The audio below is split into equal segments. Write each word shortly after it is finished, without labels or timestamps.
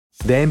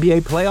The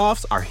NBA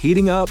playoffs are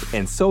heating up,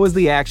 and so is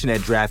the action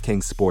at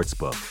DraftKings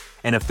Sportsbook,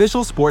 an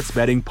official sports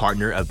betting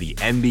partner of the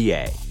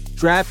NBA.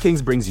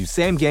 DraftKings brings you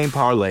same-game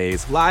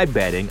parlays, live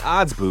betting,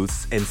 odds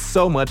boosts, and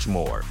so much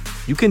more.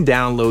 You can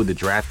download the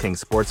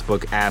DraftKings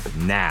Sportsbook app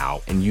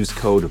now and use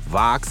code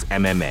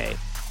VOXMMA.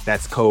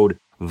 That's code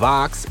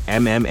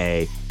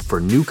VOXMMA for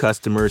new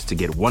customers to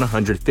get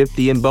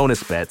 $150 in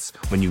bonus bets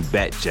when you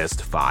bet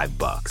just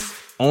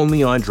 $5.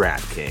 Only on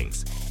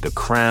DraftKings. The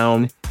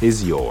crown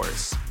is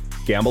yours.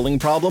 Gambling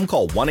problem?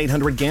 Call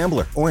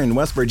 1-800-GAMBLER. Or in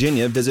West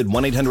Virginia, visit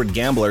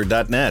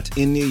 1-800-GAMBLER.net.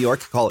 In New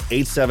York, call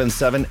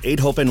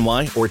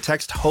 877-8-HOPE-NY or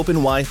text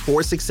HOPE-NY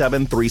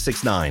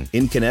 467-369.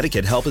 In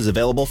Connecticut, help is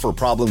available for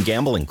problem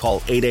gambling.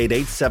 Call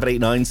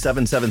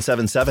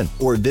 888-789-7777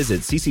 or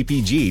visit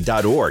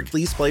ccpg.org.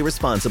 Please play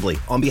responsibly.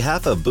 On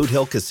behalf of Boot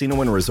Hill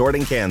Casino and Resort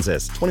in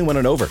Kansas, 21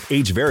 and over.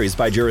 Age varies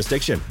by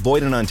jurisdiction.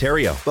 Void in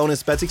Ontario.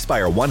 Bonus bets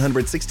expire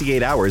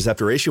 168 hours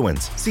after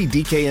issuance. See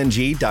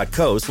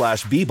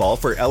dkng.co/bball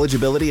for eligibility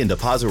and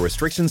deposit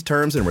restrictions,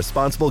 terms, and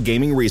responsible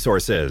gaming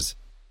resources.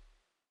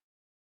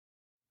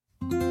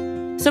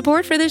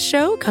 Support for this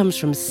show comes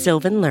from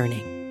Sylvan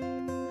Learning.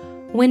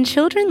 When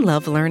children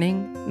love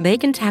learning, they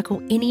can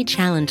tackle any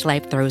challenge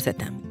life throws at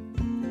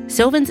them.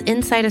 Sylvan's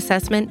Insight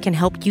Assessment can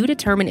help you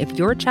determine if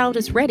your child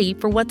is ready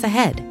for what's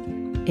ahead.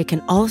 It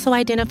can also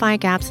identify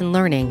gaps in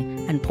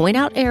learning and point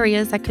out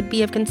areas that could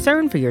be of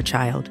concern for your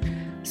child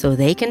so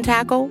they can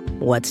tackle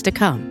what's to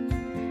come.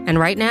 And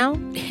right now,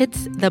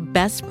 it's the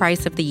best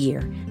price of the year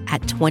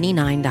at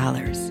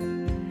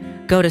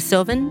 $29. Go to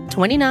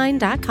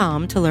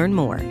sylvan29.com to learn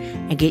more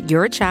and get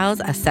your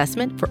child's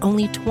assessment for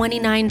only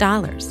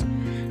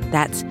 $29.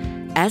 That's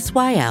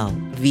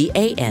SYLVAN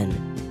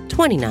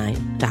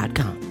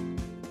 29.com.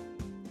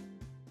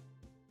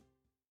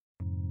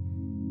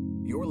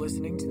 You're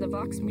listening to the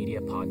Vox Media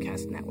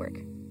Podcast Network.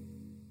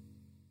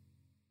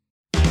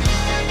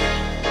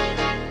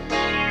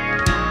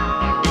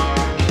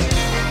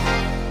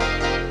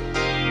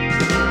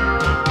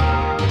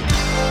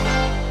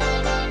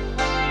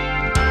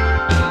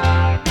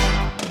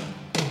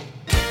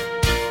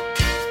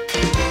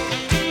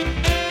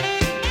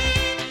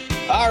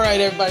 All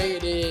right, everybody,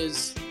 it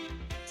is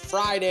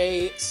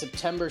Friday,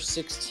 September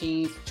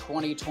 16th,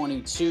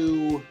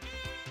 2022.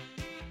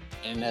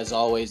 And as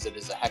always, it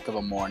is a heck of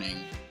a morning.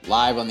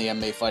 Live on the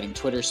MMA Fighting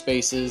Twitter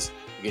Spaces.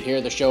 You can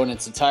hear the show in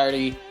its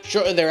entirety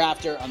shortly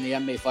thereafter on the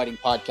MMA Fighting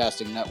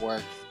Podcasting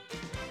Network.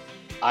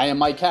 I am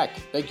Mike Heck.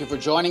 Thank you for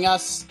joining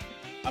us.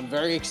 I'm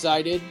very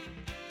excited.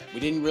 We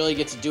didn't really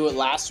get to do it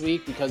last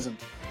week because of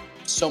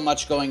so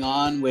much going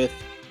on with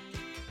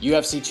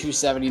UFC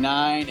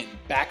 279 and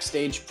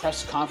backstage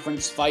press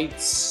conference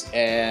fights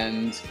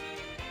and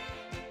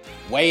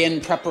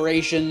weigh-in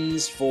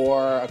preparations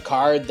for a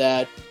card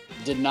that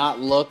did not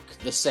look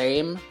the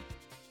same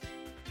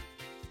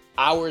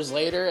hours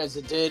later as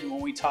it did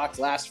when we talked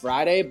last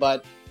Friday.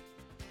 But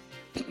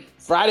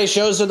Friday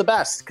shows are the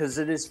best because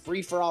it is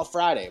free-for-all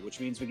Friday,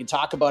 which means we can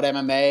talk about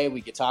MMA,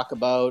 we can talk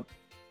about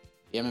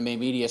the MMA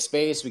media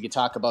space, we can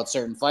talk about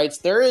certain fights.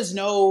 There is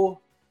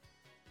no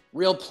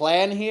real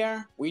plan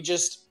here. We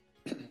just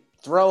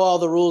throw all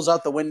the rules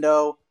out the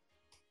window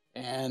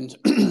and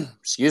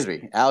excuse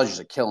me, allergies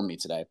are killing me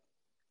today,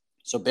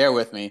 so bear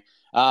with me.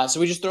 So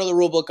we just throw the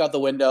rule book out the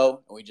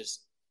window and we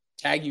just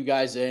tag you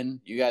guys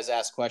in. You guys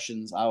ask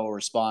questions, I will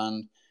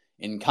respond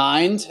in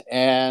kind,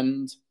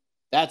 and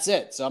that's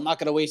it. So I'm not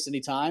going to waste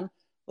any time.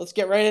 Let's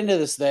get right into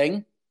this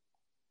thing,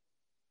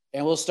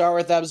 and we'll start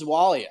with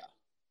Abzawalia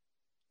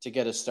to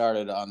get us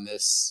started on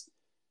this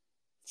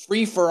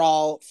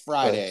free-for-all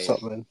Friday.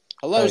 What's up, man?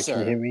 Hello, Hi, sir.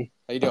 Can you hear me?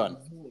 How you doing?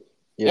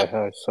 Yeah, Yep.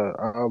 hi.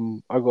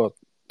 So, I got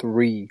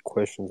 3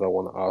 questions I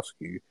want to ask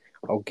you.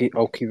 I'll keep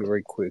it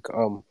very quick.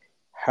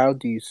 How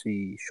do you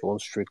see Sean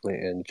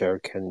Strickland and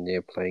Jared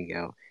Cannonier playing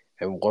out,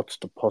 and what's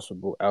the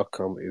possible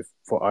outcome if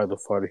for either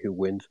fighter who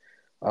wins?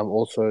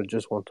 Also,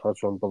 just want to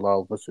touch on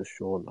Bilal versus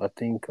Sean. I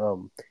think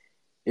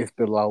if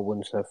Bilal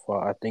wins that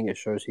fight, I think it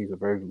shows he's a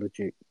very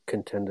legit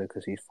contender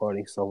because he's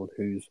fighting someone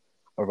who's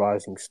a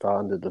rising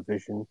star in the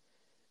division.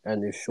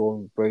 And if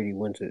Sean Brady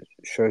wins, it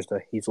shows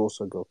that he's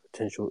also got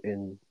potential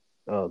in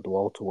the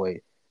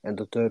welterweight. And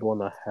the third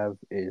one I have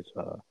is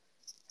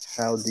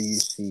how do you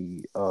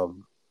see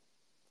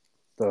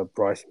the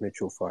Bryce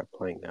Mitchell fight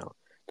playing out?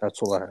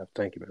 That's all I have.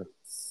 Thank you, man.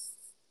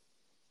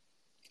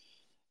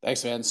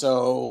 Thanks, man.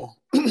 So,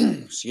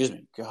 excuse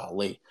me,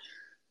 golly.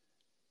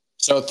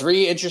 So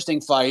 3 interesting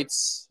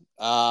fights.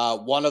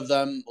 One of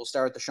them, we'll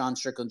start with the Sean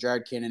Strickland,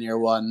 Jared Cannonier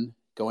one,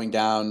 going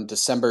down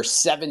December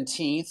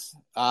 17th.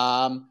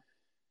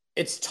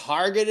 It's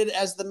targeted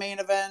as the main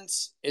event.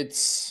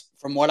 It's,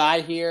 from what I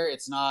hear,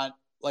 it's not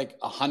like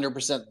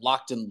 100%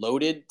 locked and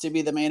loaded to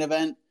be the main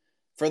event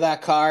for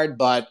that card,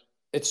 but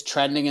it's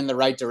trending in the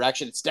right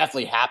direction. It's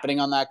definitely happening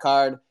on that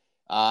card.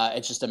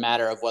 It's just a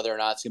matter of whether or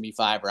not it's going to be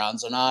 5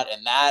 rounds or not,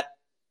 and that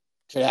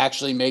could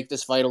actually make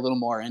this fight a little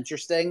more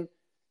interesting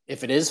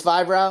if it is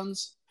 5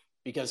 rounds,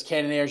 because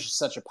Cannonier is just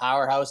such a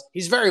powerhouse.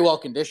 He's very well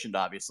conditioned,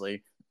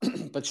 obviously,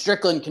 but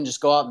Strickland can just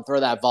go out and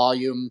throw that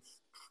volume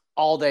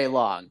all day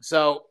long.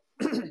 So,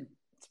 all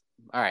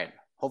right.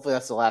 Hopefully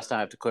that's the last time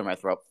I have to clear my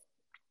throat.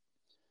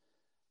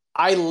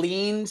 I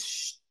leaned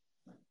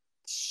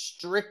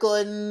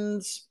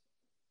Strickland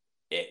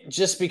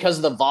just because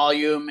of the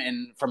volume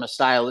and from a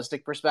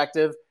stylistic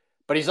perspective,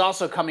 but he's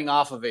also coming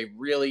off of a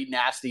really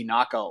nasty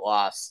knockout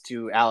loss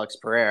to Alex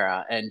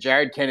Pereira, and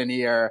Jared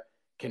Cannonier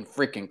can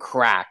freaking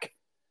crack.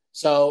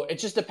 So it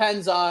just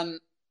depends on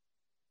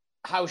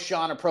how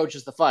Sean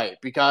approaches the fight,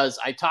 because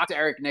I talked to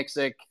Eric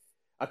Nixick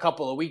a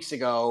couple of weeks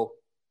ago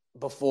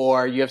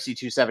before UFC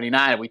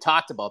 279, and we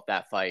talked about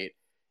that fight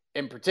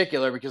in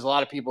particular because a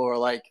lot of people were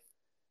like,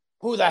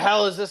 who the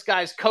hell is this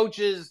guy's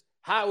coaches?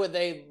 How would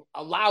they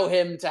allow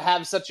him to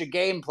have such a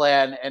game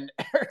plan? And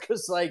Eric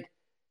was like,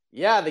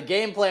 yeah, the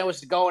game plan was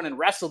to go in and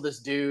wrestle this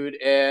dude.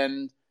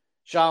 And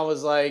Sean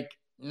was like,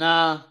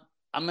 nah,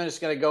 I'm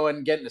just going to go in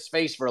and get in his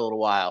face for a little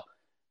while.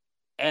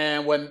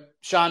 And when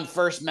Sean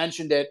first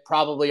mentioned it,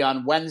 probably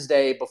on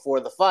Wednesday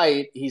before the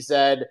fight, he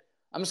said,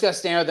 I'm just going to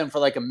stand with him for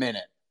like a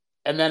minute.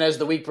 And then as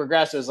the week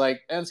progressed, it was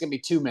like, it's going to be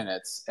 2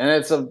 minutes.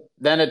 And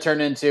then it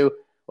turned into,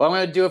 well, I'm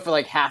going to do it for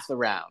like half the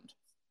round.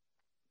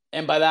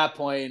 And by that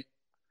point,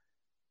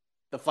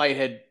 the fight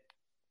had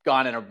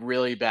gone in a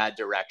really bad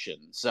direction.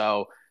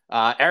 So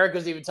Eric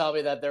was even telling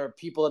me that there were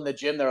people in the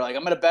gym that were like,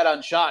 I'm going to bet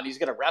on Sean. He's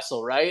going to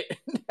wrestle, right?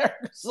 And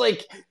Eric's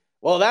like,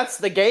 well, that's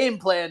the game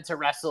plan, to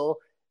wrestle.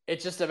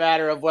 It's just a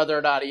matter of whether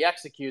or not he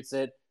executes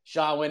it.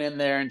 Sean went in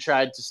there and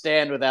tried to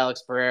stand with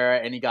Alex Pereira,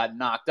 and he got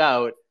knocked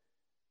out.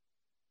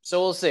 So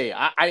we'll see.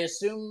 I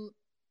assume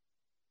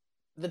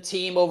the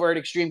team over at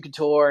Extreme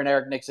Couture and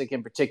Eric Nixick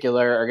in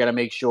particular are going to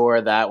make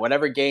sure that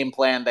whatever game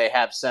plan they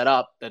have set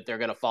up, that they're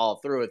going to follow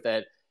through with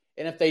it.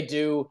 And if they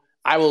do,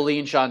 I will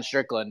lean Sean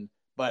Strickland.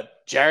 But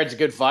Jared's a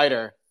good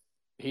fighter.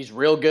 He's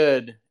real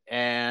good,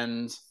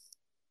 and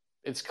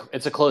it's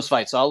a close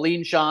fight. So I'll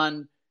lean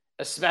Sean,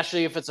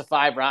 especially if it's a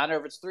 5-rounder.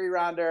 If it's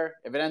 3-rounder,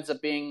 if it ends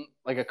up being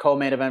like a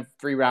co-main event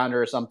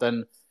 3-rounder or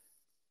something,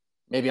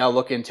 maybe I'll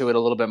look into it a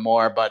little bit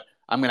more. But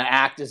I'm going to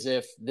act as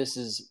if this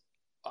is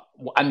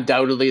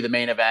undoubtedly the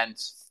main event,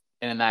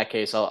 and in that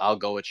case, I'll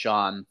go with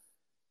Sean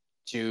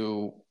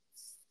to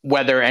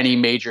weather any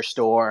major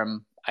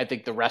storm. I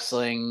think the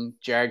wrestling,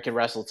 Jared can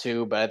wrestle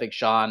too, but I think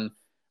Sean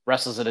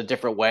wrestles in a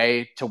different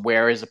way to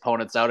wear his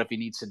opponents out if he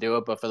needs to do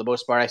it. But for the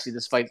most part, I see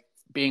this fight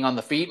being on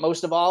the feet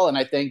most of all, and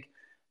I think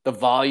the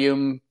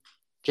volume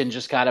can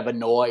just kind of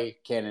annoy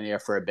Cannonier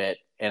for a bit,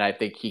 and I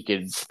think he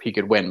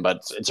could win.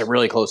 But it's a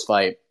really close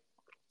fight,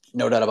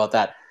 no doubt about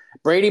that.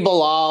 Brady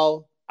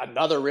Bilal,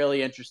 another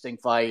really interesting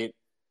fight.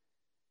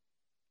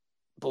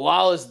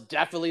 Bilal is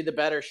definitely the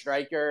better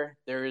striker.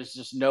 There is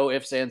just no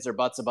ifs, ands, or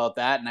buts about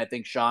that. And I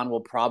think Sean will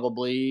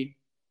probably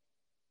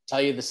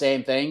tell you the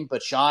same thing.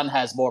 But Sean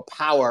has more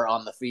power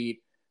on the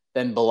feet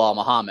than Bilal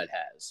Muhammad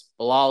has.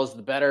 Bilal is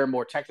the better,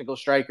 more technical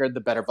striker,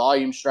 the better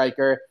volume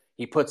striker.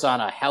 He puts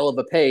on a hell of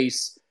a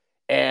pace.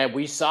 And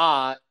we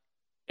saw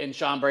in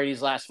Sean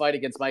Brady's last fight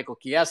against Michael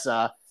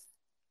Chiesa,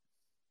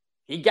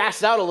 he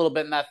gassed out a little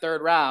bit in that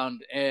 3rd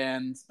round,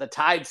 and the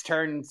tides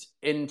turned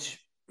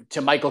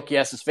into Michael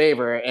Chiesa's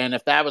favor. And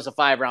if that was a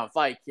 5-round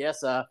fight,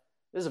 Chiesa,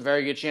 there's a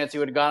very good chance he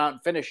would have gone out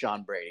and finished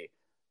Sean Brady.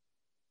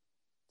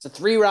 It's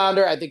a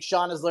 3-rounder. I think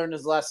Sean has learned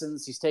his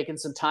lessons. He's taken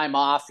some time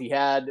off. He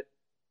had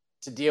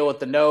to deal with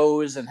the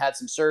nose and had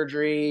some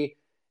surgery,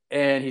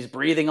 and he's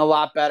breathing a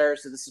lot better.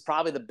 So this is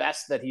probably the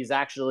best that he's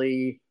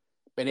actually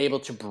been able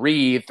to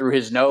breathe through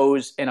his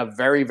nose in a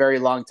very, very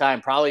long time,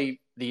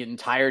 probably the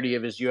entirety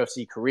of his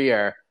UFC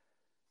career.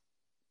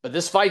 But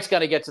this fight's got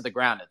to get to the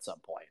ground at some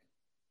point.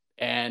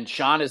 And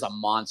Sean is a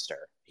monster.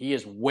 He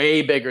is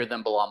way bigger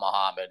than Bilal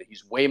Muhammad.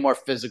 He's way more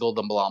physical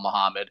than Bilal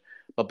Muhammad.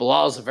 But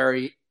Bilal is a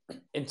very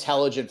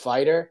intelligent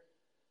fighter.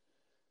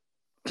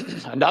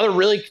 Another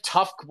really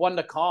tough one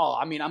to call.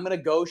 I mean, I'm going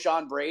to go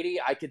Sean Brady.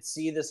 I could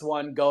see this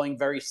one going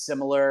very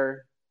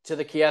similar to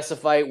the Chiesa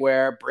fight,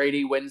 where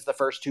Brady wins the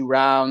first 2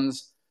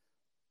 rounds,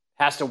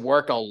 has to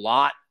work a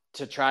lot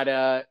to try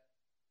to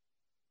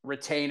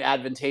retain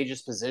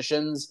advantageous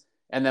positions,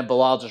 and then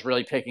Bilal just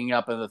really picking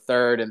up in the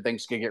 3rd, and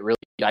things could get really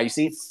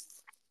dicey.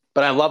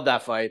 But I love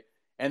that fight.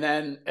 And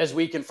then, as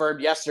we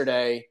confirmed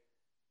yesterday,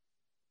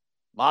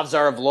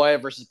 Movsar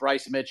Evloev versus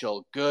Bryce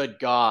Mitchell. Good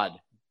God.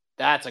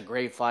 That's a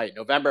great fight.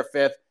 November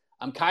 5th.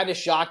 I'm kind of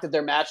shocked that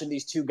they're matching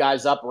these 2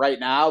 guys up right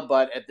now,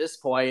 but at this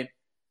point,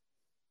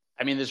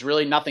 I mean, there's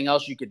really nothing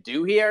else you could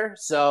do here.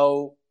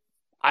 So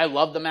I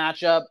love the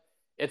matchup.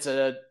 This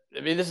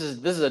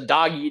is a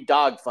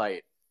dog-eat-dog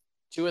fight.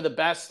 2 of the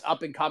best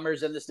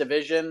up-and-comers in this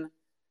division.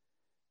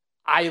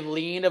 I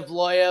lean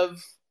Evloev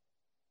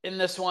in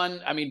this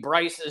one. I mean,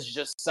 Bryce is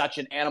just such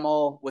an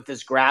animal with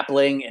his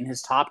grappling and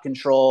his top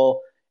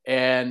control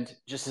and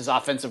just his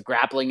offensive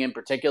grappling in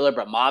particular.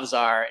 But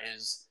Movsar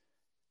is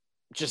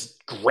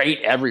just great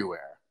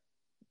everywhere.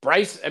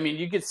 Bryce, I mean,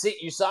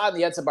 you saw in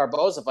the Edson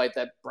Barboza fight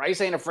that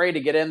Bryce ain't afraid to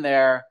get in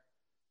there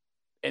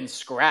and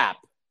scrap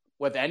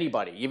with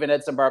anybody, even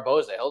Edson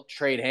Barboza. He'll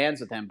trade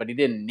hands with him, but he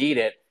didn't need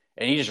it,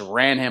 and he just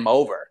ran him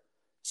over.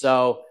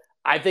 So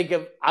I think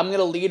I'm going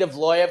to lead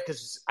Evloev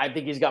because I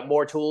think he's got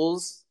more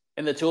tools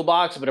in the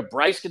toolbox, but if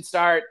Bryce can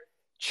start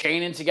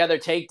chaining together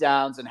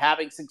takedowns and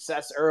having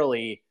success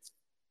early,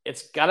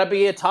 it's got to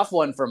be a tough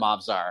one for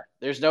Khamzat.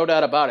 There's no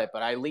doubt about it,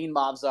 but I lean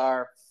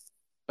Khamzat,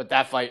 but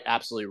that fight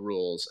absolutely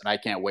rules, and I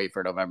can't wait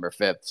for November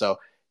 5th. So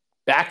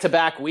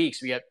back-to-back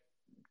weeks, we get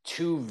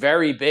two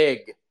very big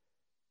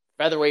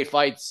featherweight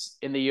fights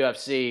in the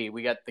UFC.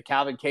 We got the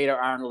Calvin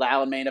Kattar-Arnold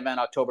Allen main event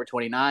October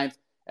 29th,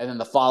 and then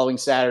the following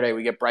Saturday,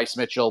 we get Bryce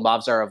Mitchell,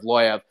 Khamzat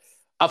Evloev.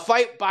 A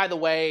fight, by the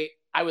way,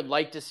 I would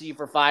like to see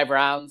for 5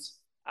 rounds.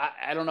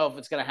 I don't know if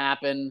it's going to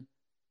happen,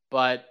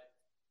 but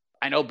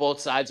I know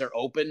both sides are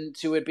open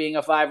to it being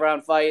a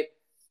 5-round fight.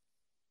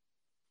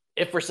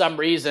 If for some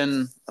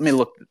reason,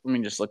 let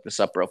me just look this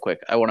up real quick.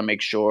 I want to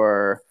make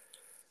sure.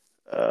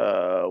 Where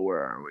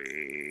are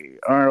we?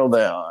 Arnold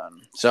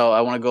Allen. So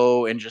I want to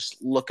go and just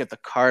look at the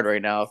card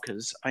right now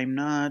because I'm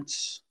not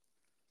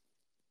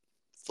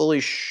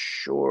fully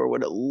sure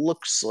what it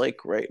looks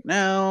like right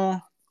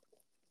now.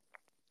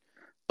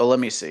 But let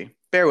me see.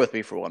 Bear with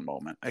me for one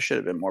moment. I should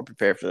have been more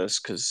prepared for this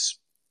because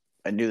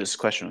I knew this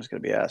question was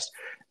going to be asked.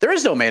 There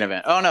is no main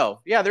event. Oh, no.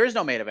 Yeah, there is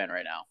no main event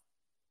right now.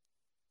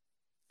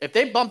 If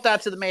they bumped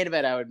that to the main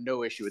event, I would have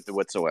no issue with it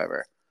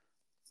whatsoever.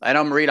 I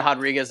know Marita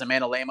Rodriguez and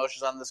Amanda Lemos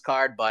is on this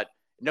card, but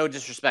no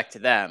disrespect to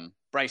them.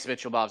 Bryce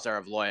Mitchell,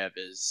 Khamzat Evloev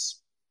is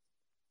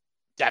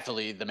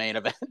definitely the main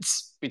event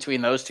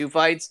between those two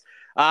fights.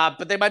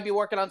 But they might be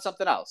working on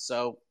something else.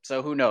 So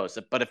who knows?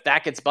 But if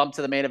that gets bumped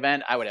to the main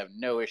event, I would have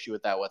no issue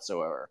with that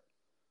whatsoever.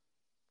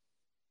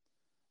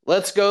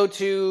 Let's go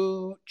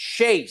to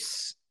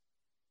Chase.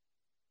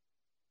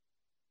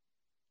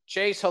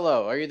 Chase,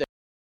 hello. Are you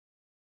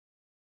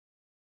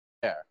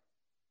there?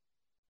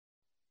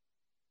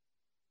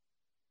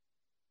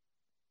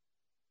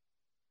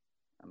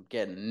 I'm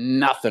getting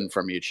nothing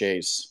from you,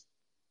 Chase.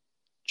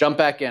 Jump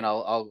back in.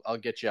 I'll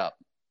get you up.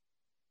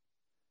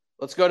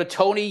 Let's go to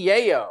Tony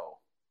Yayo.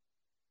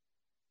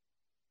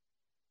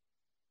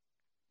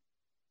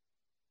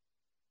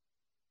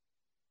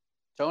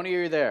 Tony,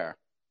 are you there?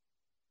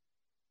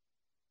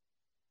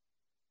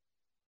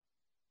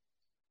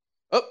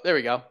 Oh, there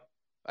we go.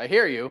 I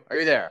hear you. Are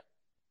you there?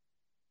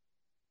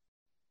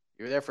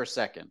 You were there for a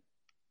second.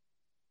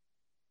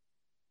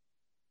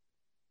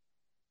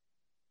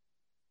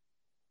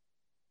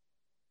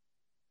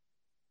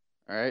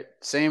 All right.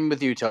 Same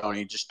with you,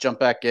 Tony. Just jump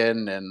back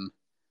in and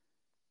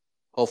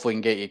hopefully we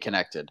can get you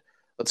connected.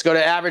 Let's go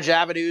to Average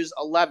Avenues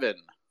 11.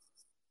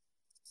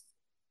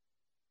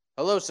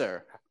 Hello,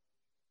 sir.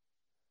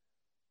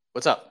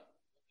 What's up?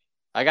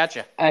 I got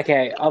you.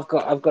 Okay, I've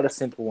got a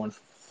simple one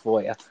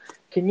for you.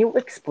 Can you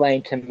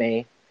explain to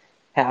me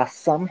how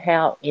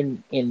somehow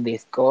in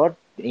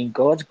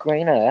God's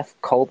green earth,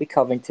 Colby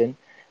Covington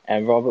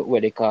and Robert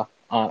Whittaker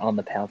aren't on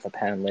the pound for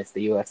pound list,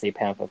 the UFC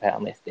pound for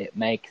pound list? It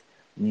makes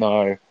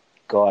no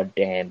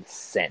goddamn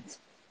sense.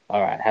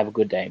 All right, have a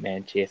good day,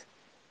 man. Cheers.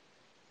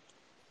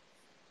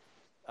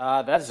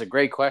 That is a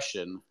great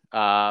question.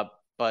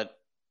 But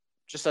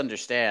just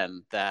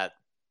understand that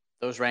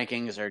those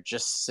rankings are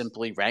just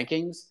simply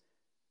rankings.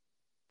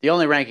 The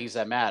only rankings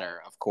that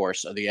matter, of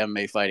course, are the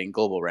MMA Fighting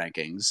Global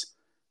rankings.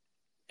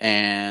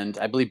 And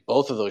I believe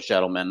both of those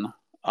gentlemen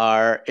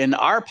are in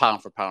our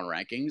pound-for-pound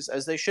rankings,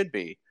 as they should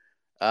be.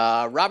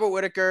 Robert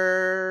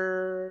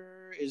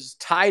Whittaker is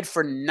tied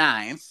for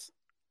 9th.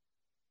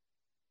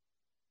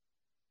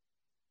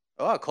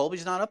 Oh,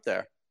 Colby's not up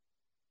there.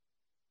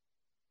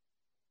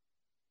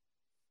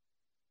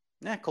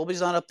 Yeah,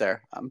 Colby's not up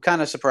there. I'm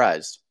kind of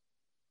surprised.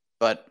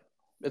 But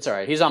it's all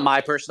right. He's on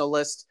my personal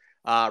list.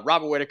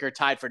 Robert Whittaker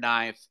tied for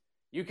 9th.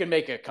 You can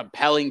make a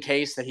compelling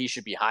case that he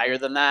should be higher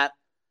than that.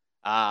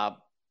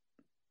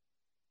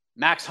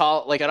 Max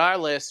Hall, like on our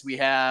list, we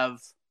have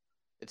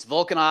it's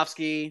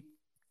Volkanovski.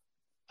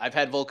 I've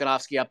had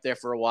Volkanovski up there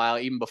for a while,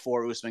 even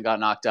before Usman got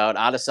knocked out.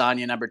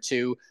 Adesanya, number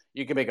 2.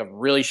 You can make a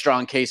really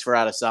strong case for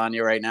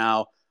Adesanya right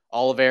now.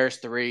 Oliveira's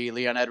 3,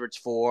 Leon Edwards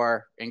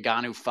 4,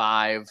 Ngannou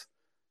 5,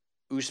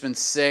 Usman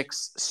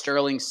 6,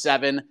 Sterling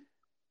 7.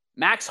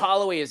 Max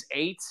Holloway is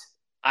 8.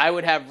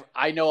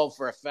 I know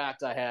for a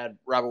fact I had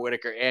Robert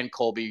Whittaker and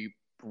Colby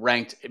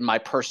ranked in my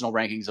personal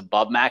rankings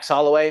above Max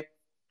Holloway.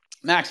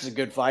 Max is a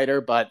good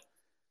fighter, but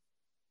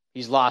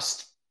he's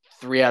lost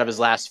 3 out of his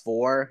last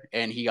 4,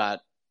 and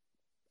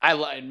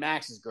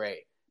Max is great,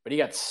 but he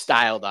got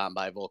styled on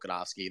by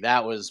Volkanovski.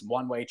 That was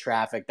one-way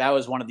traffic. That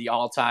was one of the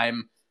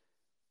all-time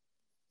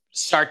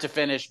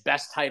start-to-finish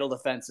best title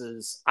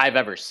defenses I've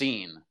ever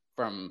seen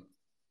from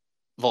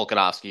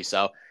Volkanovski.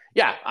 So,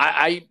 yeah,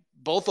 I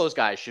both those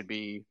guys should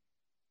be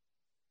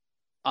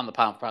on the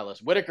pound-for-pound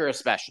list. Whittaker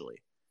especially.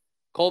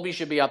 Colby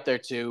should be up there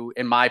too,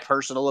 in my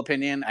personal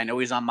opinion. I know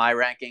he's on my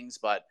rankings,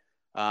 but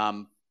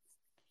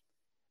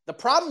the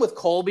problem with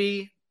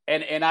Colby,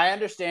 and I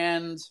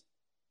understand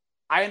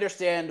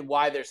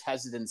why there's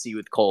hesitancy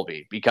with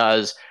Colby,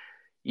 because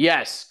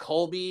yes,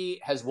 Colby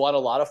has won a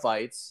lot of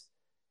fights.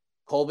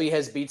 Colby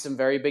has beat some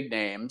very big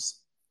names.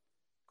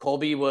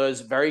 Colby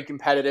was very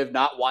competitive,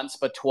 not once,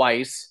 but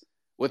twice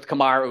with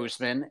Kamaru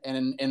Usman.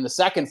 And in the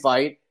second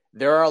fight,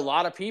 there are a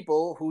lot of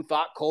people who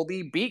thought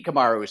Colby beat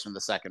Kamaru Usman in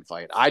the second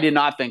fight. I did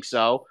not think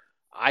so.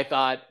 I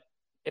thought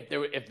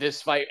if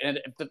this fight, and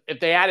if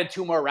they added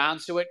 2 more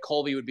rounds to it,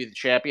 Colby would be the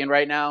champion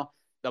right now.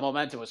 The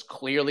momentum was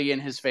clearly in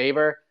his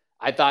favor.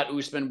 I thought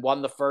Usman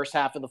won the first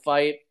half of the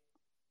fight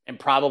and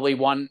probably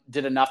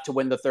did enough to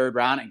win the third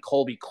round, and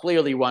Colby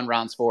clearly won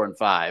rounds 4 and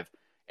 5.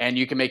 And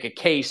you can make a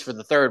case for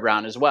the third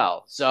round as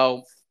well.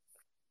 So,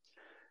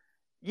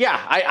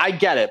 yeah, I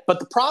get it. But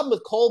the problem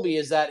with Colby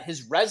is that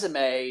his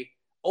resume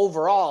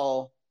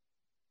overall,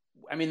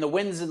 I mean, the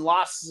wins and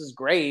losses is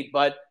great,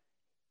 but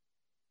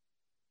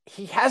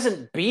he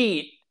hasn't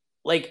beat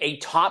like a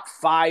top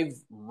 5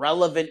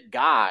 relevant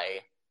guy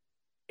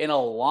in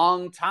a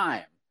long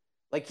time.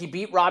 Like, he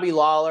beat Robbie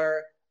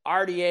Lawler.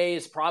 RDA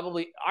is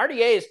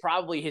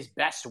probably his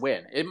best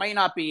win. It might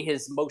not be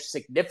his most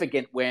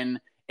significant win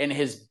and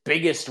his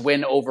biggest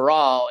win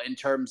overall in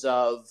terms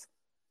of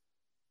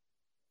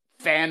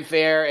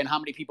fanfare and how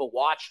many people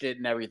watched it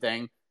and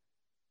everything.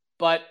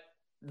 But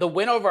the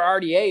win over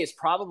RDA is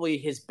probably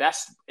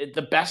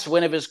the best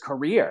win of his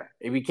career.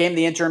 He became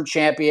the interim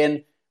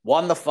champion,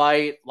 won the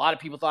fight. A lot of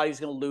people thought he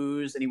was going to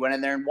lose, and he went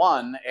in there and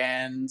won.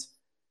 And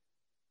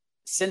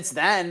since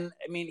then,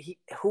 I mean,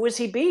 who has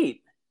he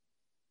beat?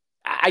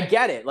 I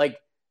get it. Like,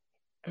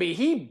 I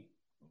mean,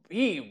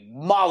 he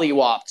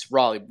mollywopped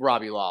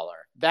Robbie Lawler.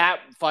 That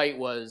fight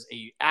was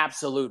an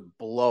absolute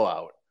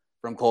blowout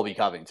from Colby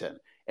Covington.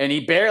 And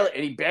he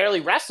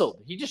barely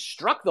wrestled. He just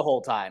struck the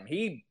whole time.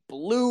 He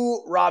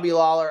blew Robbie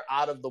Lawler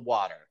out of the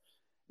water.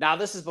 Now,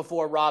 this is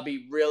before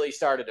Robbie really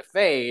started to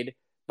fade,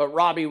 but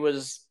Robbie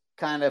was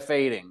kind of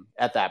fading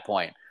at that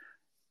point.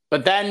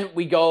 But then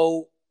we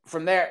go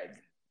from there.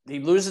 He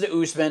loses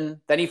to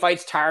Usman. Then he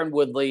fights Tyron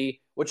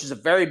Woodley, which is a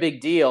very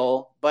big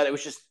deal, but it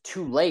was just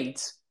too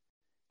late.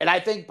 And I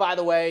think, by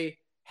the way,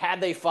 had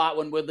they fought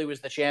when Woodley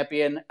was the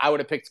champion, I would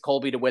have picked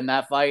Colby to win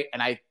that fight.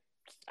 And I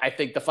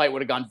think the fight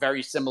would have gone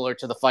very similar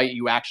to the fight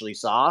you actually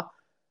saw,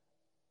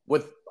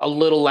 with a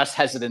little less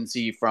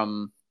hesitancy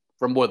from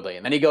Woodley.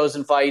 And then he goes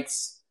and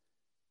fights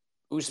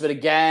Usman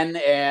again,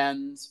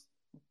 and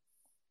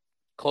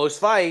close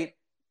fight.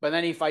 But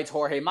then he fights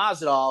Jorge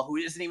Masvidal, who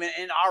isn't even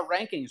in our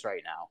rankings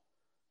right now.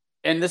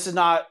 And this is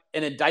not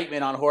an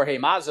indictment on Jorge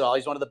Masvidal.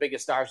 He's one of the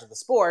biggest stars of the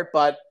sport,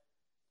 but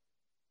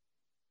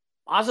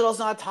Masvidal's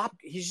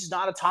he's just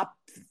not a top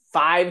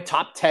 5,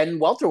 top 10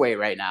 welterweight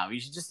right now. He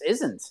just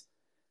isn't.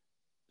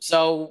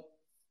 So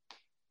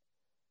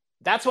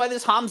that's why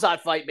this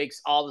Khamzat fight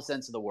makes all the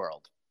sense in the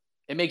world.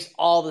 It makes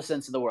all the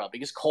sense in the world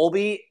because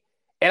Colby,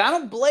 and I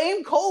don't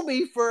blame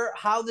Colby for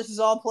how this is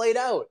all played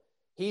out.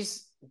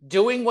 He's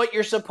doing what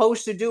you're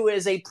supposed to do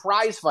as a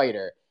prize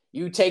fighter.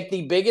 You take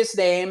the biggest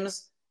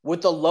names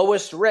with the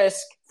lowest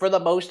risk for the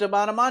most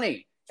amount of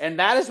money. And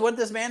that is what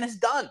this man has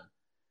done.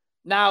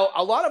 Now,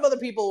 a lot of other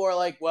people were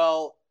like,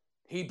 well,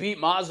 he beat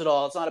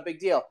Masvidal. It's not a big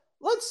deal.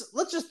 Let's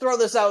just throw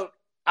this out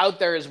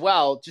there as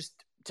well, just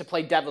to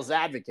play devil's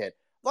advocate.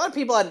 A lot of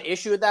people had an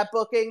issue with that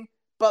booking,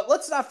 but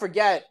let's not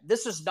forget,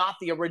 this was not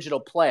the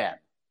original plan.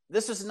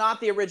 This was not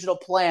the original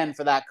plan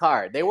for that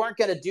card. They weren't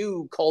going to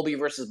do Colby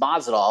versus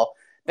Masvidal.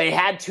 They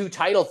had 2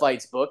 title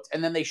fights booked,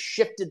 and then they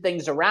shifted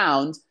things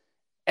around,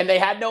 and they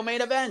had no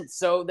main event.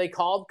 So they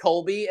called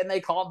Colby and they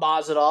called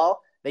Masvidal.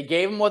 They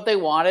gave them what they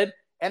wanted,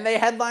 and they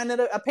headlined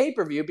a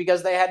pay-per-view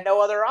because they had no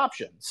other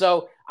option.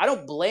 So I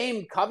don't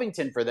blame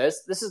Covington for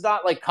this. This is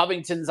not like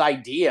Covington's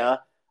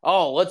idea.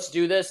 Oh, let's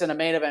do this in a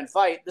main event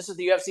fight. This is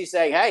the UFC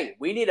saying, hey,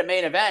 we need a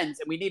main event,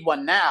 and we need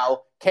one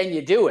now. Can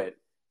you do it?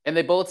 And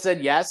they both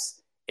said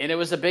yes, and it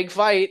was a big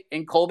fight,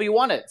 and Colby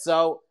won it.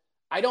 So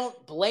I don't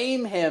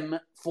blame him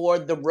for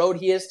the road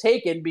he has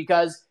taken,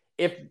 because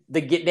if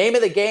the name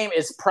of the game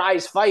is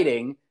prize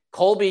fighting,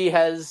 Colby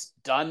has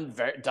done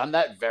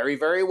that very,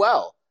 very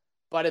well.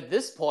 But at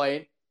this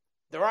point,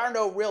 there are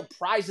no real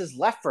prizes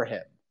left for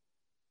him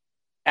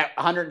at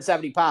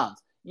 170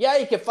 pounds. Yeah,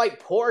 he can fight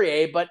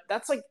Poirier, but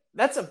that's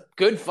a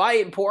good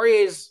fight, and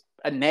Poirier's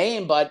a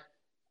name, but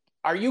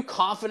are you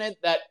confident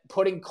that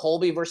putting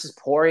Colby versus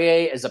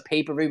Poirier as a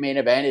pay-per-view main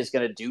event is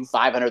going to do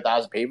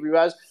 500,000 pay-per-view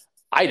hours?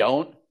 I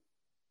don't.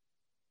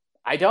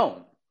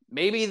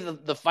 Maybe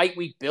the fight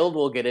week build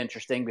will get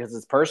interesting because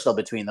it's personal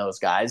between those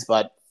guys,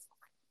 but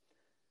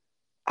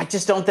I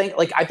just don't think,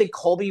 I think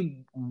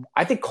Colby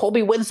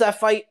wins that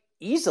fight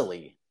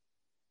easily.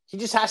 He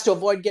just has to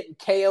avoid getting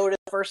KO'd in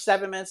the first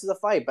 7 minutes of the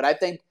fight. But I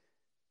think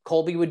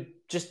Colby would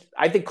just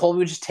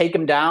take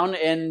him down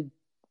and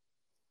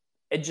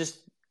just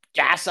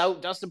gas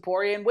out Dustin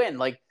Poirier and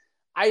win.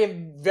 I have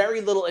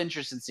very little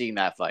interest in seeing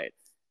that fight.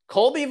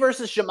 Colby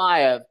versus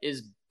Chimaev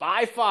is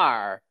by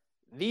far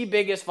the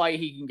biggest fight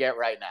he can get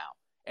right now.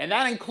 And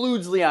that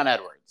includes Leon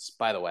Edwards,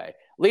 by the way.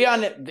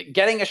 Leon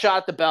getting a shot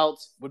at the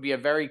belt would be a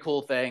very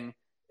cool thing.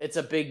 It's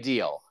a big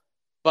deal.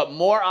 But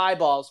more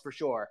eyeballs for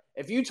sure.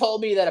 If you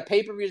told me that a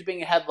pay-per-view is being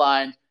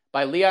headlined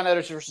by Leon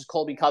Edwards versus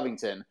Colby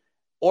Covington,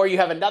 or you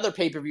have another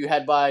pay-per-view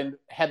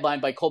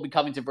headlined by Colby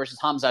Covington versus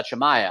Khamzat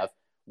Chimaev,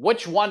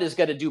 which one is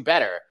going to do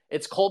better?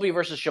 It's Colby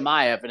versus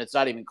Chimaev, and it's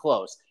not even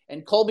close.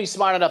 And Colby's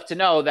smart enough to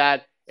know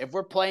that if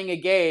we're playing a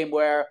game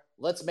where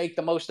let's make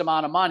the most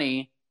amount of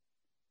money.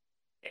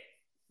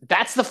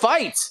 That's the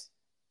fight.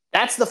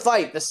 That's the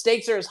fight. The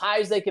stakes are as high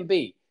as they can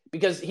be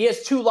because he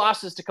has 2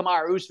 losses to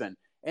Kamaru Usman.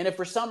 And if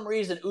for some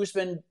reason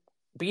Usman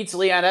beats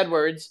Leon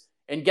Edwards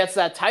and gets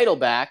that title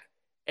back,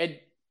 and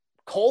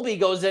Colby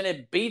goes in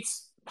and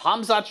beats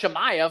Khamzat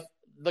Chimaev,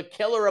 the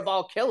killer of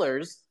all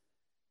killers,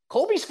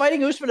 Colby's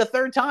fighting Usman a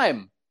 3rd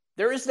time.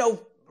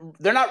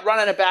 They're not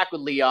running it back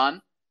with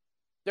Leon.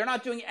 They're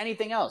not doing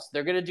anything else.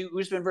 They're going to do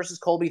Usman versus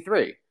Colby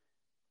 3.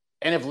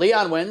 And if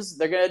Leon wins,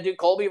 they're going to do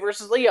Colby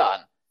versus Leon.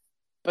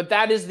 But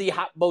that is the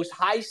most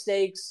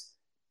high-stakes,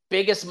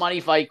 biggest money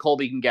fight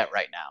Colby can get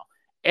right now.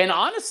 And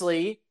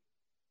honestly,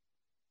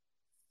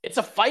 it's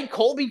a fight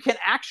Colby can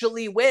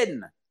actually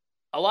win.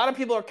 A lot of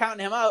people are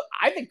counting him out.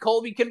 I think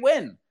Colby can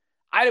win.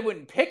 I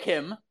wouldn't pick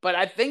him, but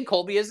I think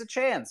Colby has a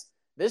chance.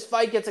 This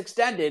fight gets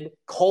extended,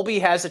 Colby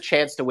has a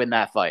chance to win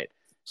that fight.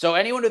 So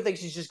anyone who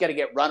thinks he's just going to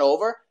get run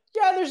over,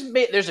 yeah,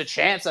 there's a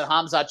chance that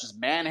Khamzat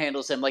just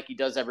manhandles him like he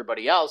does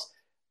everybody else.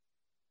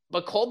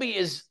 But Colby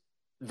is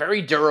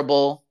very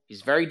durable.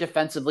 He's very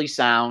defensively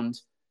sound.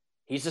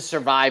 He's a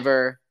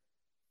survivor.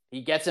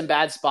 He gets in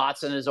bad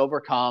spots and is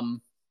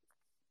overcome.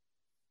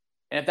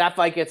 And if that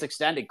fight gets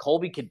extended,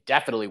 Colby could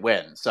definitely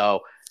win.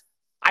 So,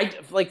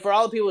 for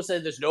all the people who say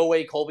there's no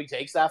way Colby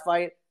takes that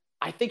fight,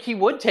 I think he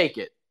would take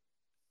it.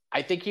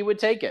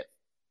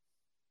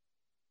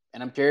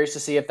 And I'm curious to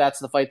see if that's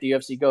the fight the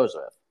UFC goes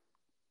with.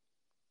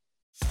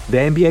 The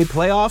NBA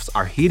playoffs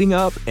are heating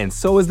up, and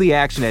so is the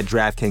action at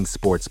DraftKings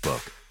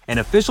Sportsbook, an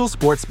official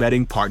sports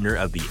betting partner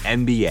of the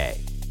NBA.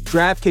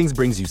 DraftKings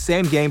brings you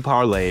same-game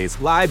parlays,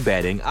 live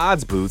betting,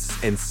 odds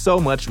boosts, and so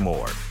much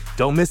more.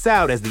 Don't miss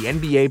out as the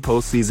NBA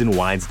postseason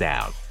winds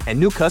down. And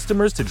new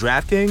customers to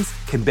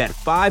DraftKings can bet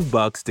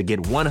 $5 to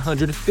get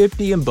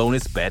 $150 in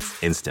bonus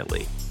bets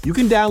instantly. You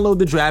can download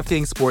the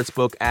DraftKings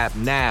Sportsbook app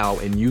now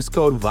and use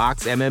code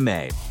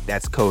VOXMMA.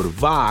 That's code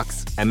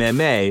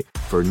VOXMMA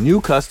for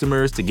new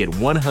customers to get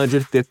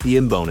 $150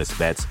 in bonus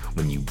bets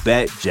when you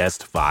bet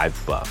just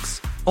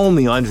 $5.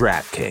 Only on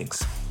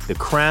DraftKings. The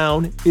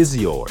crown is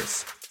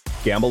yours.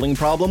 Gambling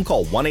problem?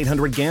 Call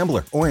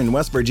 1-800-GAMBLER. Or in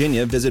West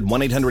Virginia, visit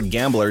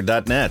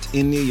 1-800-GAMBLER.net.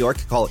 In New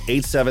York, call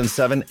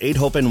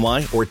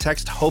 877-8-HOPE-NY or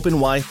text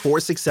HOPE-NY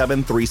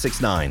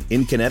 467-369.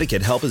 In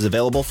Connecticut, help is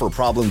available for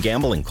problem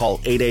gambling. Call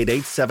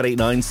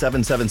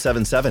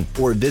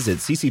 888-789-7777 or visit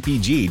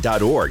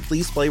ccpg.org.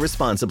 Please play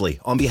responsibly.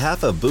 On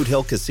behalf of Boot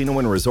Hill Casino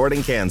and Resort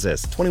in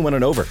Kansas, 21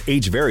 and over.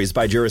 Age varies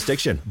by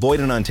jurisdiction.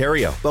 Void in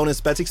Ontario. Bonus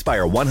bets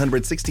expire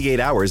 168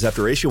 hours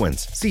after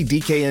issuance. See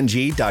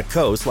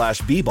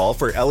dkng.co/bball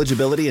for eligibility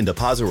and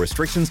deposit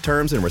restrictions,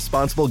 terms, and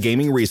responsible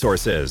gaming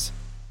resources.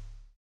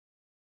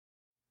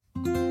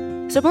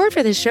 Support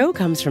for this show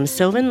comes from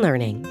Sylvan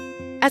Learning.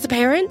 As a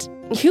parent,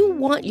 you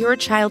want your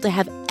child to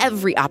have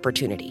every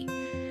opportunity,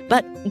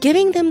 but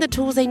giving them the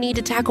tools they need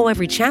to tackle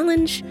every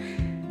challenge,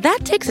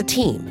 that takes a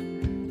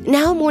team.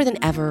 Now more than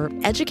ever,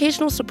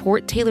 educational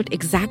support tailored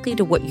exactly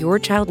to what your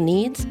child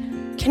needs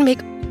can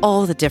make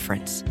all the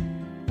difference.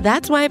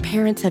 That's why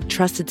parents have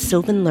trusted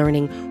Sylvan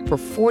Learning for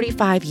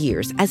 45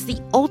 years as the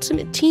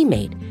ultimate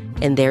teammate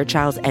in their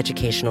child's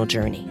educational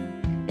journey,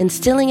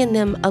 instilling in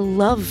them a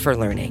love for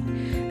learning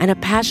and a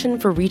passion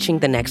for reaching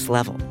the next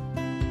level.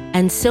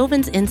 And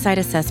Sylvan's Insight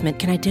Assessment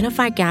can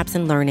identify gaps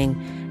in learning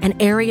and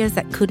areas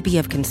that could be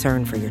of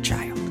concern for your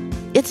child.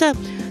 It's a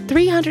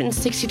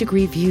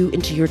 360-degree view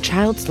into your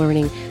child's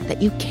learning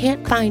that you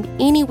can't find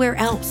anywhere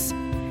else,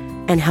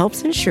 and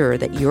helps ensure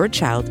that your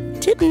child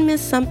didn't miss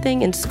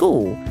something in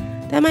school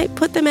that might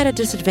put them at a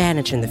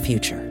disadvantage in the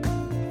future.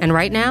 And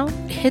right now,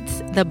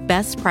 it's the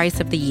best price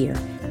of the year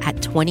at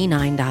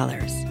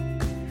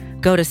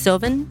 $29. Go to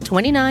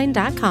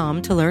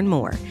sylvan29.com to learn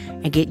more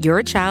and get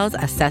your child's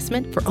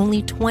assessment for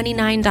only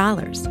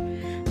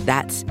 $29.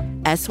 That's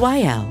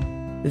SYLVAN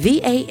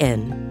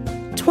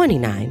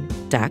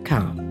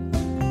 29.com.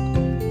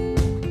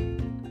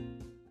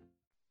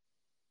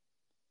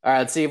 All right,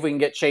 let's see if we can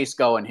get Chase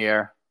going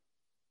here.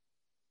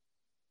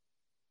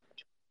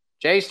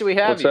 Chase, do we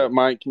have What's you? up,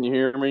 Mike? Can you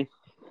hear me?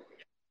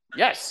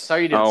 Yes. How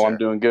are you doing, Oh, sir? I'm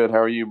doing good. How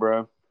are you,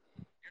 bro?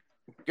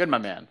 Good, my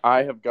man.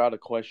 I have got a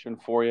question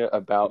for you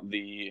about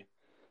the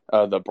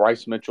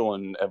Bryce Mitchell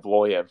and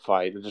Evloev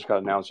fight that just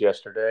got announced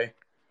yesterday.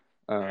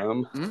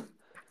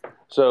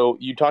 So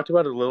you talked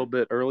about it a little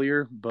bit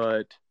earlier,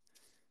 but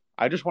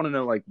I just want to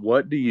know,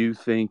 what do you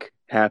think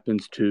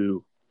happens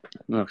to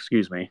 –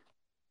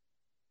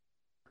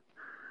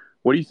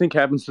 what do you think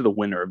happens to the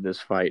winner of this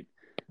fight?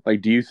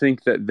 Do you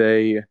think that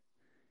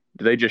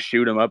do they just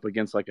shoot him up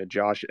against a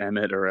Josh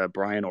Emmett or a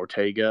Brian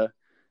Ortega?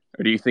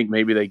 Or do you think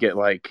maybe they get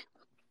like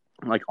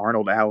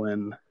Arnold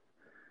Allen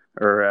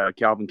or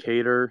Calvin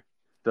Kattar,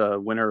 the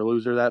winner or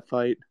loser of that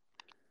fight?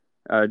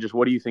 Just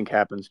what do you think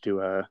happens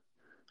to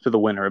the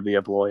winner of the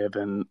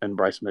Evloev and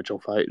Bryce Mitchell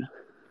fight?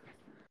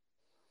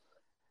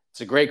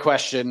 It's a great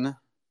question.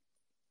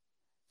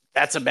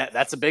 That's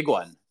a big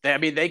one.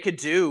 They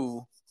could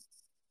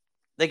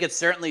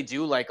certainly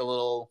do a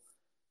little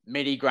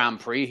mini Grand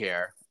Prix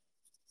here.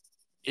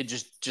 It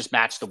just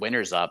match the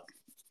winners up.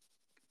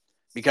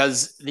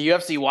 because the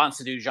UFC wants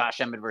to do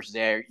Josh Emmett versus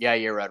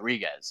Yair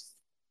Rodriguez.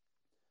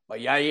 But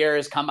Yair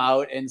has come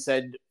out and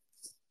said,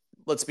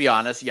 let's be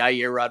honest,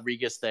 Yair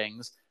Rodriguez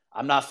things.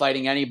 I'm not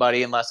fighting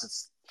anybody unless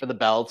it's for the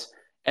belt.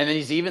 And then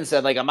he's even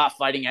said, like, I'm not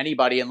fighting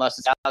anybody unless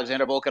it's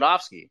Alexander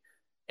Volkanovski.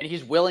 And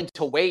he's willing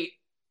to wait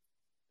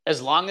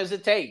as long as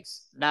it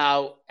takes.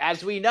 Now,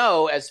 as we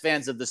know, as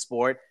fans of the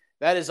sport,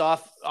 that is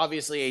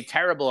obviously a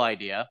terrible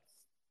idea.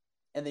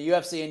 And the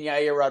UFC and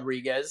Yair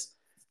Rodriguez,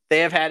 they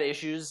have had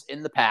issues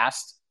in the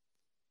past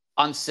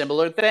on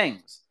similar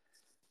things.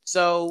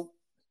 So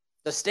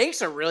the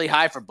stakes are really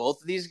high for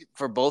both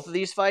of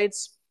these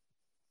fights.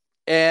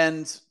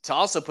 And to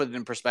also put it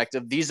in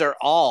perspective, these are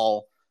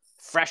all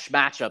fresh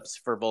matchups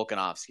for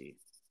Volkanovski.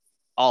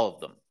 All of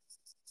them.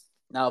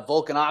 Now, if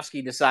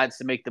Volkanovski decides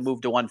to make the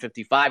move to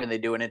 155 and they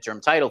do an interim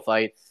title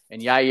fight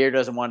and Yair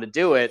doesn't want to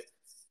do it,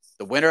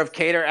 the winner of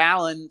Kattar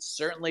Allen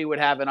certainly would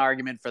have an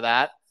argument for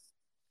that.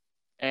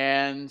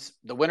 And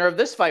the winner of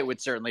this fight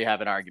would certainly have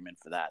an argument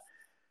for that.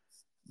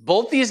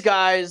 Both these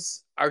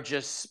guys are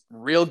just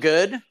real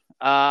good.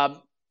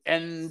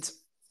 And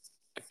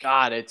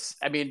God,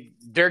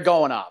 they're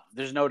going up.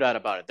 There's no doubt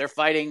about it. They're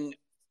fighting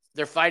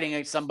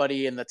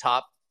somebody in the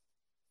top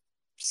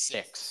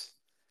 6.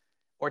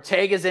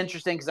 Ortega's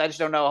interesting because I just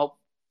don't know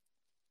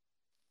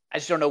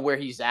where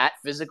he's at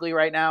physically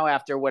right now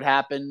after what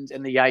happened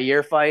in the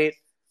Yair fight.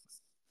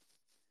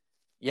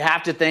 You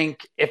have to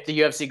think if the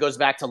UFC goes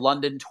back to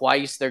London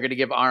twice, they're going to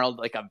give Arnold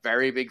like a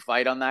very big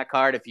fight on that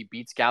card if he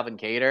beats Calvin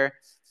Kattar.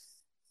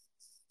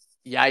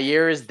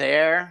 Yair is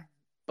there,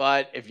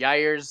 but if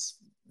Yair's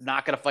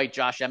not going to fight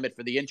Josh Emmett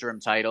for the interim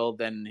title,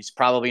 then he's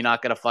probably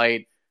not going to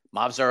fight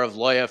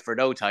Movsarov for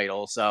no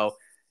title. So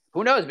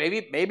who knows?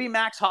 Maybe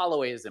Max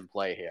Holloway is in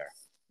play here.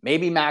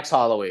 Maybe Max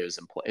Holloway is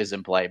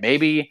in play.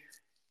 Maybe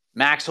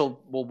Max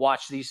will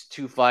watch these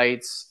two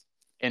fights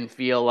and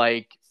feel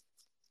like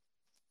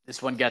this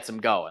one gets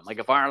him going. Like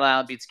if Arnold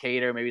Allen beats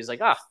Kattar, maybe he's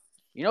like,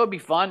 it'd be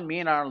fun. Me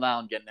and Arnold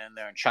Allen getting in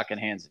there and chucking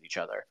hands at each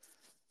other.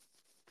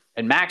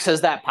 And Max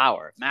has that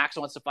power. If Max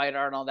wants to fight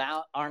Arnold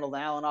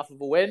Allen off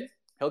of a win,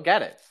 he'll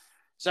get it.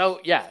 So,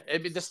 yeah,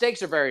 the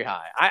stakes are very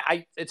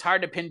high. It's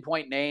hard to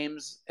pinpoint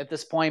names at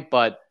this point,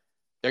 but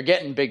they're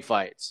getting big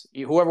fights.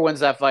 Whoever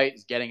wins that fight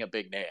is getting a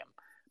big name.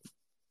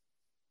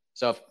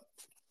 So,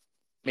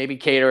 maybe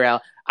Kattar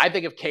Allen. I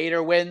think if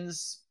Kattar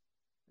wins,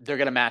 they're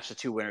going to match the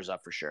two winners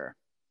up for sure.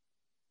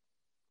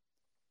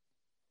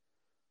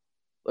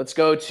 Let's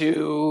go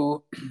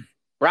to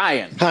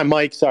Brian. Hi,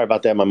 Mike. Sorry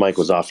about that. My mic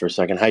was off for a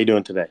second. How you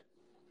doing today?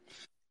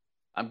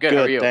 I'm good. How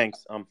are you?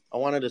 Thanks. I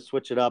wanted to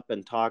switch it up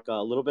and talk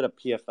a little bit of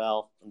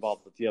PFL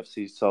involved with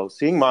UFC. So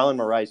seeing Marlon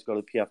Moraes go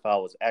to the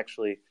PFL was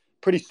actually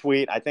pretty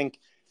sweet.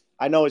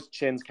 I know his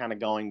chin's kind of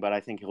going, but I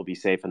think he'll be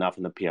safe enough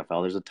in the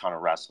PFL. There's a ton of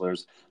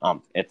wrestlers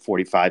at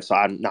 45, so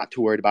I'm not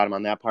too worried about him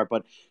on that part.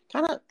 But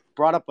kind of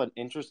brought up an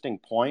interesting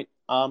point.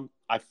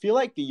 I feel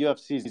like the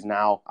UFC is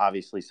now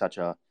obviously such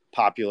a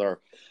popular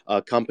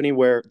company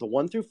where the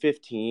 1 through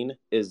 15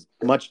 is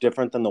much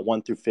different than the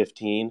 1 through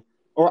 15.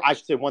 Or I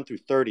should say 1 through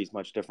 30 is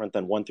much different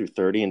than 1 through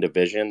 30 in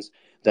divisions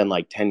than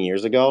like 10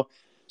 years ago.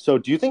 So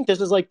do you think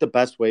this is like the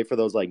best way for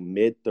those like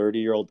mid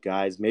 30-year-old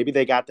guys? Maybe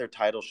they got their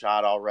title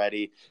shot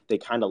already. They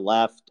kind of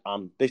left.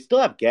 They still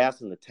have gas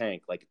in the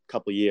tank, like a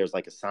couple years,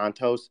 like a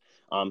Santos.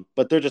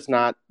 But they're just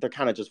not. They're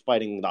kind of just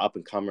fighting the up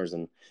and comers.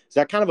 And is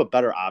that kind of a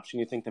better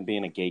option, you think, than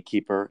being a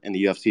gatekeeper in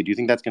the UFC? Do you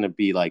think that's going to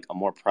be like a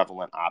more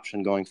prevalent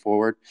option going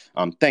forward?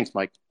 Thanks,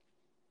 Mike.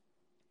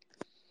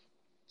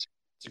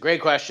 It's a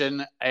great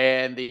question,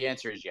 and the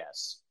answer is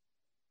yes.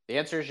 The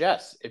answer is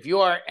yes. If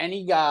you are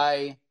any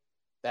guy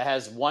that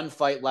has one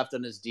fight left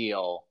on his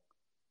deal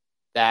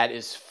that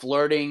is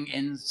flirting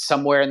in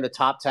somewhere in the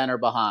top 10 or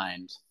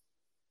behind,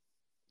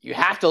 you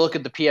have to look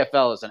at the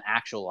PFL as an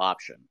actual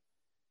option.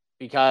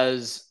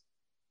 Because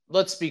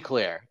let's be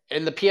clear,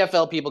 in the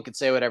PFL, people can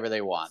say whatever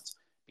they want.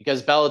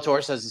 Because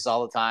Bellator says this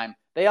all the time.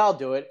 They all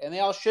do it, and they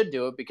all should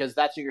do it because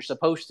that's what you're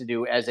supposed to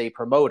do as a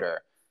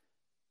promoter.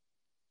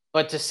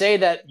 But to say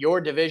that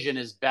your division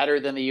is better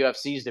than the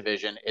UFC's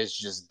division is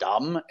just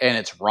dumb and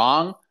it's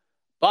wrong.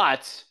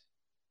 But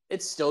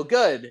it's still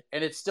good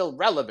and it's still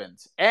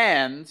relevant.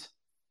 And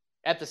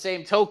at the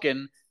same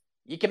token,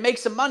 you can make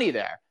some money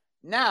there.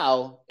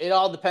 Now, it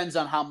all depends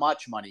on how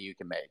much money you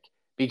can make.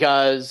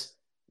 Because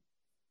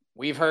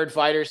we've heard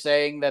fighters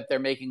saying that they're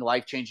making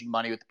life-changing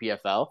money with the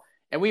PFL.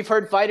 And we've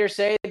heard fighters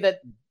say that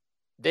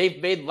they've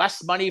made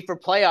less money for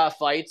playoff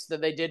fights than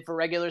they did for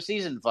regular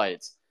season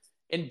fights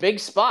in big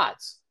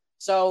spots.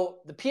 So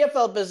the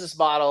PFL business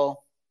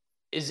model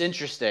is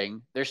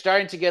interesting. They're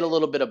starting to get a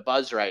little bit of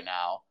buzz right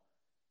now.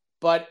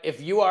 But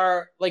if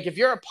you're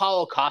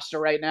Apollo Costa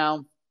right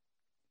now,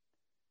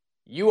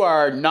 you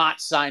are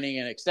not signing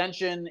an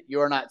extension.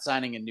 You are not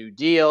signing a new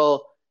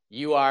deal.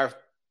 You are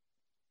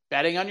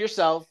betting on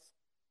yourself.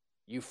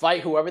 You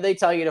fight whoever they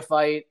tell you to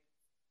fight.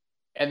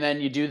 And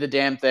then you do the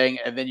damn thing.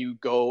 And then you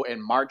go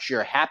and march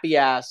your happy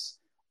ass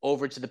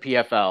over to the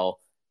PFL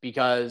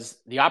because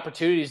the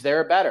opportunities there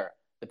are better.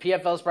 The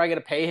PFL is probably going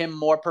to pay him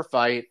more per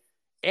fight,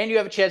 and you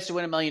have a chance to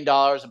win $1 million,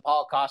 and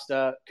Paulo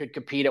Costa could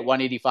compete at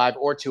 185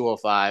 or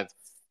 205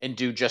 and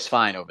do just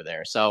fine over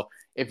there. So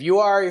if you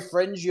are a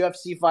fringe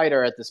UFC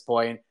fighter at this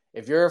point,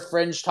 if you're a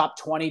fringe top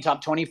 20,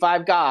 top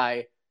 25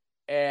 guy,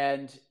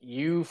 and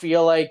you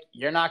feel like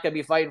you're not going to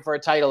be fighting for a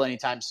title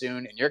anytime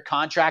soon, and your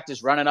contract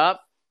is running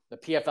up, the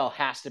PFL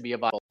has to be a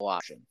viable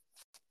option.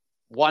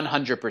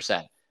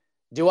 100%.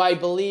 Do I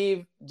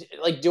buy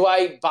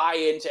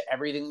into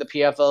everything the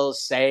PFL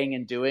is saying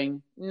and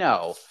doing?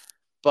 No.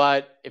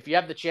 But if you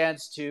have the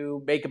chance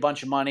to make a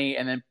bunch of money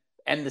and then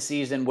end the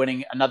season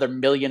winning another $1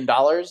 million,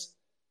 I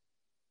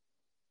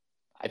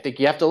think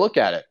you have to look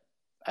at it.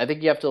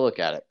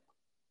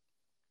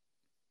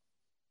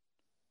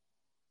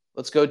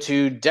 Let's go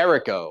to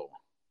Derrico.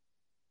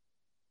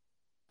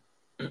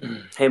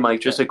 Hey,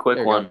 Mike, just a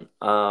quick one.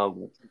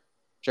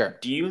 Sure.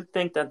 Do you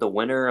think that the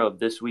winner of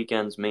this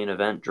weekend's main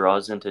event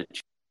draws into...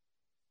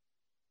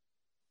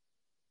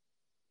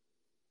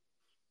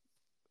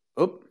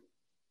 Oop.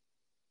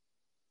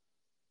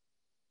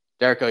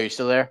 Derrico, you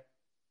still there?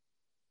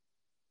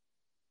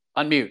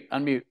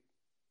 Unmute.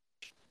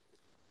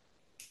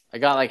 I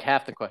got like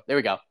half the question. There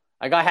we go.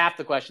 I got half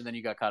the question, then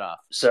you got cut off.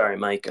 Sorry,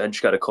 Mike. I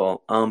just got a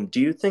call.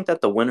 Do you think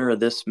that the winner of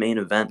this main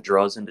event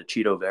draws into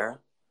Chito Vera?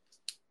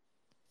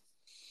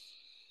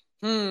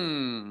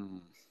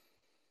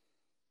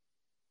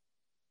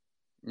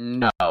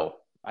 No,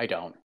 I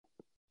don't.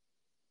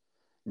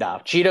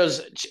 No,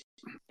 Cheeto's...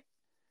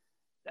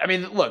 I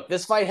mean, look,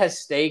 this fight has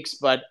stakes,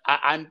 but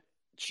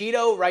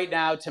Chito right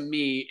now, to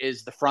me,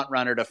 is the front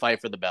runner to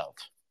fight for the belt,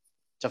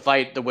 to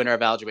fight the winner of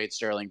Aljamain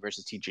Sterling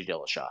versus TJ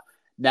Dillashaw.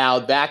 Now,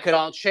 that could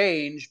all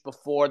change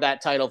before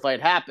that title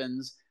fight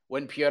happens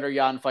when Petr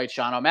Yan fights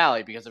Sean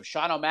O'Malley, because if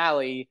Sean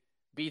O'Malley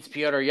beats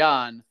Petr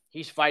Yan,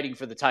 he's fighting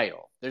for the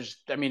title. There's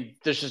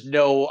just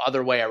no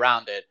other way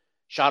around it.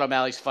 Sean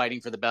O'Malley's fighting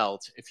for the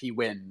belt if he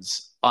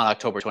wins on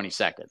October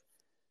 22nd.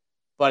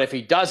 But if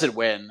he doesn't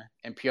win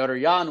and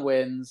Petr Yan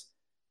wins,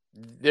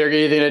 they're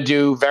either going to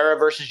do Vera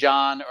versus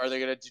Yan or they're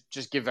going to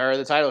just give Vera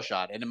the title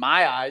shot. And in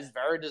my eyes,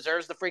 Vera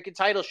deserves the freaking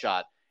title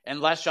shot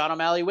unless Sean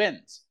O'Malley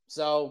wins.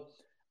 So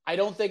I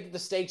don't think the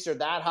stakes are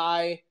that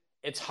high.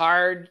 It's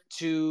hard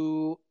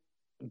to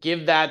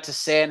give that to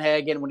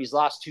Sandhagen when he's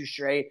lost 2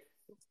 straight.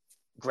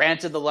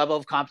 Granted, the level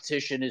of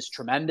competition is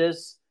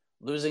tremendous.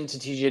 Losing to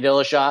TJ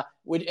Dillashaw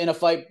in a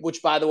fight,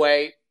 which, by the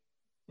way,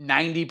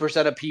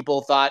 90% of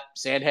people thought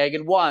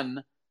Sandhagen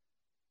won,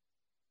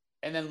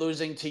 and then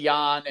losing to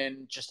Yan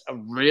in just a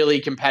really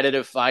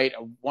competitive fight,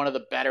 one of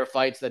the better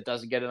fights that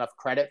doesn't get enough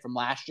credit from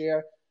last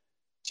year.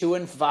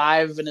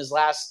 2-3 in his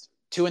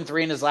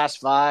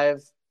last 5.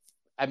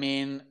 I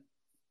mean,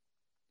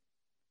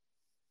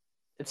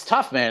 it's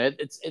tough, man.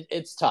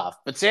 It's tough.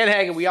 But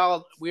Sandhagen, we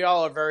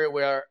all are very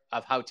aware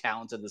of how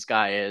talented this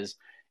guy is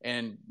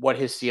and what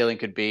his ceiling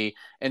could be.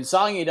 And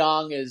Song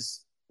Yadong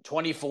is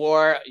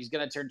 24. He's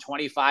going to turn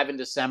 25 in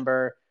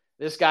December.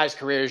 This guy's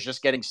career is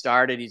just getting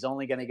started. He's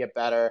only going to get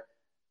better.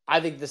 I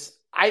think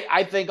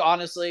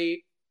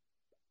honestly,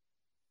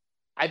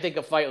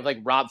 a fight with like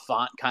Rob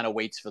Font kind of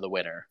waits for the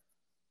winner.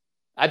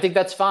 I think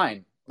that's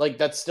fine. Like,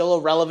 that's still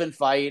a relevant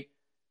fight.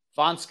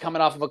 Font's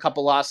coming off of a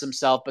couple losses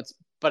himself,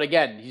 but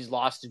again, he's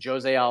lost to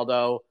Jose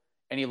Aldo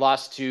and he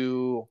lost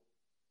to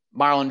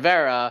Marlon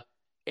Vera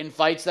in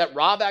fights that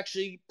Rob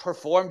actually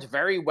performed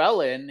very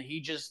well in.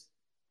 He just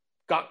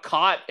got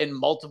caught in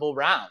multiple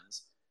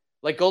rounds.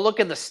 Like, go look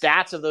at the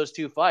stats of those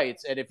 2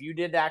 fights, and if you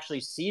did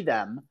actually see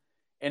them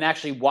and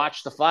actually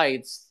watch the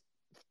fights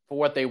for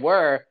what they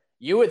were,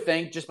 you would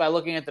think just by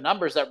looking at the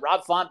numbers that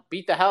Rob Font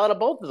beat the hell out of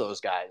both of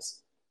those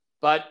guys.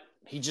 But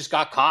he just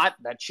got caught.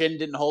 That chin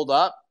didn't hold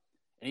up,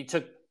 and he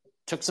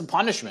took some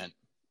punishment.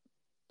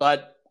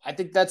 But I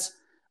think that's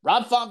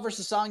Rob Font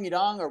versus Song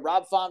Yadong or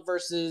Rob Font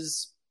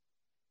versus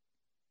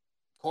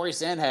Corey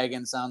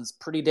Sandhagen sounds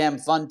pretty damn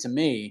fun to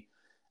me.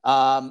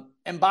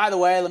 And by the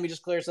way, let me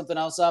just clear something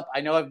else up.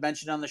 I know I've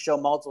mentioned it on the show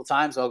multiple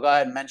times, so I'll go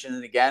ahead and mention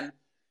it again.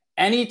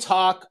 Any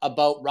talk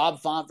about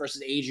Rob Font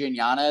versus Adrian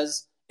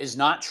Yanez is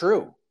not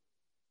true.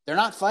 They're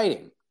not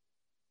fighting.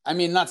 I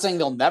mean, not saying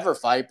they'll never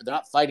fight, but they're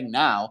not fighting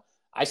now.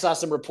 I saw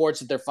some reports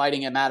that they're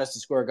fighting at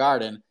Madison Square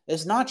Garden.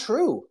 It's not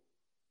true.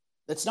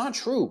 That's not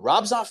true.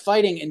 Rob's not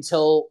fighting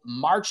until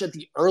March at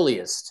the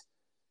earliest.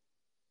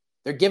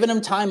 They're giving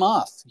him time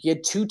off. He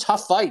had 2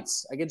 tough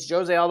fights against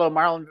Jose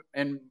Aldo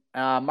and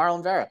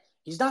Marlon Vera.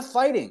 He's not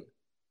fighting.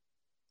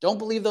 Don't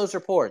believe those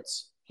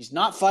reports. He's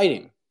not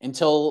fighting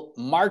until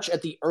March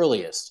at the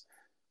earliest.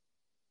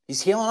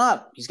 He's healing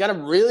up. He's got a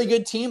really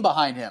good team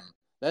behind him.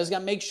 That's got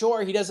to make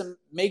sure he doesn't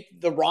make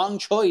the wrong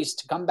choice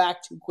to come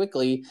back too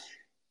quickly,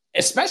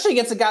 especially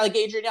against a guy like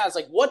Adrian Yanez.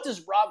 Like, what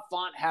does Rob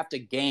Font have to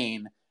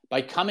gain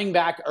by coming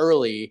back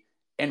early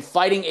and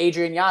fighting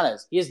Adrian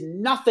Yanez? He has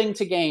nothing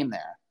to gain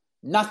there.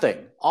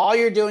 Nothing. All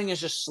you're doing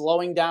is just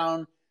slowing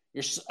down.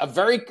 You're a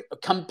very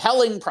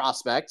compelling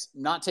prospect,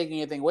 not taking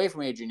anything away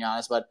from Adrian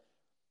Yanez, but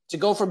to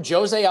go from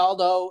Jose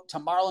Aldo to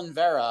Marlon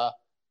Vera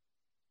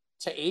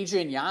to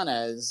Adrian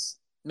Yanez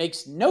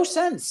makes no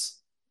sense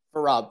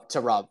for Rob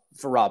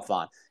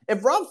Font.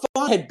 If Rob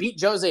Font had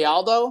beat Jose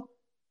Aldo,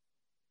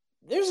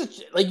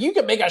 you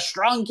could make a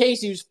strong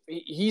case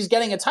he's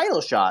getting a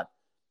title shot.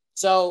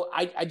 So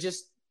I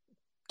just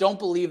don't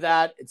believe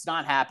that. It's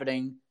not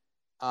happening.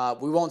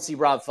 We won't see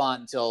Rob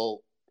Font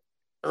until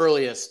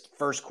earliest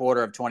first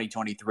quarter of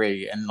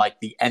 2023 and like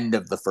the end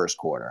of the first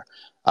quarter.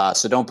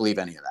 So don't believe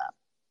any of that.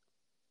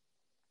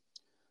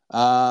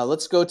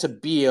 Let's go to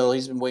Beal.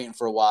 He's been waiting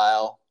for a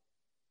while.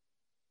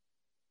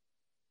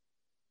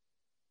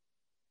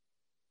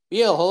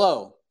 Beal,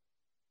 hello.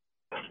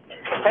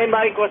 Hey,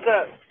 Mike, what's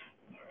up?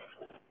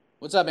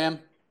 What's up,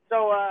 man?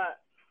 So,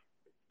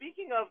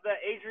 speaking of the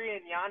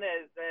Adrian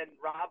Yanez and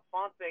Rob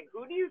Font thing,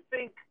 who do you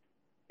think,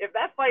 if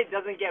that fight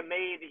doesn't get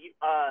made,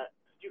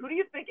 who do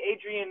you think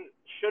Adrian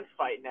should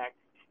fight next?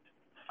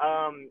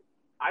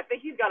 I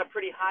think he's got a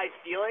pretty high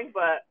ceiling,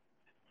 but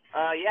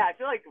yeah, I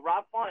feel like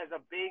Rob Font is a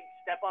big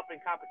step up in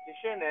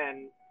competition,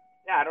 and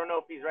yeah, I don't know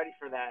if he's ready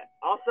for that.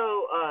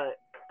 Also,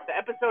 the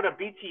episode of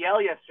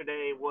BTL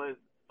yesterday was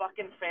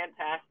fucking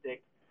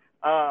fantastic.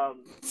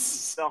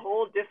 The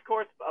whole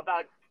discourse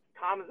about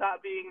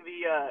Khamzat being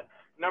the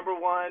number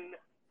one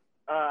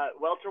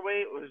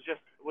welterweight was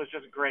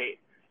just great,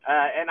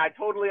 and I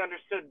totally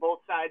understood both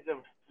sides of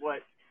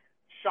what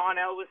Sean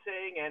L was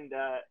saying and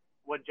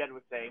what Jed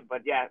was saying.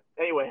 But yeah,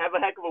 anyway, have a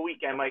heck of a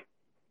weekend, Mike.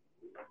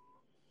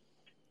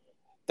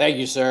 Thank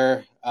you,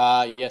 sir.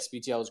 Yes,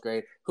 BTL was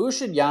great. Who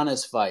should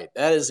Giannis fight?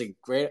 That is a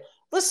great.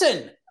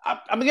 Listen,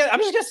 I'm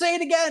just gonna say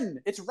it again.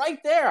 It's right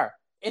there.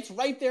 It's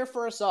right there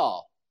for us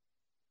all.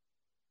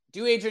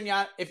 Do Adrian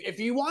Yanez,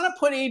 if you want to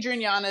put Adrian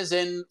Yanez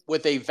in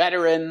with a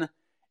veteran,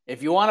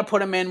 if you want to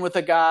put him in with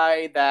a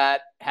guy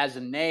that has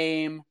a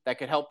name that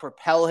could help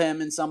propel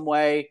him in some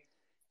way,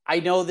 I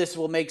know this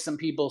will make some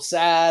people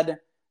sad,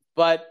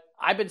 but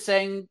I've been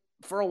saying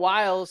for a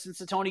while since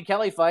the Tony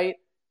Kelly fight,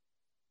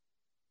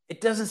 it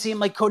doesn't seem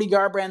like Cody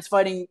Garbrandt's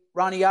fighting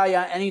Ronnie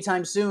Yaya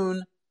anytime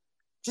soon.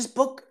 Just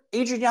book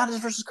Adrian Yanez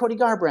versus Cody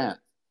Garbrandt.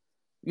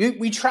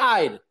 We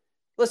tried.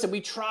 Listen,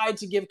 we tried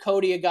to give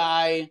Cody a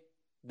guy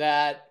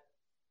that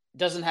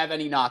doesn't have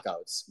any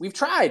knockouts. We've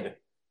tried,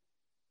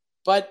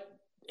 but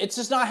it's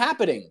just not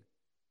happening.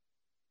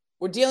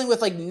 We're dealing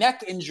with like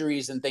neck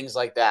injuries and things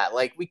like that.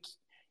 Like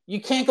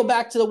you can't go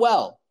back to the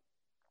well.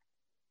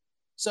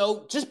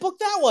 So just book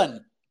that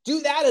one.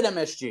 Do that at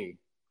MSG.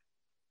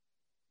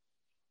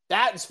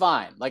 That's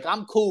fine. Like,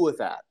 I'm cool with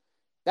that.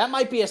 That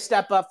might be a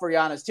step up for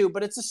Giannis too,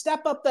 but it's a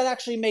step up that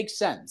actually makes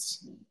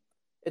sense.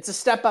 It's a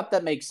step up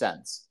that makes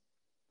sense.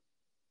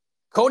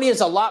 Cody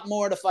has a lot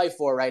more to fight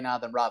for right now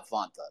than Rob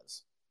Font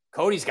does.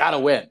 Cody's got to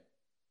win.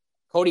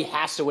 Cody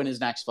has to win his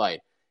next fight.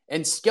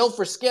 And skill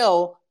for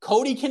skill,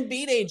 Cody can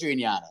beat Adrian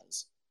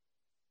Yanez.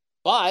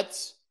 But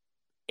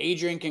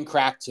Adrian can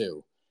crack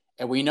too.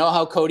 And we know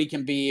how Cody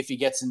can be if he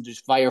gets into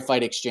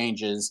firefight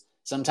exchanges.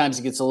 Sometimes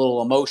he gets a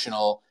little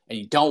emotional, and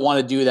you don't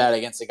want to do that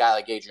against a guy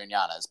like Adrian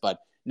Yanez. But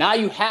now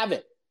you have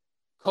it.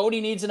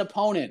 Cody needs an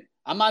opponent.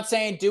 I'm not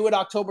saying do it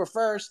October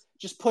 1st.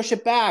 Just push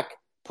it back.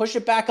 Push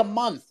it back a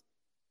month.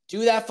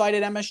 Do that fight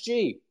at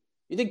MSG.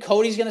 You think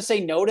Cody's going to say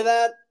no to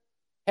that?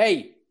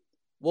 Hey,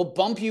 we'll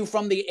bump you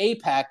from the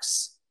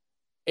Apex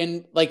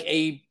in like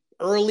a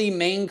early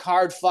main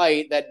card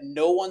fight that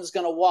no one's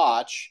going to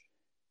watch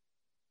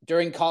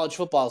during college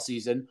football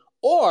season,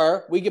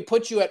 or we could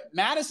put you at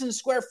Madison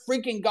Square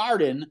freaking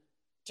Garden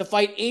to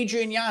fight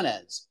Adrian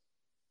Yanez.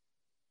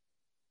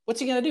 What's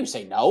he going to do?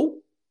 Say no?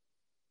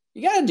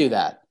 You got to do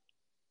that.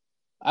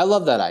 I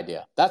love that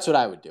idea. That's what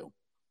I would do.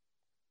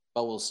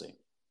 But we'll see.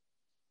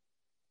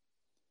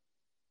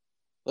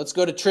 Let's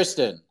go to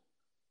Tristan.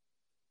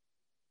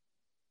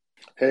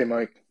 Hey,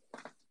 Mike.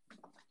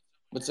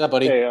 What's up,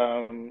 buddy?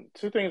 Hey,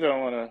 two things I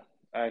want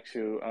to ask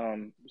you.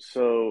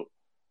 So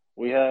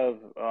we have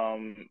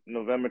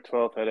November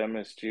 12th at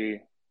MSG,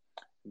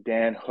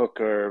 Dan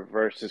Hooker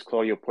versus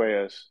Claudio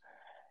Puelles.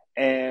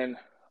 And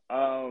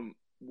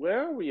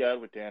where are we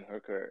at with Dan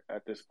Hooker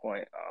at this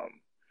point?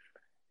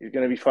 He's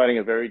going to be fighting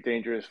a very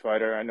dangerous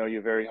fighter. I know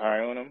you're very high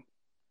on him,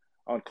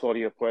 on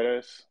Claudio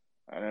Puelles.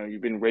 I know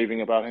you've been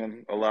raving about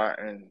him a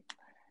lot, and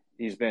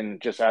he's been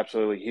just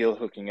absolutely heel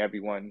hooking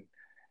everyone.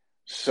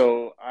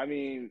 So, I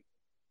mean,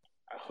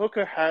 I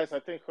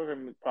think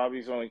Hooker probably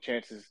his only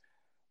chances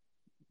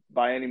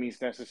by any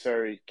means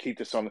necessary keep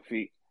this on the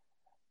feet.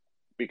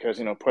 Because,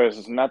 Puelles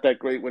is not that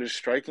great with his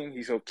striking.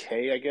 He's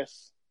okay, I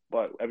guess.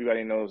 But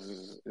everybody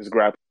knows his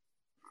grappling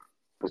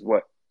is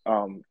what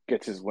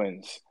gets his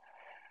wins.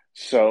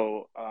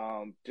 So,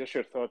 just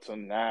your thoughts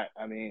on that.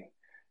 I mean,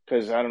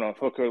 because I don't know if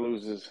Hooker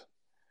loses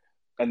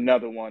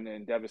another one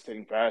in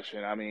devastating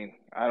fashion. I mean,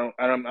 I'm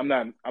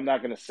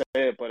not going to say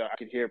it, but I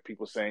could hear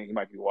people saying he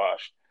might be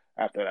washed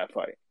after that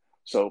fight.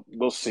 So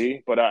we'll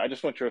see. But I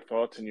just want your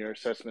thoughts and your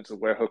assessments of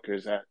where Hooker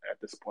is at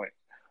this point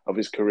of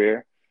his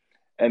career.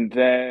 And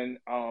then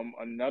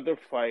another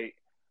fight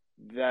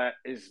that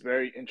is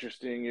very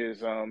interesting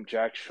is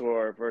Jack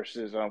Shore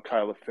versus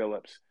Kyler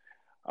Phillips.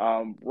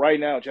 Right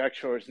now, Jack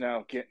Shore is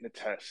now getting the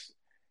test.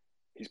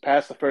 He's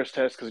passed the first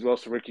test because he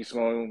lost to Ricky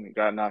Sloan. He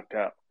got knocked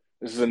out.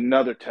 This is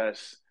another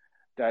test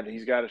that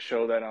he's got to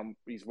show that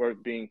he's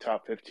worth being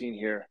top 15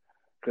 here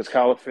because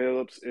Kyle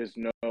Phillips is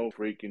no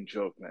freaking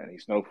joke, man.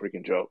 He's no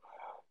freaking joke.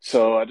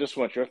 So I just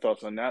want your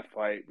thoughts on that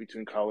fight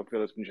between Kyle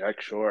Phillips and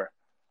Jack Shore.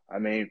 I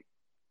mean,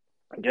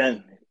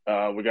 again,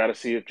 we got to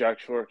see if Jack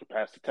Shore can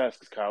pass the test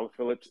because Kyle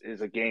Phillips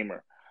is a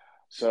gamer.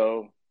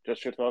 So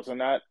just your thoughts on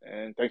that,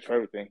 and thanks for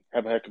everything.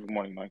 Have a heck of a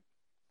morning, Mike.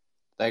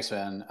 Thanks,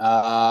 man.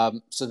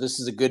 So this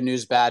is a good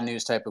news, bad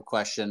news type of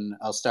question.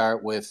 I'll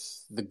start with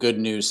the good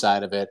news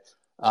side of it.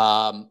 It's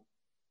a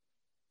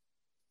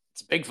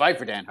big fight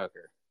for Dan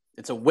Hooker.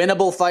 It's a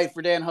winnable fight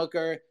for Dan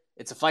Hooker.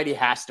 It's a fight he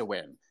has to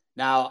win.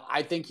 Now,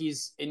 I think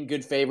he's in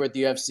good favor at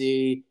the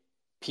UFC.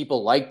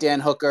 People like Dan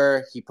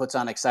Hooker. He puts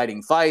on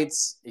exciting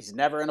fights. He's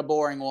never in a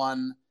boring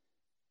one.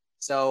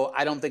 So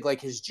I don't think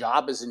like his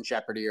job is in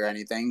jeopardy or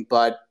anything.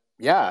 But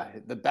yeah,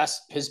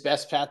 his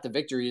best path to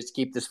victory is to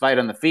keep this fight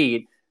on the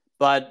feet.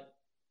 But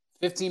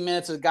 15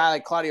 minutes with a guy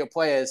like Claudio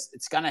Puelles,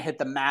 it's going to hit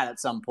the mat at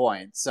some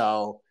point.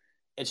 So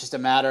it's just a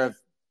matter of,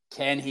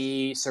 can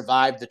he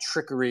survive the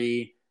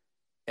trickery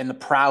and the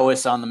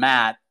prowess on the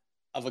mat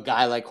of a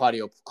guy like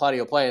Claudio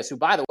Puelles, who,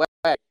 by the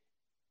way,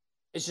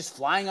 is just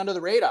flying under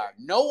the radar.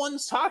 No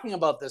one's talking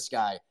about this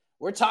guy.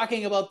 We're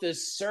talking about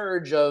this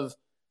surge of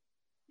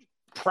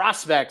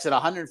prospects at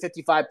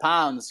 155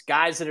 pounds,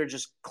 guys that are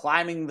just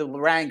climbing the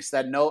ranks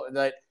that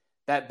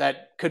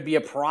could be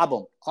a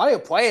problem. Claudio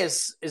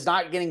Puelles is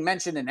not getting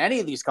mentioned in any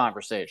of these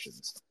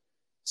conversations.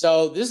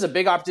 So this is a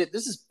big opportunity.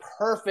 This is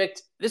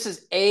perfect. This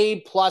is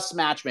A+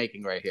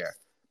 matchmaking right here.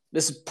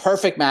 This is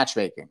perfect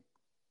matchmaking.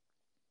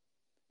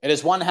 It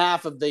is one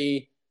half of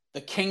the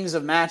kings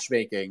of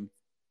matchmaking.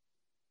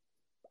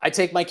 I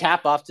take my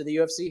cap off to the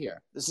UFC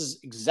here. This is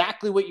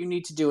exactly what you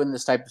need to do in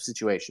this type of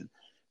situation,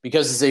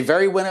 because it's a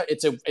very winner.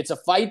 It's a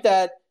fight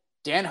that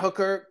Dan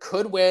Hooker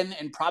could win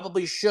and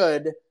probably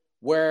should,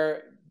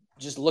 where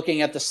just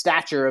looking at the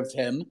stature of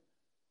him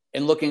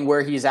and looking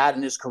where he's at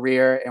in his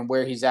career and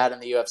where he's at in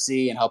the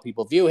UFC and how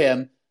people view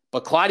him.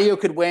 But Claudio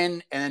could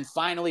win, and then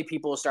finally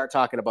people will start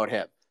talking about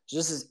him. So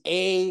this is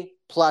A+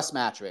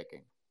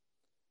 matchmaking.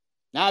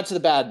 Now to the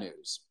bad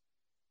news.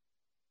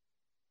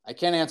 I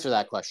can't answer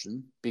that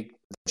question, the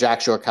Jack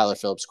Shore, Kyler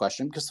Phillips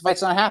question, because the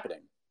fight's not happening.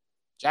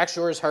 Jack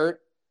Shore is hurt.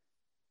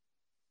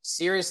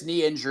 Serious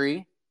knee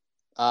injury.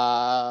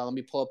 Let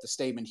me pull up the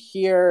statement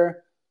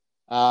here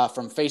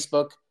from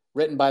Facebook,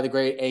 written by the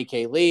great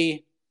A.K.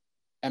 Lee,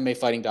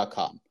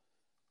 MMAfighting.com.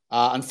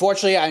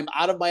 Unfortunately, I'm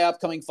out of my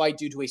upcoming fight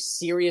due to a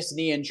serious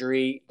knee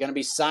injury. Going to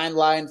be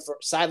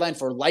sidelined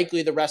for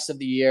likely the rest of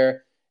the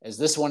year, as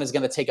this one is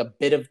going to take a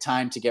bit of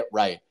time to get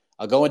right.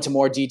 I'll go into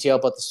more detail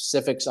about the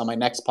specifics on my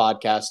next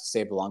podcast,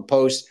 Save the Long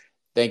Post.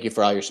 Thank you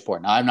for all your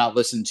support. Now, I've not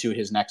listened to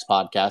his next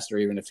podcast, or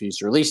even if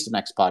he's released the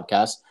next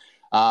podcast.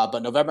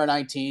 But November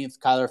 19th,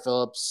 Kyler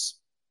Phillips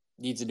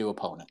needs a new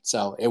opponent.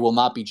 So it will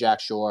not be Jack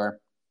Shore.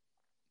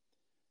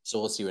 So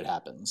we'll see what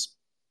happens.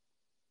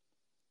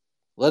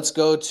 Let's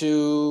go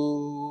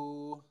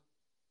to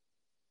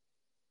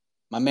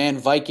my man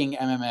Viking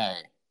MMA,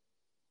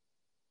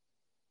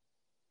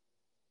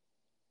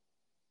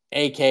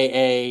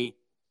 a.k.a.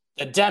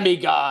 the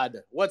Demigod.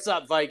 What's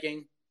up,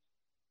 Viking?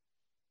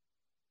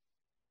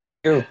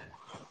 You.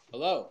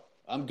 Hello.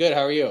 I'm good.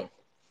 How are you?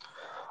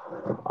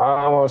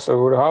 I'm also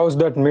good. How's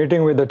that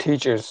meeting with the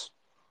teachers?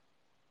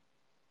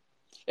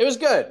 It was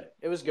good.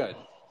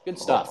 Good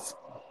stuff.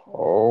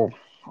 Oh,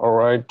 all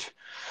right.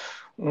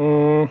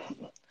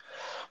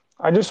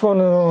 I just want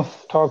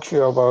to talk to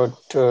you about,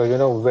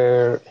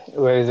 where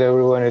is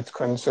everyone is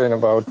concerned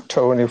about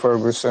Tony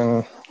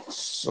Ferguson.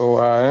 So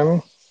I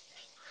am.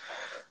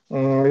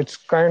 It's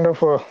kind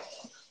of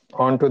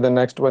on to the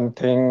next one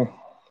thing.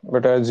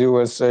 But as you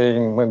were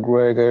saying,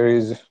 McGregor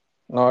is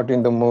not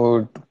in the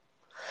mood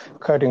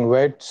cutting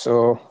weight.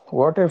 So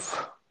what if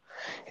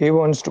he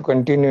wants to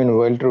continue in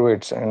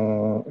welterweights,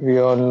 and we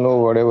all know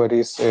whatever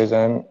he says,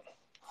 and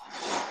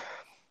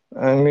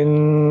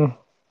and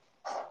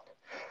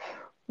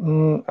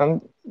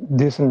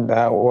this and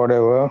that,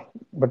 whatever,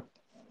 but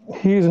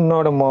he's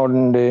not a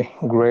modern day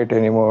great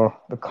anymore,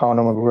 the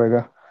Conor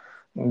McGregor.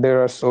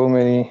 There are so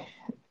many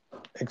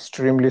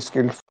extremely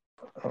skilled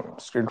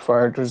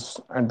fighters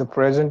at the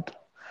present.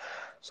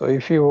 So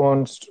if he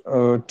wants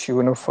to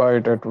tune a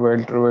fight at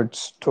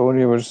welterweights,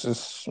 Tony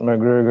versus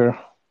McGregor,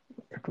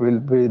 it will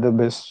be the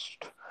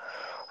best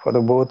for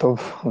the both of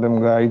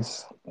them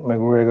guys,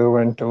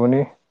 McGregor and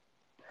Tony.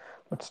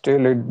 But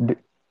still,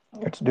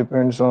 it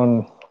depends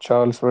on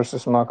Charles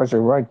versus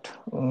Makachev, right?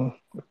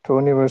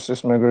 Tony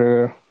versus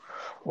McGregor,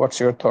 what's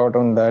your thought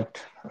on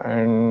that?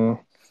 And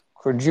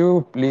could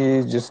you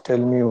please just tell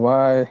me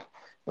why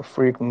the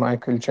freak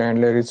Michael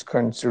Chandler is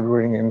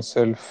considering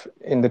himself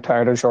in the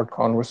title shot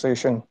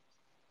conversation?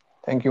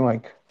 Thank you,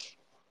 Mike.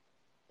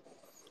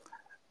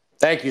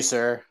 Thank you,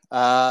 sir. So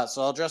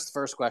I'll address the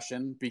first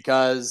question,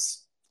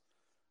 because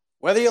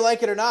whether you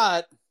like it or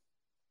not,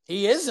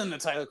 he is in the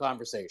title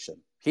conversation.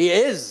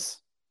 He's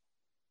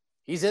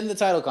in the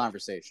title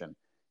conversation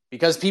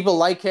because people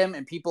like him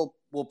and people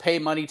will pay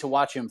money to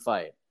watch him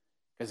fight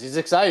because he's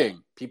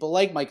exciting. People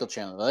like Michael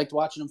Chandler. They liked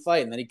watching him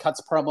fight, and then he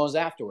cuts promos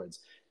afterwards.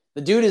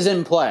 The dude is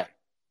in play.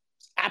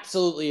 He's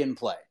absolutely in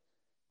play.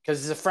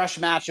 because he's a fresh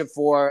matchup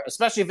for,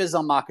 especially if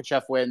Islam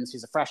Makhachev wins,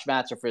 he's a fresh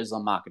matchup for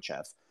Islam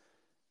Makhachev.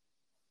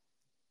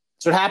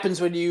 So what happens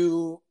when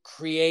you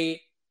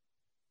create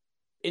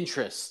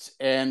interest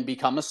and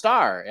become a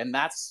star? And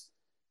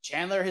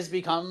Chandler has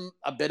become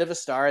a bit of a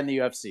star in the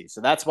UFC.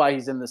 So that's why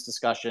he's in this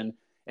discussion.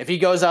 If he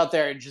goes out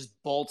there and just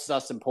bolts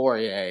Dustin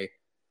Poirier,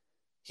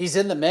 he's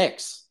in the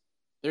mix.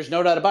 There's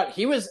no doubt about it.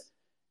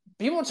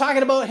 People were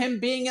talking about him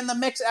being in the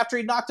mix after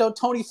he knocked out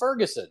Tony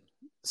Ferguson.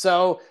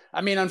 So,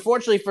 I mean,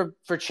 unfortunately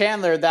for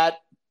Chandler, that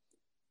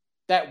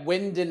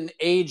win didn't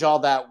age all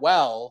that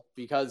well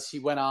because he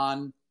went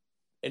on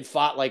and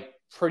fought like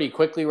pretty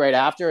quickly right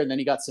after, and then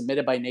he got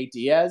submitted by Nate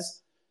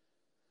Diaz.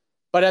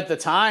 But at the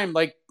time,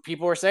 like,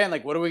 people were saying,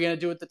 like, what are we going to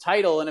do with the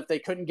title? And if they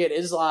couldn't get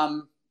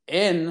Islam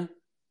in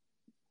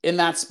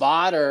that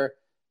spot, or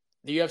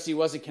the UFC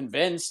wasn't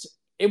convinced,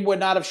 it would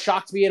not have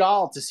shocked me at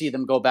all to see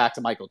them go back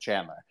to Michael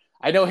Chandler.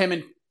 I know him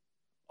and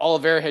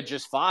Oliveira had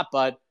just fought,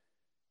 but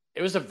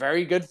it was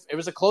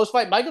a close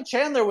fight. Michael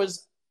Chandler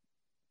was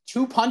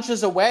 2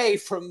 punches away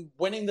from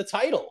winning the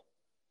title.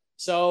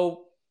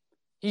 So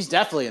he's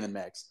definitely in the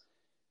mix.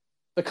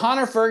 The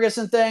Conor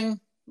Ferguson thing,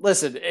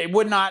 listen, it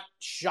would not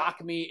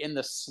shock me in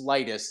the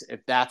slightest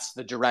if that's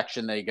the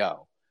direction they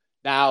go.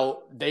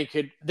 Now,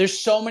 there's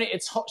so many,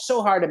 it's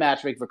so hard to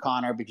matchmake for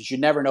Conor because you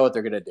never know what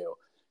they're going to do.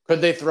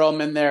 Could they throw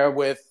him in there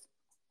with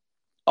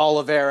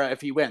Oliveira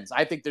if he wins?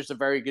 I think there's a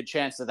very good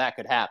chance that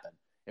could happen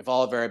if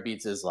Oliveira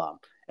beats Islam,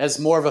 as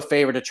more of a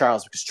favor to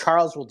Charles, because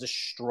Charles will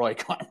destroy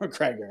Conor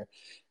McGregor,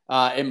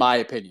 in my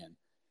opinion.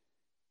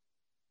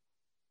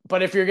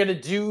 But if you're going to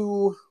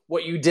do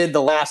what you did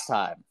the last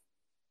time,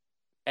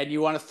 and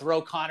you want to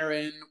throw Conor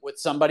in with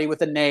somebody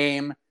with a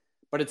name,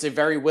 but it's a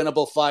very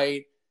winnable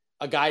fight,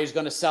 a guy who's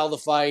going to sell the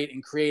fight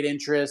and create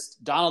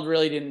interest. Donald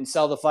really didn't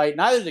sell the fight.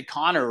 Neither did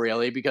Conor,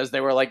 really, because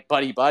they were like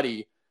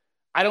buddy-buddy.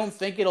 I don't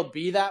think it'll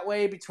be that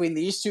way between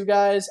these two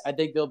guys. I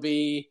think there'll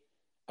be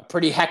a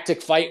pretty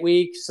hectic fight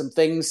week. Some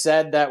things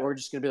said that we're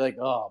just going to be like,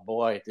 oh,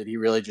 boy, did he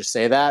really just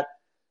say that?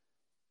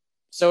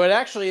 So it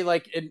actually,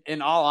 like,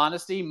 in all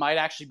honesty, might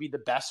actually be the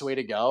best way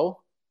to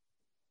go.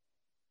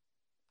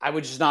 I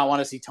would just not want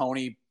to see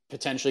Tony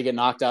potentially get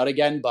knocked out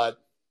again, but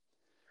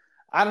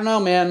I don't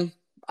know, man.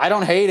 I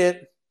don't hate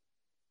it.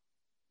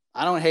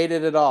 I don't hate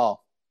it at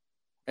all.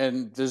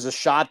 And there's a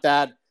shot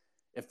that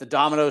if the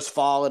dominoes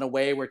fall in a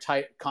way where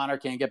Conor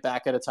can't get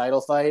back at a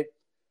title fight,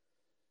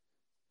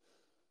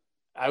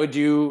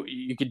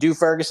 you could do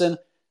Ferguson.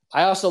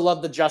 I also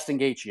love the Justin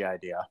Gaethje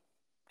idea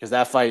because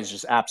that fight is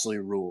just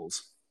absolutely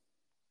rules.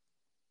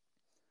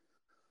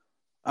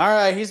 All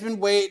right, he's been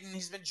waiting.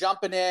 He's been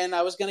jumping in.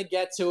 I was going to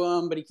get to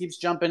him, but he keeps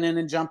jumping in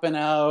and jumping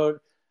out.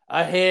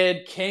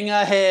 Ahid, King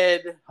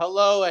Ahid.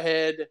 Hello,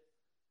 Ahid.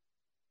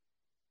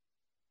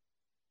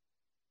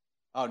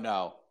 Oh,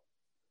 no.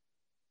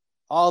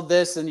 All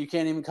this and you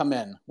can't even come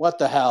in. What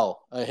the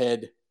hell,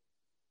 Ahid?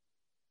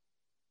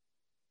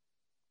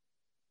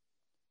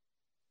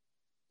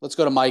 Let's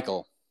go to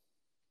Michael.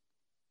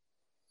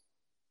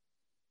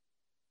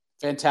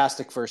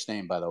 Fantastic first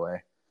name, by the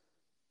way.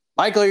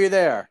 Michael, are you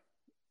there?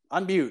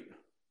 Unmute.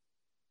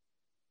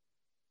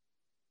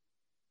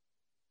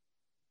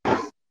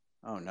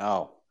 Oh,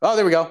 no. Oh,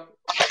 there we go.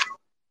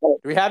 Do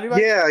we have you?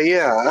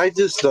 Yeah. I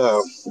just,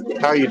 how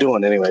are you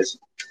doing anyways?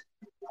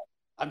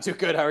 I'm too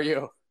good. How are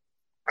you?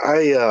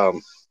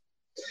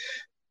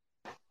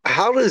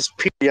 How does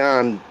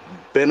Pion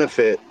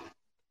benefit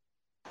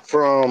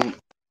from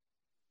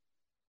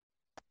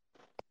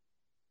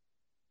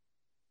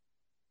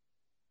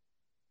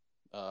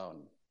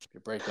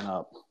you're breaking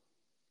up.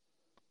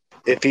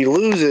 If he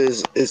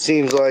loses, it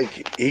seems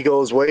like he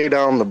goes way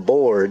down the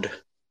board.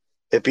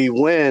 If he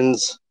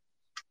wins,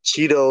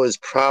 Cheeto is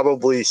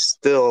probably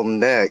still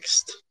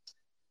next.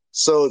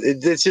 So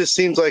it just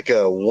seems like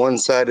a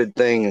one-sided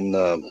thing in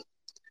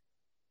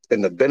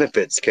the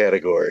benefits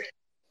category.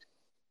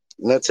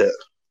 And that's it.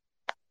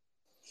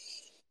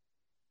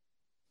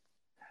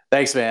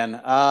 Thanks,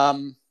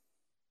 man.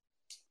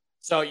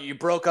 So you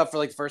broke up for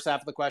like the first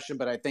half of the question,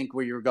 but I think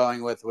where you were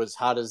going with was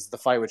how does the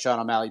fight with Sean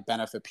O'Malley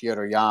benefit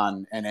Petr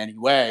Yan in any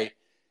way?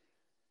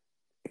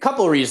 A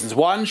couple of reasons.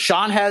 One,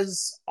 Sean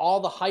has all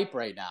the hype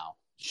right now.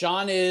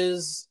 Sean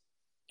is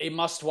a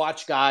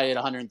must-watch guy at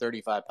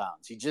 135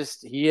 pounds.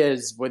 He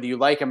is, whether you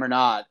like him or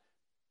not,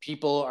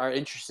 people are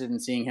interested in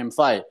seeing him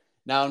fight.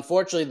 Now,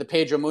 unfortunately, the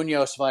Pedro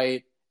Munoz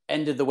fight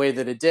ended the way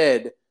that it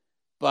did,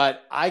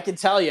 but I can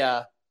tell you,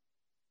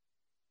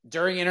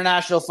 during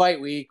International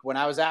Fight Week, when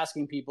I was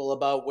asking people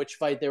about which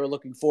fight they were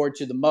looking forward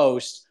to the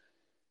most,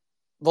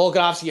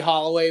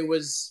 Volkanovski-Holloway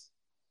was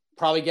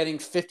probably getting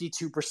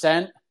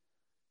 52%.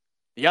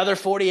 The other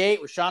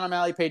 48 was Sean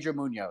O'Malley, Pedro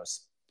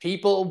Munoz.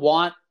 People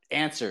want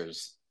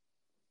answers,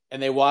 and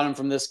they want them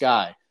from this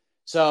guy.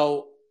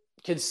 So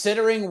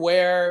considering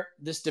where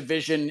this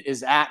division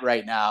is at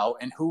right now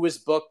and who was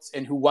booked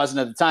and who wasn't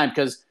at the time,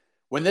 because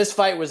when this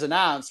fight was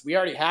announced, we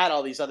already had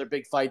all these other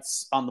big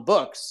fights on the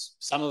books.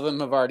 Some of them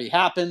have already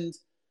happened.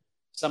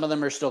 Some of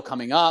them are still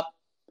coming up.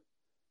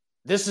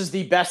 This is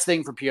the best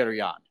thing for Petr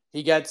Yan.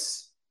 He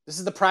gets This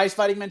is the prize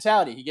fighting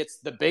mentality. He gets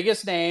the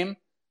biggest name,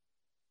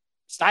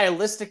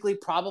 stylistically,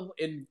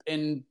 probably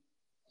in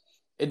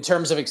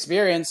terms of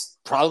experience,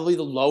 probably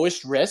the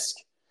lowest risk.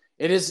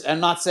 It is. I'm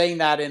not saying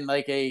that in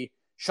like a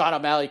Sean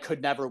O'Malley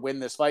could never win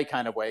this fight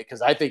kind of way,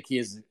 because I think he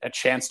has a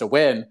chance to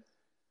win.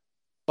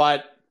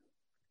 But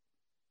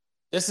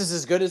this is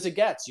as good as it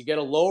gets. You get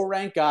a lower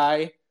ranked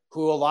guy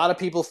who a lot of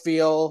people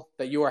feel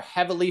that you are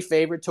heavily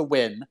favored to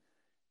win,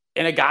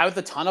 and a guy with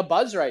a ton of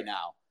buzz right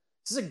now.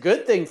 This is a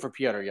good thing for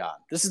Petr Yan.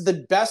 This is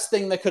the best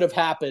thing that could have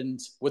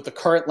happened with the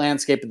current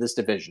landscape of this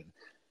division.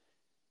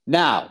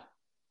 Now,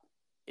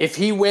 if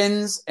he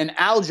wins and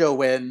Aljo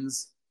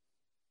wins,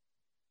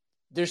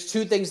 there's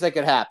two things that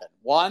could happen.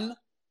 One,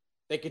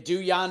 they could do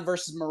Yan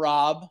versus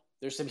Merab.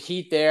 There's some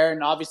heat there,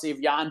 and obviously if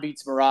Yan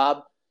beats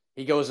Merab,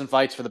 he goes and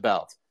fights for the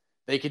belt.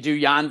 They could do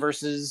Yan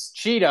versus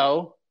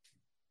Cheeto.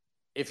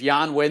 If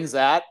Yan wins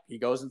that, he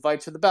goes and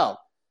fights for the belt.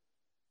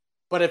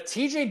 But if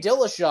TJ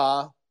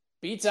Dillashaw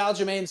beats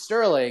Aljamain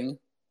Sterling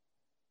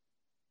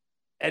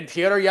and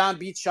Petr Yan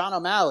beats Sean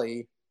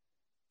O'Malley,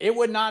 it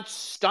would not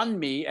stun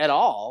me at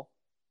all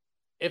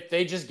if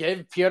they just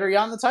gave Petr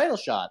Yan the title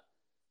shot.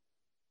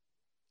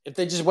 If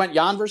they just went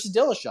Yan versus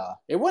Dillashaw,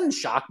 it wouldn't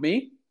shock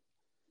me.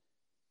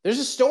 There's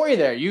a story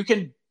there.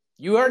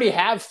 You already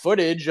have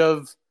footage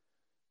of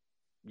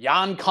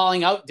Yan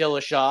calling out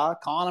Dillashaw,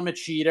 calling him a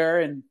cheater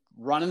and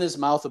running his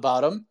mouth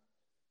about him.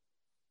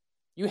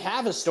 You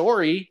have a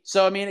story.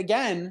 So, I mean,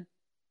 again,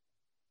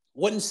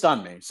 wouldn't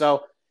stun me.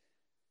 So,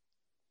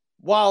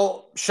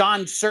 while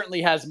Sean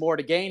certainly has more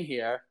to gain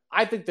here,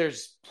 I think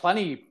there's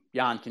plenty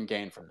Yan can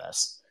gain from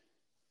this.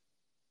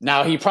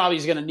 Now, he probably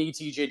is going to need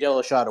TJ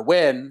Dillashaw to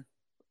win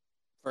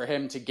for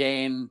him to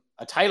gain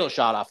a title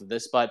shot off of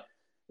this. But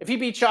if he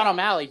beats Sean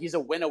O'Malley, he's a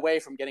win away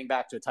from getting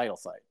back to a title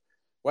fight,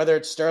 whether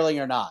it's Sterling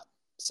or not.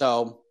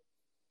 So,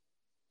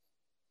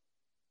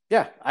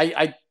 yeah,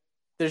 I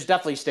there's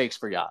definitely stakes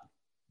for Yan.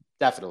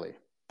 Definitely.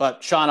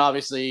 But Sean,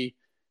 obviously,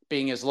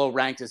 being as low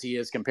ranked as he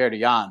is compared to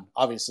Yan,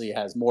 obviously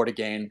has more to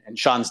gain. And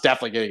Sean's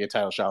definitely getting a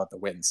title shot at the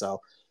win. So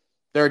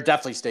there are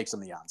definitely stakes on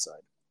the Yan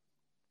side.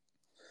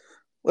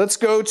 Let's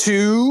go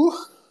to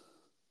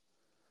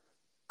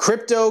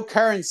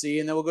cryptocurrency,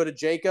 and then we'll go to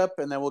Jacob,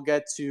 and then we'll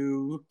get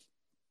to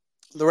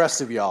the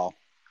rest of y'all.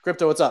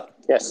 Crypto, what's up?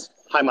 Yes.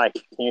 Hi, Mike.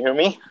 Can you hear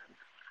me?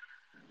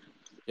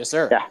 Yes,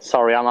 sir. Yeah,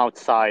 sorry, I'm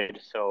outside.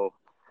 So,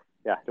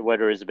 yeah, the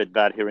weather is a bit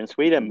bad here in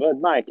Sweden. But,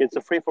 Mike, it's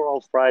a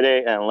free-for-all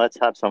Friday, and let's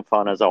have some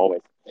fun as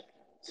always.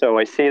 So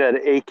I see that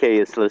AK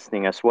is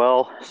listening as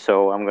well.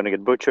 So I'm going to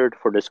get butchered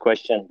for this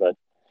question. But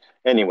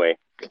anyway,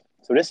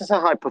 so this is a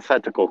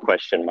hypothetical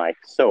question, Mike.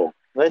 So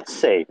let's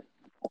say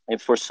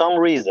if for some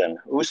reason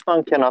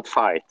Usman cannot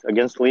fight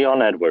against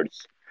Leon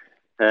Edwards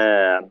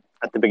at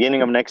the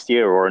beginning of next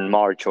year or in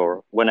March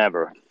or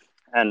whenever,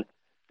 and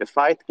the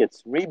fight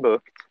gets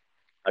rebooked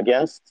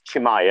against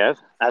Chimaev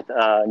at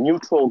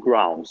neutral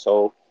ground.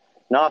 So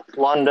not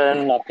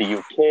London, not the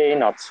UK,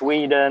 not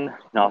Sweden,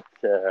 not,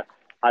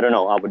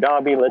 Abu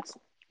Dhabi.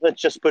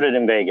 Let's just put it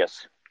in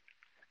Vegas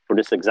for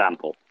this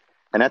example.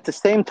 And at the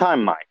same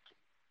time, Mike,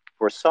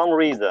 for some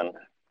reason,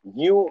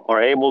 you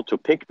are able to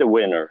pick the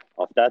winner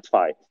of that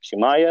fight,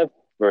 Chimaev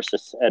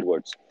versus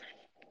Edwards.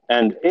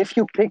 And if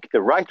you pick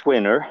the right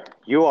winner,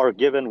 you are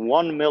given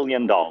 $1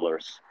 million.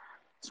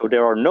 So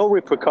there are no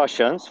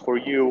repercussions for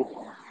you.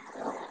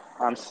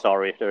 I'm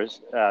sorry,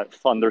 there's a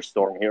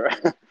thunderstorm here.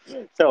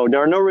 So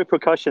there are no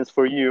repercussions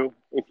for you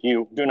if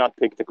you do not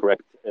pick the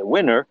correct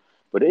winner.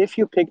 But if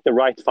you pick the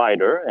right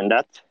fighter in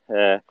that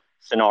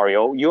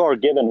scenario, you are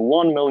given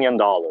 $1 million.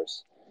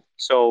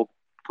 So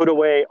put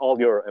away all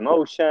your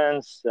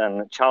emotions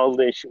and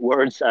childish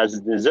words as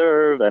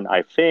deserve and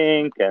I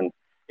think and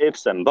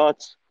ifs and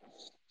buts.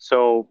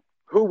 So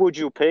who would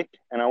you pick?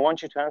 And I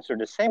want you to answer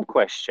the same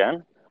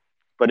question.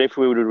 But if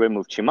we would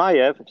remove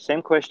Chimaev,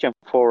 same question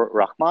for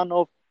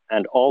Rakhmonov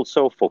and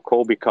also for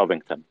Colby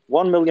Covington.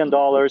 $1 million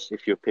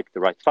if you pick the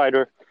right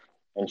fighter.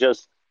 And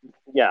just,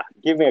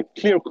 give me a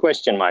clear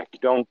question, Mike.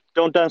 Don't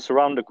dance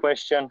around the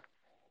question.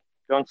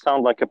 Don't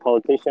sound like a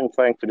politician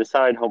trying to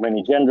decide how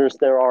many genders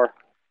there are.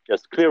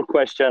 Just clear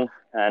question.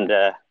 And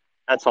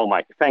that's all,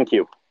 Mike. Thank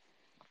you.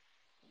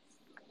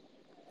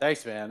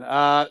 Thanks, man.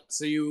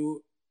 So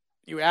you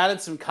added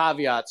some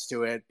caveats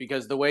to it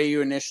because the way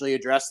you initially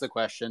addressed the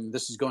question,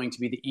 this is going to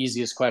be the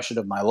easiest question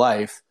of my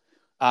life.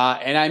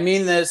 And I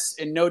mean this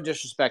in no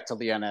disrespect to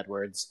Leon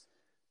Edwards,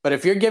 but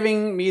if you're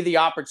giving me the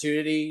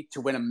opportunity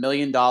to win $1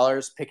 million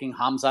picking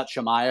Khamzat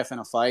Chimaev in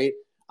a fight,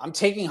 I'm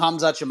taking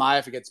Khamzat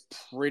Chimaev against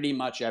pretty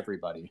much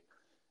everybody.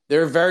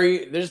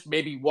 There's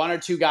maybe one or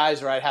two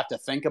guys where I'd have to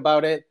think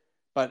about it,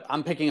 but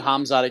I'm picking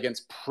Khamzat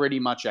against pretty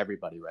much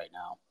everybody right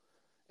now.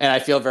 And I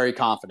feel very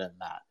confident in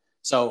that.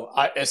 So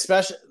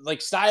especially like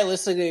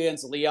stylistically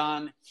against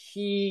Leon,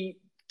 he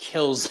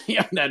kills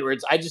Leon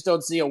Edwards. I just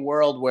don't see a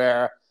world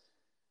where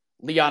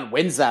Leon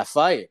wins that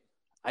fight.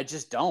 I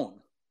just don't.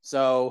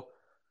 So,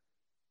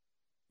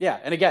 yeah.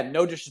 And again,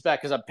 no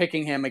disrespect because I'm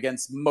picking him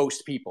against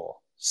most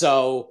people.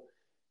 So,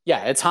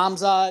 yeah, it's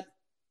Khamzat.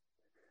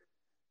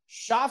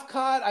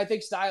 Shavkat, I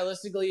think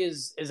stylistically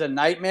is a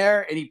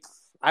nightmare, and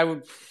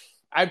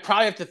I'd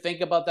probably have to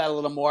think about that a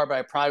little more, but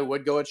I probably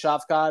would go with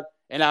Shavkat,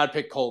 and I would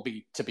pick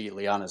Colby to beat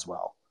Leon as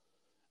well.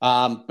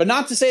 But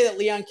not to say that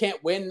Leon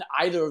can't win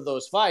either of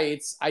those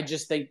fights. I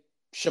just think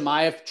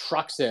Chimaev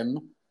trucks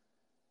him.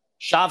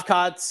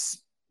 Shavkat's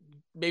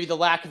maybe the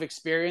lack of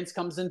experience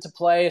comes into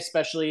play,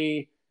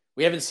 especially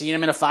we haven't seen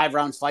him in a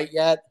 5-round fight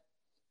yet.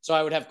 So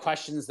I would have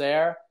questions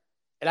there.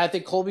 And I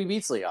think Colby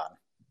beats Leon.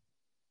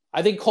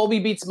 I think Colby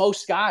beats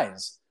most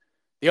guys.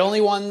 The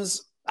only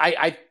ones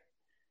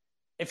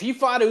if he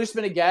fought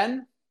Usman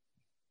again,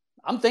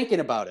 I'm thinking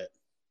about it.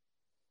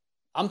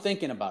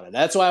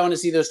 That's why I want to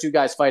see those two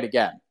guys fight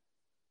again.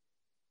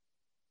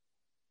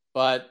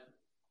 But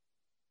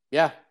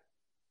yeah,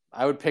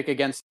 I would pick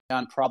against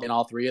Leon probably in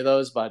all three of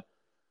those, but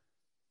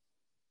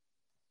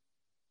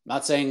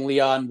not saying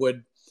Leon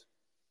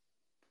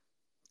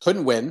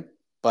couldn't win,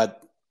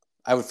 but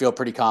I would feel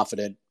pretty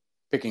confident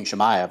picking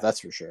Chimaev,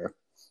 that's for sure.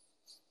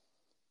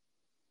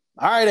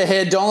 All right,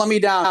 Ahid, don't let me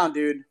down,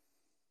 dude.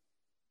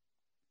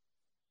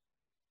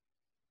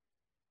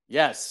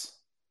 Yes.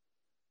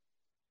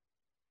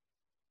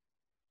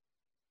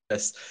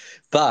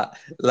 But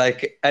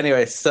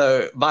anyway,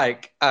 so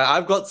Mike,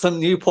 I've got some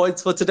new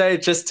points for today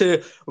just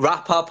to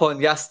wrap up on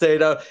yesterday.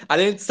 Though I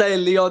didn't say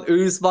Leon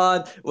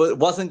Usman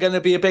wasn't going to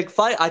be a big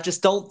fight. I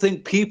just don't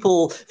think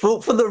people,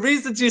 for the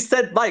reasons you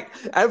said, Mike,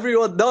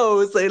 everyone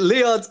knows that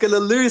Leon's going to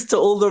lose to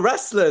all the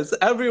wrestlers.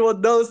 Everyone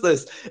knows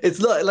this.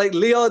 It's not like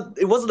Leon,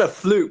 it wasn't a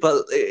fluke,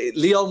 but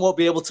Leon won't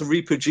be able to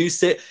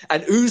reproduce it.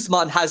 And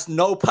Usman has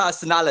no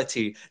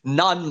personality,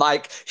 none,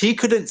 Mike. He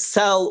couldn't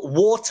sell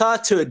water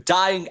to a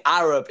dying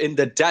Arab in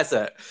the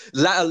desert,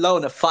 let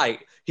alone a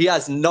fight. He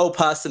has no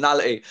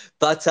personality.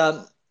 But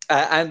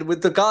and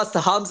with regards to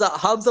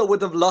Khamzat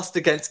would have lost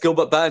against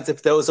Gilbert Burns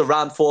if there was a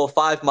round 4 or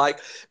 5, Mike.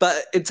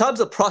 But in terms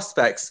of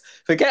prospects,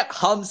 forget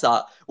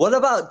Khamzat. What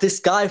about this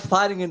guy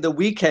fighting in the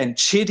weekend,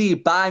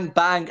 Chidi Bang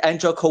Bang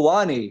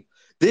Njokuani?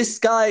 This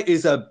guy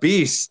is a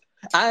beast.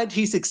 And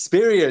he's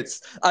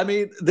experienced. I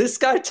mean, this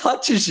guy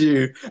touches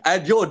you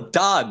and you're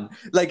done.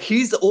 Like,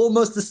 he's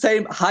almost the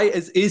same height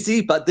as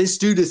Izzy, but this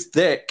dude is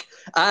thick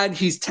and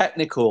he's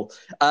technical.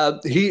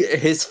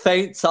 His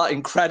feints are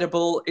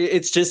incredible.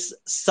 It's just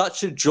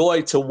such a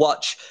joy to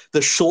watch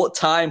the short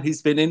time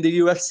he's been in the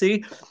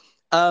UFC.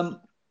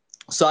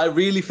 So I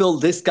really feel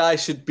this guy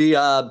should be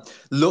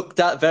looked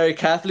at very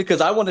carefully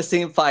because I want to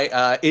see him fight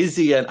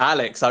Izzy and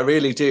Alex. I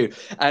really do.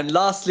 And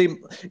lastly,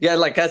 yeah,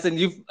 as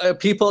in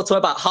people talk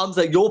about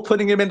Khamzat, you're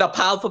putting him in the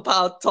pound for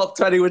pound top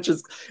 20, which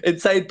is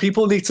insane.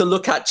 People need to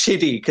look at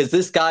Chidi because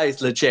this guy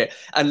is legit.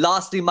 And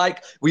lastly,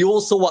 Mike, we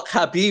all saw what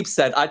Khabib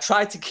said. I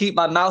tried to keep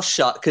my mouth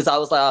shut because I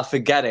was like,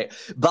 forget it.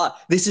 But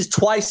this is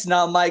twice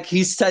now, Mike.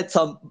 He said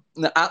some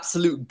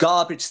absolute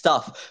garbage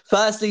stuff.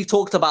 Firstly, he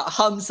talked about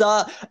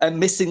Khamzat and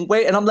missing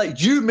weight, and I'm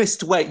like, you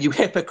missed weight, you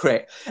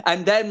hypocrite.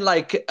 And then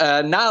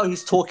now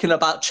he's talking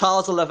about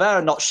Charles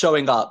Oliveira not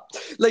showing up.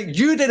 Like,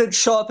 you didn't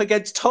show up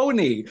against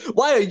Tony.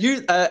 Why are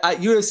you at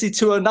UFC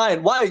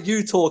 209? Why are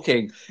you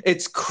talking?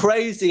 It's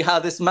crazy how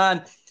this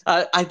man,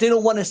 I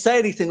didn't want to say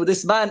anything, but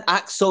this man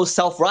acts so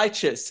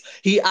self-righteous.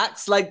 He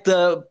acts like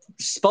the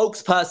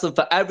spokesperson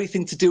for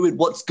everything to do with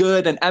what's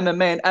good and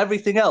MMA and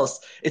everything else.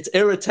 It's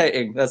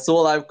irritating. That's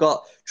all I've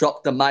got.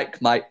 Drop the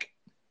mic, Mike.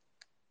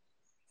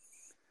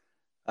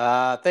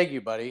 Thank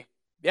you, buddy.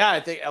 Yeah,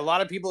 I think a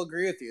lot of people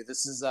agree with you.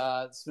 This is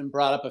it's been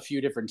brought up a few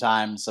different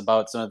times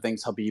about some of the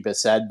things Khabib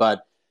has said,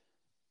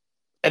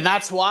 and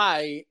that's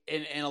why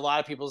in a lot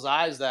of people's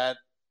eyes that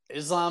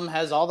Islam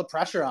has all the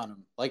pressure on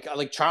him.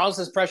 Like Charles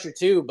has pressure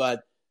too,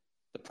 but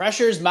the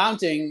pressure is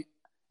mounting.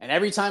 And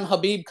every time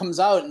Khabib comes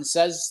out and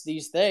says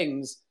these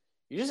things,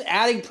 you're just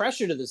adding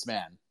pressure to this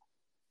man.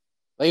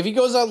 Like, if he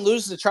goes out and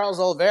loses to Charles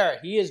Oliveira,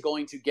 he is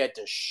going to get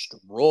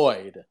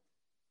destroyed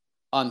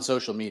on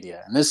social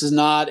media. And this is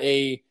not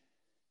a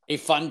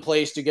fun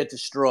place to get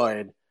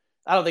destroyed.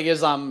 I don't think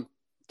Islam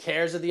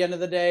cares at the end of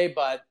the day,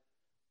 but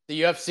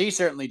the UFC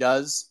certainly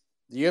does.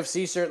 The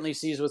UFC certainly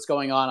sees what's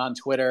going on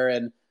Twitter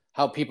and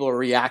how people are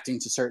reacting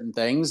to certain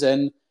things.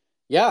 And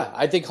yeah,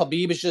 I think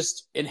Khabib is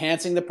just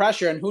enhancing the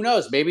pressure. And who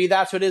knows? Maybe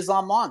that's what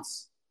Islam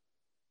wants.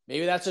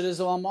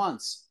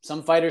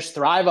 Some fighters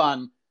thrive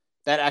on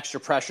that extra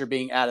pressure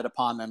being added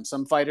upon them.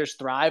 Some fighters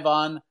thrive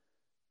on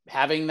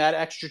having that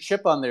extra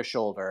chip on their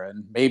shoulder.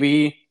 And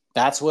maybe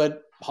that's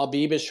what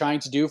Khabib is trying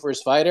to do for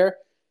his fighter.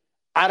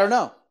 I don't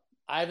know.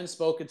 I haven't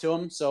spoken to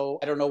him, so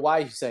I don't know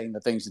why he's saying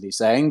the things that he's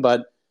saying,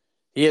 but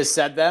he has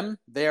said them.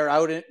 They're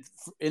out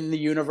in the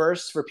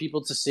universe for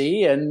people to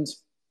see, and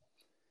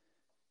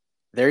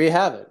there you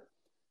have it.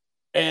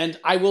 And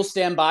I will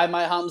stand by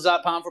my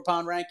Khamzat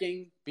pound-for-pound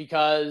ranking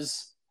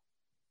because,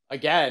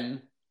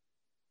 again,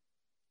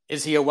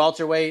 is he a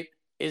welterweight?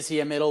 Is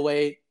he a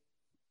middleweight?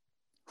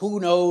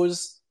 Who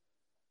knows?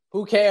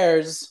 Who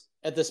cares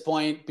at this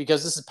point?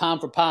 Because this is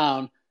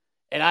pound-for-pound,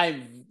 and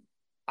I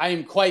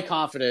am quite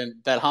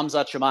confident that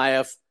Khamzat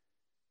Chimaev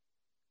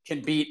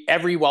can beat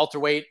every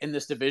welterweight in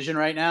this division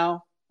right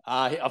now.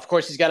 Of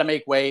course, he's got to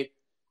make weight.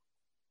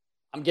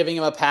 I'm giving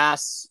him a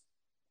pass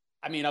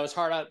I mean, I was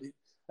hard on.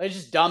 It's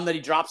just dumb that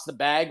he drops the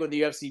bag when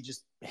the UFC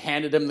just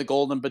handed him the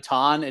golden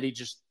baton and he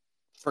just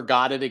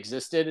forgot it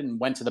existed and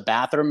went to the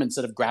bathroom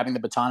instead of grabbing the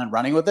baton and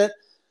running with it.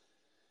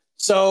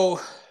 So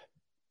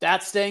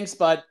that stinks.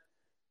 But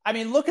I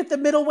mean, look at the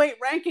middleweight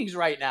rankings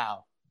right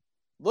now.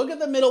 Let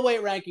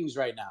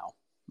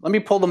me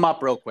pull them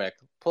up real quick.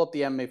 Pull up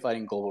the MMA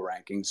Fighting Global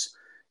rankings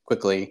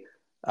quickly.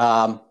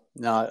 No,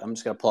 I'm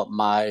just gonna pull up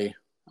my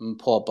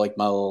like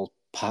my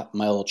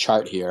little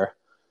chart here.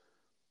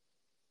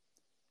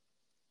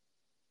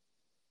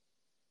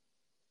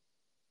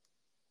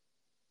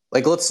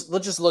 Like let's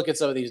just look at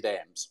some of these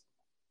names.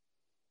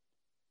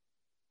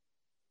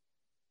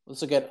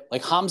 Let's look at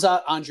like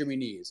Khamzat, Andre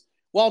Muniz.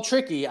 While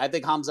tricky, I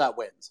think Khamzat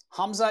wins.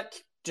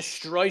 Khamzat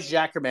destroys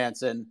Jack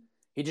Hermanson.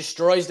 He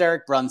destroys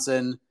Derek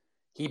Brunson.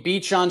 He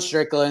beats Sean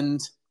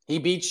Strickland. He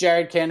beats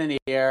Jared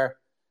Cannonier.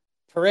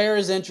 Pereira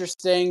is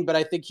interesting, but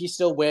I think he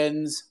still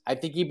wins. I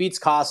think he beats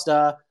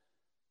Costa.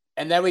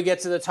 And then we get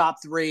to the top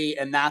 3,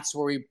 and that's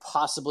where we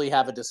possibly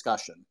have a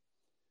discussion.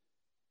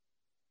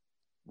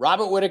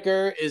 Robert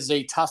Whittaker is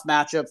a tough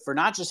matchup for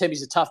not just him.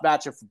 He's a tough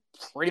matchup for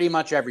pretty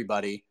much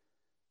everybody.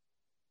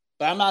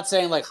 But I'm not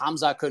saying like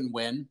Khamzat couldn't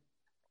win.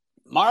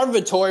 Marvin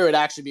Vettori would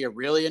actually be a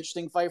really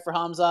interesting fight for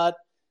Khamzat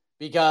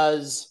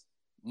because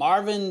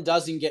Marvin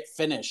doesn't get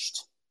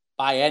finished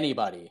by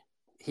anybody.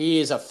 He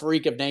is a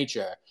freak of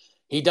nature.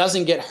 He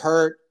doesn't get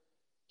hurt.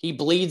 He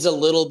bleeds a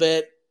little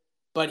bit,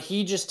 but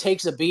he just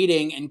takes a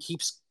beating and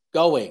keeps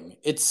going.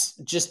 It's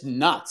just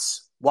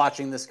nuts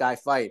watching this guy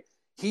fight.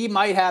 He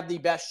might have the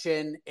best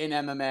chin in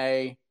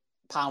MMA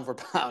pound for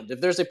pound.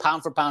 If there's a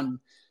pound for pound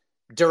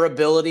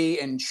durability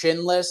and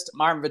chin list,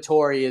 Marvin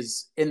Vettori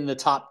is in the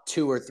top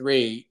 2 or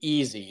 3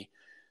 easy.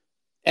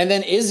 And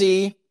then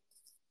Izzy,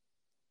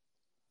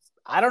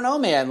 I don't know,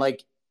 man.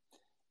 Like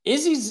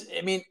Izzy's,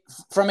 I mean,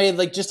 from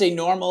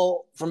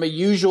a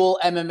usual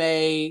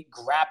MMA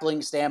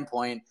grappling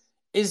standpoint,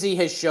 Izzy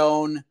has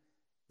shown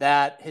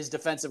that his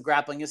defensive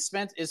grappling is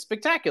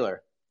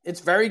spectacular. It's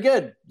very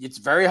good. It's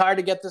very hard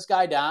to get this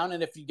guy down,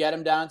 and if you get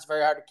him down, it's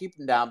very hard to keep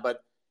him down. But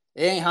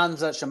it ain't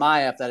Khamzat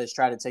Chimaev that has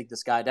tried to take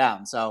this guy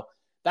down. So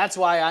that's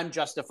why I'm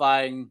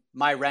justifying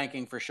my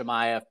ranking for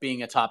Chimaev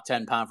being a top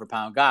 10 pound for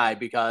pound guy,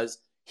 because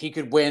he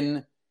could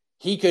win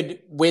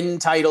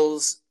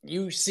titles.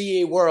 You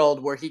see a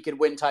world where he could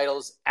win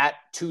titles at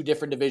 2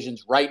 different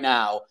divisions right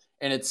now,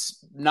 and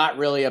it's not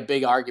really a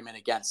big argument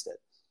against it.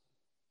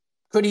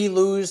 Could he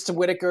lose to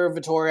Whittaker,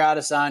 Vettori,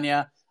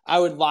 Adesanya? I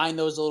would line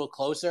those a little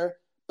closer,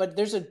 but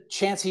there's a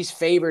chance he's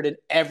favored in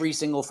every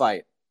single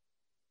fight.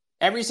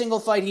 Every single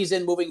fight he's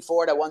in moving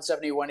forward at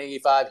 170,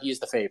 185, he is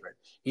the favorite.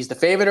 He's the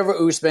favorite over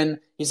Usman.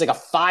 He's like a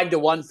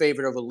 5-1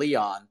 favorite over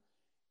Leon.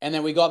 And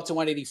then we go up to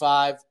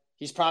 185.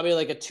 He's probably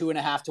like a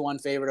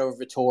 2.5-1 favorite over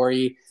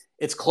Vettori.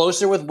 It's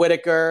closer with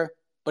Whittaker,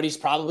 but he's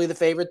probably the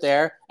favorite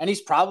there. And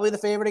he's probably the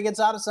favorite against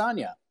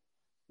Adesanya.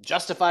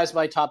 Justifies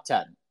my top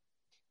 10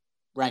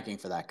 ranking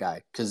for that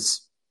guy,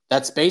 because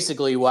that's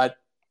basically what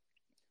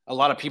a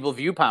lot of people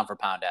view pound for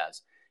pound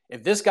as.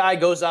 If this guy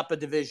goes up a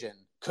division,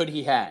 could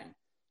he hang?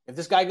 If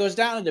this guy goes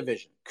down a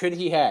division, could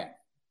he hang?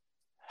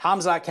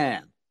 Khamzat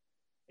can.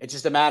 It's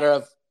just a matter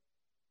of,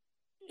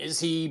 is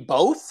he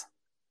both?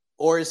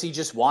 Or is he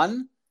just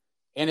one?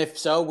 And if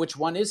so, which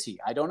one is he?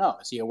 I don't know.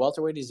 Is he a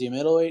welterweight? Is he a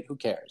middleweight? Who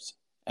cares?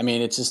 I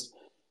mean, it's just,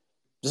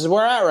 this is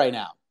where we're at right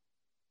now.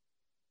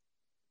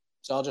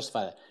 So I'll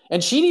justify that.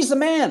 And Cheaty's the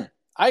man.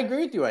 I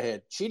agree with you,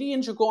 Ahid. Cheaty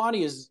and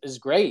Njokuani is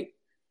great.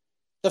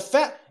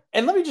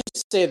 And let me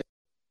just say that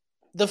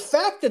the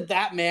fact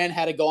that man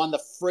had to go on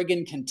the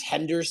friggin'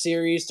 Contender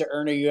Series to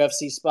earn a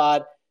UFC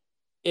spot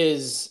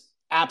is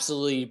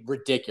absolutely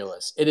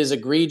ridiculous. It is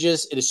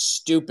egregious. It is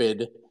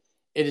stupid.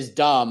 It is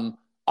dumb.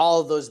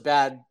 All of those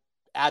bad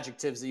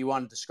adjectives that you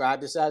want to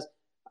describe this as.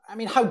 I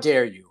mean, how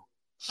dare you?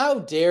 How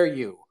dare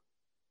you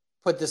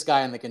put this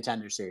guy in the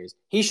Contender Series?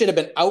 He should have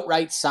been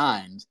outright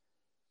signed.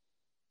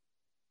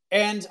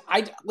 And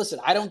I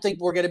don't think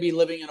we're going to be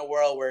living in a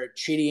world where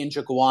Cheaty and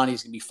Njokuani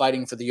is going to be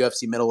fighting for the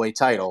UFC middleweight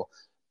title.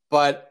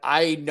 But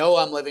I know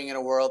I'm living in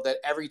a world that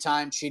every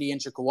time Cheaty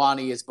and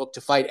Njokuani is booked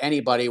to fight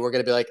anybody, we're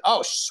going to be like,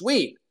 oh,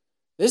 sweet.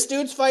 This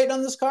dude's fighting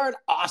on this card?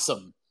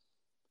 Awesome.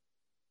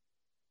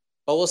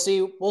 But we'll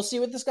see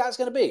what this guy's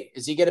going to be.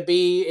 Is he going to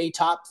be a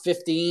top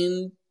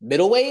 15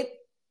 middleweight?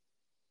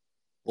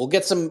 We'll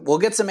get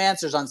some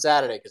answers on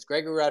Saturday, because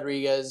Gregory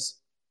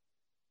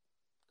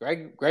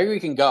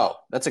can go.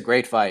 That's a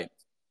great fight.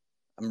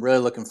 I'm really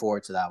looking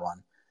forward to that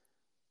one.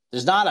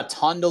 There's not a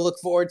ton to look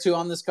forward to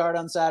on this card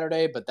on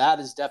Saturday, but that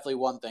is definitely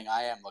one thing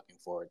I am looking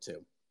forward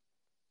to.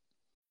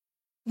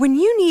 When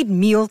you need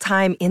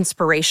mealtime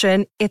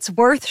inspiration, it's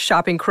worth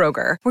shopping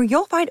Kroger, where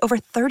you'll find over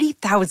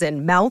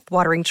 30,000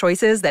 mouth-watering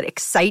choices that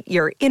excite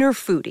your inner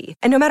foodie.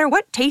 And no matter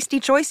what tasty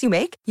choice you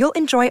make, you'll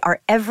enjoy our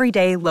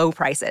everyday low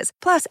prices,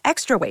 plus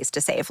extra ways to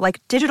save,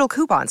 like digital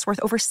coupons worth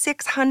over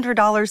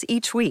 $600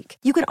 each week.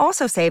 You can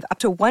also save up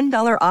to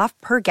 $1 off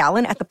per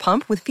gallon at the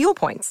pump with fuel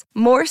points.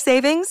 More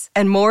savings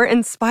and more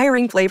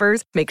inspiring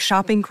flavors make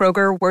shopping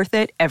Kroger worth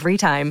it every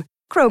time.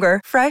 Kroger,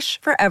 fresh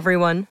for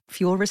everyone.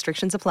 Fuel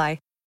restrictions apply.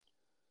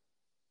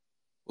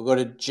 We'll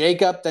go to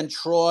Jacob, then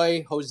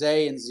Troy,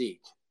 Jose, and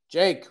Zeke.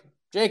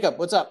 Jacob,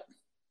 what's up?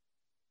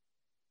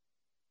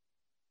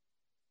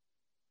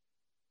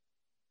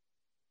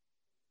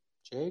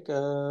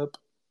 Jacob.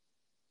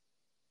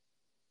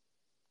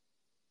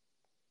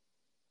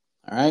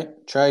 All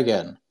right, try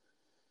again.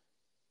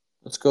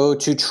 Let's go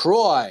to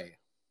Troy.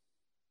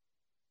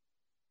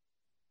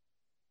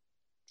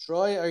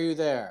 Troy, are you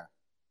there?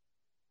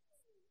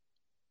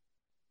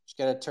 Just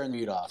got to turn the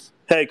mute off.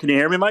 Hey, can you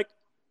hear me, Mike?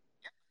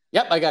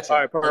 Yep, I got you.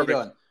 All right, perfect. How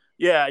you doing?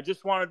 Yeah, I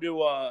just wanted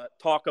to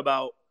talk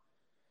about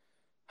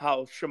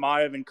how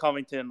Chimaev and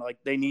Covington,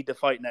 they need to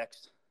fight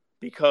next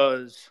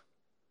because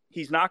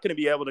he's not going to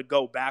be able to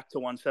go back to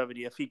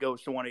 170 if he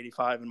goes to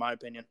 185, in my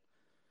opinion.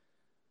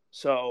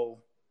 So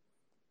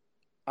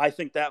I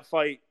think that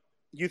fight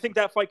 – you think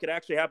that fight could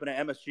actually happen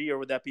at MSG, or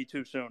would that be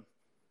too soon?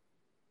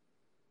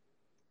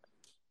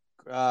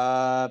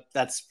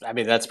 That's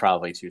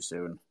probably too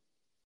soon.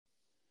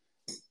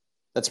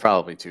 That's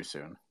probably too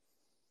soon.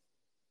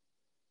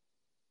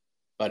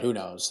 But who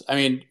knows? I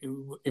mean,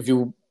 if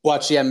you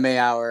watch the MMA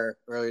Hour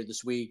earlier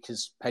this week,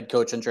 his head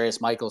coach, Andreas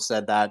Michael,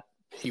 said that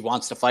he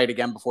wants to fight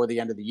again before the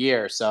end of the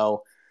year.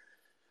 So,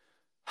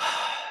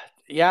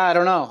 yeah, I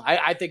don't know.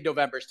 I think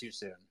November's too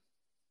soon.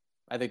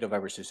 Do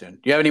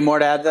you have any more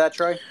to add to that,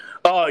 Troy?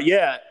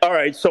 Yeah. All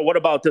right. So what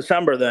about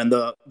December then,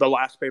 the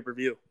last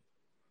pay-per-view?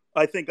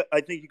 I think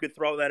you could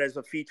throw that as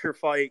a feature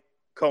fight,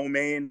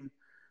 co-main,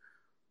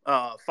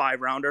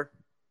 5-rounder,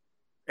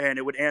 and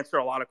it would answer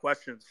a lot of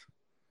questions.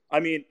 I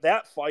mean,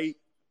 that fight,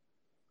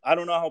 I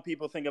don't know how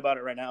people think about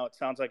it right now. It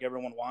sounds like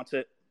everyone wants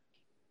it.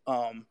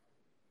 A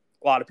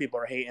lot of people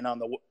are hating on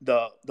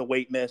the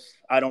weight miss.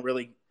 I don't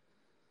really.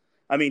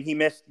 I mean, he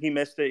missed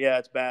it. Yeah,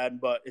 it's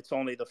bad, but it's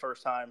only the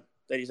first time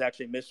that he's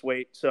actually missed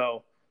weight.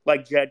 So,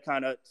 like Jed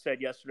kind of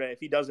said yesterday, if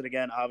he does it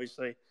again,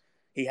 obviously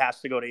he has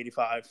to go to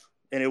 85,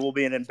 and it will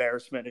be an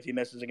embarrassment if he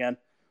misses again.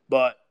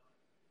 But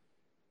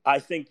I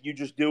think you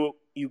just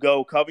you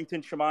go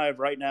Covington Chimaev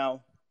right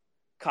now.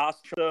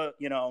 Costa,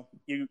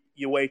 you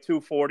weigh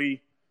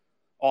 240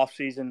 off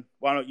season.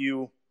 Why don't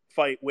you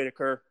fight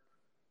Whitaker?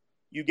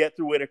 You get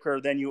through Whitaker,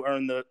 then you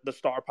earn the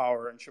star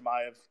power in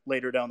Chimaev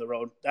later down the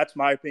road. That's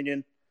my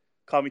opinion.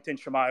 Covington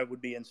Chimaev would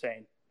be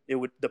insane. It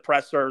would, the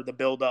presser, the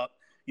build up.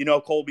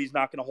 Colby's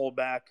not going to hold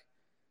back.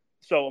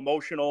 So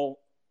emotional.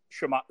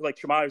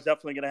 Chimaev's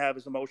definitely going to have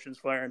his emotions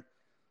flaring,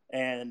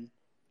 and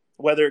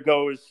whether it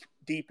goes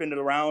deep into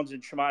the rounds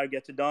and Chimaev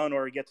gets it done,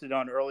 or he gets it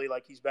done early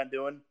like he's been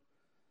doing,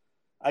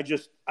 I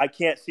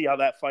can't see how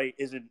that fight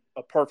isn't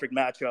a perfect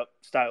matchup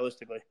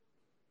stylistically.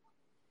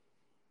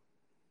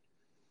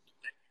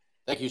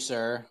 Thank you,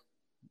 sir.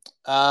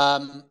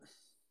 I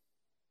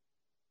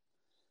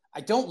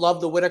don't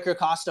love the Whitaker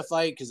Costa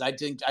fight because I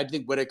think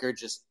Whitaker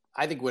just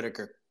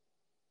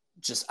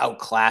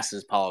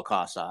outclasses Paulo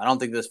Costa. I don't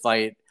think this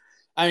fight.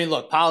 I mean,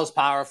 look, Paulo's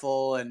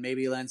powerful and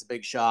maybe he lands a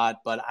big shot,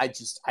 but I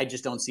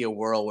just don't see a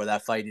world where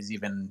that fight is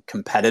even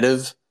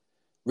competitive.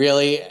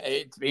 Really,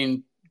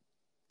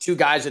 two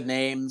guys with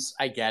names,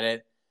 I get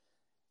it.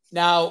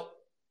 Now,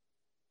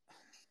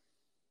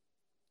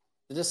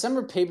 the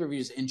December pay-per-view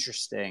is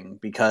interesting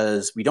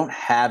because we don't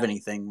have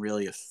anything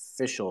really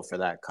official for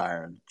that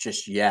card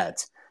just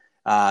yet.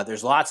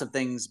 There's lots of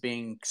things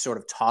being sort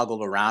of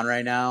toggled around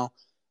right now.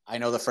 I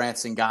know the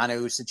Francis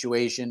Ngannou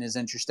situation is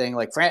interesting.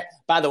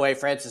 By the way,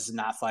 Francis is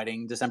not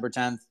fighting December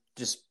 10th.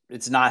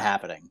 It's not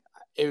happening.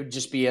 It would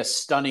just be a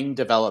stunning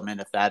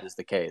development if that is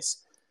the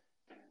case.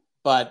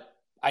 But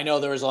I know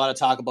there was a lot of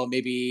talk about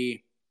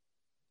maybe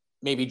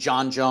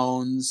John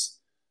Jones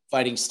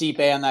fighting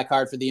Stipe on that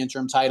card for the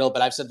interim title,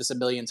 but I've said this a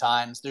million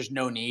times. There's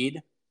no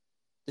need.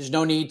 There's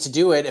no need to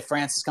do it if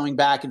Francis is coming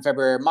back in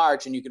February or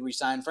March and you can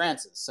re-sign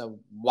Francis. So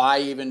why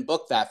even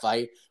book that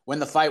fight when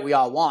the fight we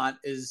all want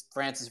is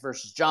Francis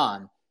versus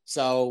John?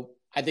 So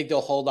I think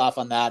they'll hold off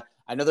on that.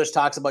 I know there's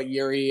talks about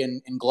Yuri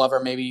and Glover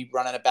maybe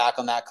running it back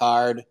on that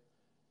card.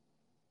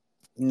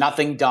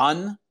 Nothing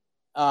done.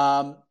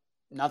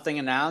 Nothing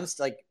announced.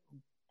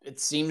 It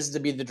seems to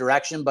be the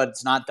direction, but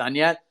it's not done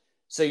yet.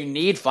 So you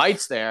need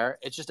fights there.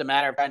 It's just a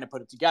matter of trying to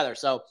put it together.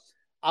 So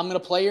I'm going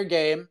to play your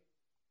game.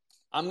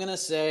 I'm going to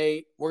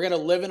say we're going to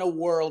live in a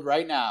world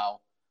right now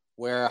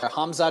where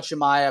Khamzat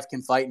Chimaev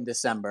can fight in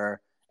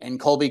December and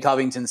Colby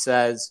Covington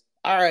says,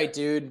 all right,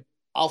 dude,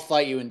 I'll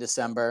fight you in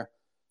December.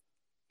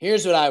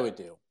 Here's what I would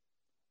do.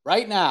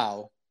 Right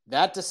now,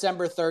 that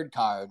December 3rd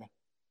card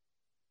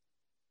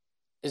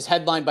is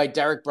headlined by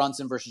Derek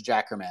Brunson versus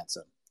Jack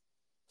Hermanson.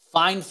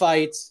 Fine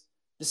fights.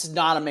 This is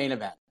not a main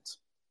event.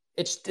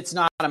 It's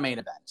not a main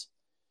event.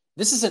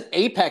 This is an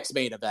Apex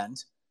main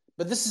event,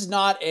 but this is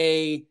not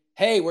a,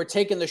 hey, we're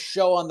taking the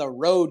show on the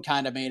road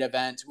kind of main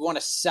event. We want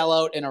to sell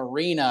out an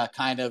arena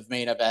kind of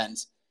main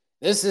event.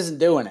 This isn't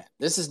doing it.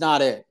 This is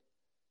not it.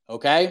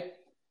 Okay?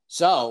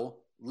 So,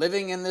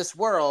 living in this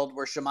world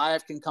where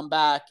Chimaev can come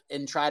back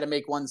and try to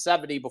make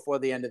 170 before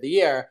the end of the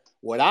year,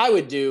 what I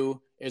would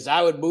do is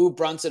I would move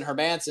Brunson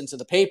Hermanson to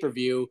the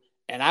pay-per-view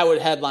and I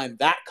would headline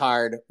that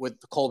card with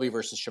Colby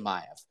versus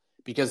Chimaev.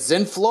 because it's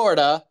in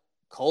Florida.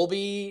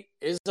 Colby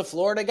is a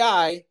Florida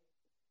guy.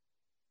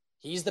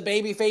 He's the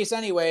baby face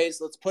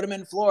anyways. Let's put him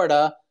in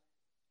Florida.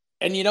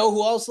 And you know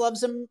who else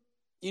loves him?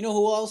 You know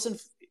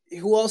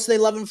who else they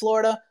love in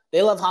Florida?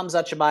 They love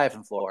Khamzat Chimaev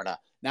in Florida.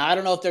 Now, I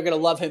don't know if they're going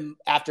to love him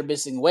after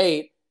missing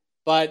weight,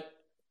 but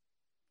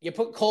you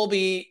put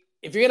Colby,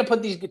 if you're going to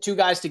put these two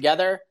guys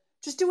together,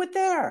 just do it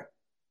there.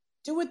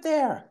 Do it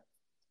there.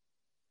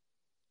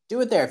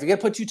 Do it there. If you're going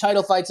to put two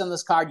title fights on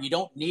this card, you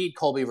don't need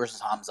Colby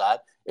versus Khamzat.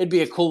 It'd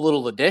be a cool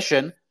little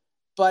addition,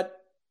 but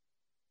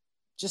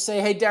just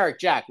say, hey, Derek,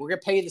 Jack, we're going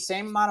to pay you the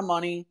same amount of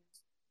money.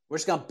 We're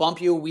just going to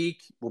bump you a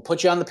week. We'll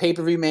put you on the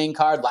pay-per-view main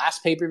card,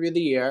 last pay-per-view of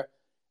the year,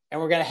 and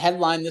we're going to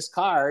headline this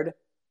card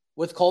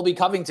with Colby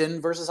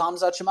Covington versus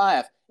Khamzat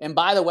Chimaev. And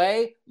by the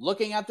way,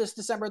 looking at this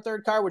December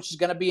 3rd card, which is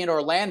going to be in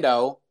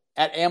Orlando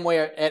at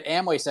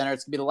Amway Center,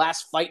 it's going to be the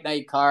last fight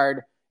night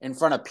card in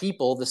front of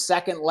people, the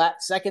second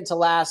to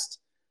last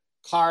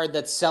card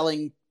that's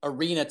selling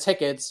arena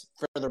tickets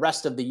for the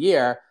rest of the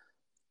year.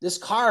 This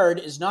card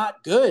is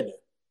not good.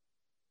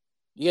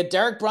 You get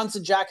Derek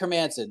Brunson, Jack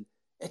Hermanson.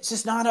 It's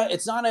just not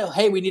a,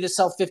 hey, we need to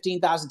sell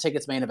 15,000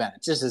 tickets main event.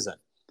 It just isn't.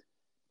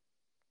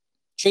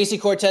 Tracy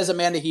Cortez,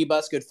 Amanda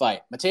Hebus, good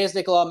fight. Mateus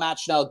Nicolau, Matt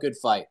Schnell, good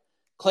fight.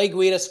 Clay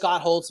Guida,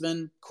 Scott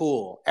Holtzman,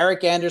 cool.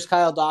 Eric Anders,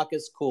 Kyle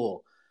Dawkins,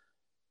 cool.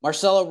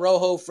 Marcelo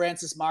Rojo,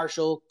 Francis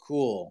Marshall,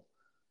 cool.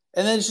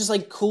 And then it's just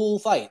like cool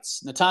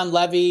fights. Natan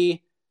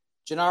Levy,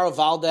 Gennaro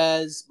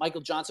Valdez,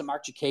 Michael Johnson,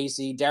 Mark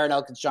Chikasi, Darren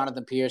Elkins,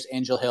 Jonathan Pierce,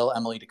 Angel Hill,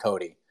 Emily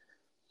Ducote.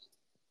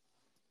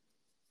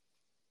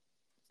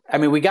 I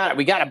mean, we got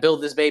to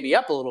build this baby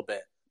up a little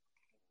bit.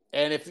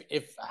 And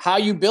if how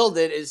you build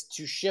it is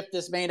to shift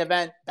this main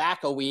event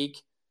back a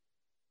week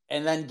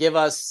and then give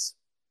us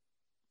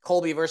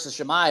Colby versus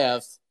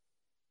Chimaev,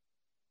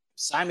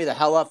 sign me the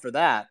hell up for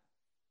that.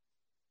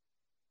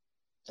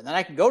 And then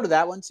I can go to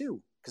that one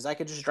too, because I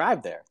could just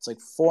drive there. It's like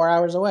 4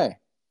 hours away.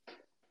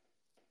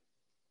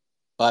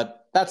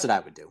 But that's what I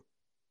would do.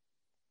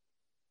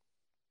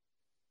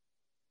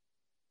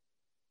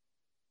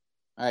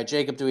 All right,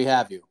 Jacob, do we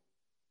have you?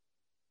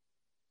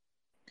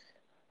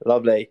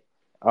 Lovely.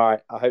 All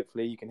right.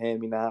 Hopefully you can hear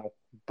me now.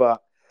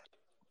 But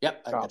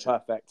yep, I got you.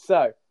 Perfect.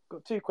 So,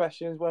 got two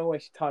questions. Won't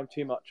waste time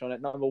too much on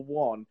it. Number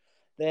one,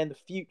 then in the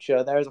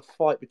future there is a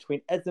fight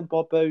between Edson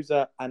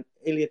Barboza and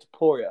Ilia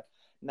Topuria.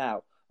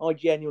 Now, I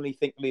genuinely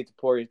think Ilia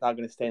Topuria is now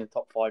going to stay in the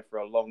top 5 for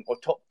a long, or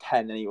top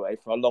 10 anyway,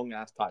 for a long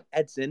ass time.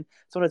 Edson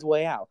is on his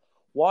way out.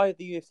 Why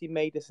the UFC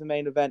made this a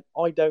main event,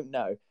 I don't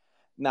know.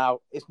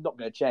 Now, it's not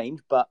going to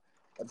change, but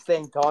at the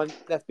same time,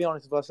 let's be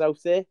honest with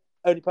ourselves here.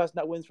 Only person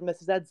that wins from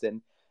this is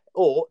Edson.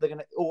 Or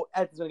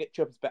Edson's going to get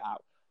Chubba spit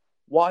out.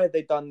 Why have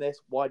they done this?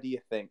 Why do you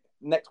think?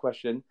 Next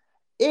question.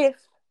 If,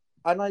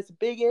 and it's a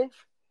big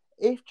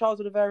if Charles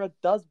Oliveira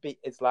does beat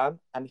Islam,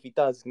 and if he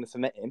does, he's going to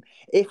submit him.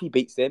 If he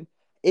beats him,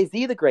 is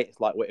he the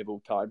greatest lightweight of all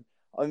time?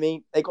 I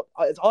mean, they've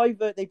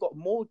got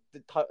more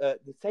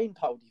the same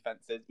title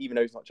defenses, even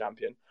though he's not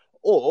champion,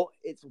 or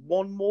it's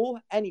one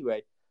more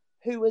anyway.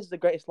 Who is the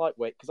greatest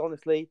lightweight? Because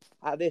honestly,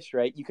 at this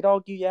rate, you could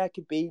argue, yeah, it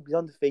could be he's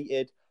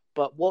undefeated,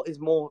 but what is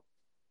more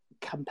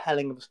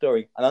compelling of a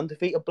story, an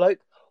undefeated bloke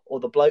or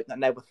the bloke that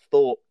never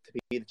thought to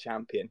be the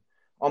champion?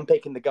 I'm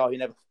picking the guy who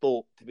never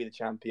thought to be the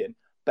champion.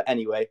 But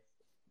anyway,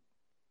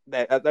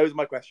 those are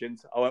my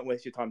questions. I won't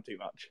waste your time too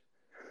much.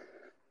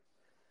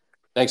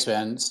 Thanks,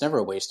 man. It's never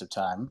a waste of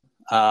time.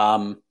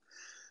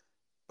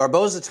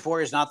 Barboza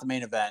Topuria is not the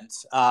main event.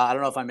 I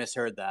don't know if I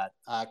misheard that.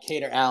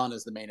 Cater Allen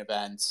is the main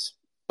event.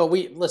 But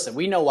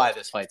we know why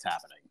this fight's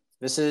happening.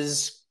 This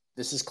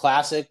is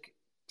classic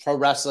pro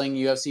wrestling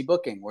UFC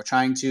booking. We're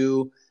trying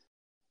to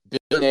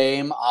build a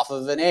name off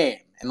of a name.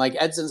 And like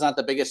Edson's not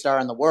the biggest star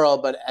in the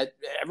world, but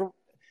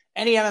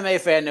any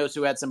MMA fan knows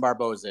who Edson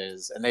Barboza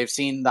is, and they've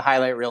seen the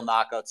highlight reel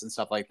knockouts and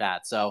stuff like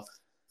that. So,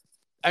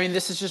 I mean,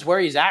 this is just where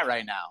he's at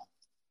right now.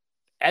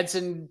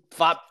 Edson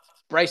fought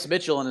Bryce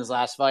Mitchell in his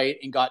last fight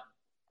and got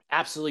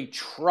absolutely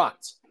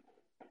trucked.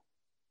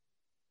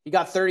 He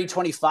got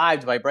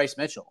 30-25 by Bryce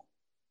Mitchell.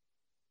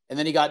 And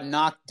then he got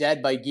knocked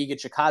dead by Giga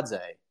Chikadze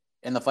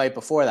in the fight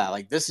before that.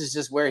 Like, this is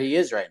just where he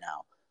is right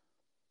now.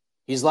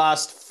 He's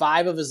lost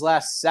 5 of his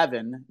last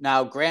 7.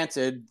 Now,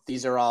 granted,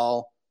 these are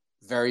all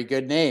very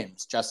good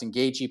names. Justin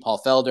Gaethje,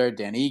 Paul Felder,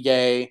 Dan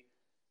Ige.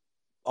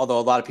 Although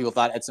a lot of people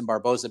thought Edson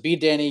Barboza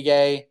beat Dan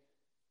Ige.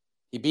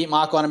 He beat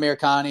Makwan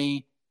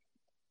Amirkhani.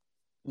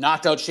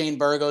 Knocked out Shane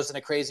Burgos in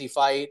a crazy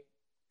fight.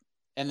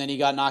 And then he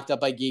got knocked up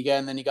by Giga,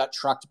 and then he got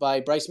trucked by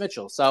Bryce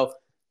Mitchell. So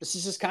this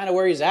is just kind of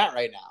where he's at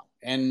right now.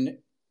 And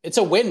it's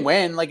a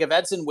win-win. Like, if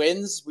Edson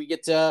wins, we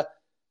get to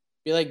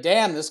be like,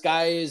 damn, this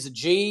guy is a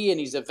G and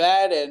he's a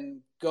vet,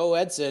 and go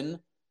Edson.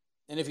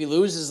 And if he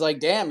loses, like,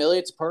 damn,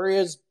 Ilia Topuria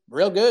is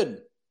real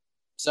good.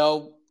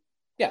 So,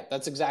 yeah,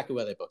 that's exactly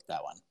why they booked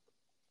that one.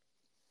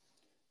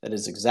 That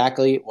is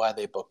exactly why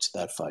they booked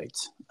that fight.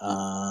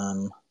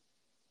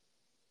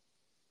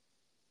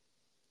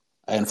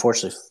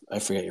 I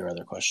forget your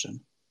other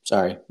question.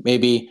 Sorry.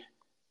 Maybe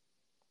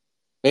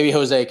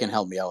Jose can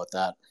help me out with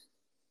that.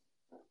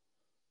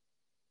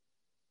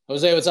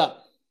 Jose, what's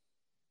up?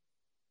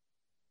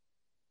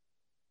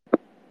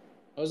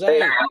 Jose. Hey,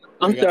 There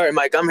I'm we go. sorry,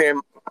 Mike. I'm here.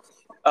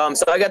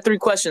 So I got three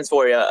questions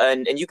for you,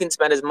 and you can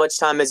spend as much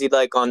time as you'd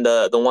like on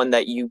the one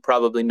that you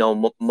probably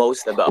know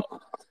most about.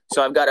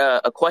 So I've got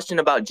a question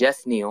about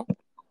Jeff Neal.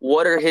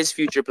 What are his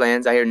future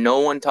plans? I hear no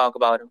one talk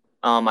about him.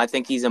 I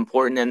think he's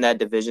important in that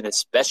division,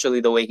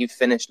 especially the way he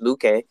finished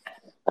Luque.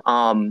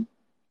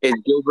 Is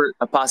Gilbert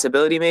a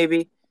possibility?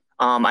 Maybe.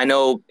 I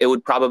know it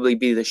would probably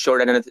be the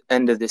short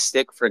end of the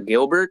stick for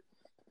Gilbert,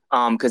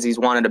 because he's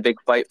wanted a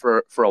big fight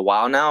for a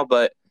while now.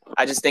 But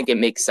I just think it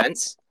makes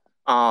sense.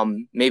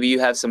 Maybe you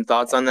have some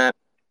thoughts on that.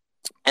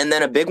 And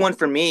then a big one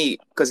for me,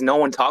 because no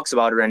one talks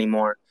about her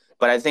anymore,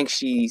 but I think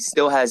she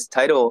still has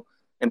title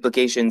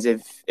implications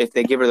if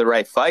they give her the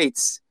right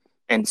fights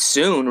and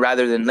soon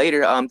rather than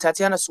later.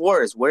 Tatiana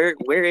Suarez,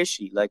 where is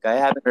she? Like, I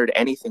haven't heard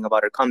anything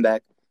about her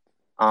comeback.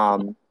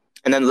 And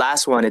then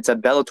last one, it's a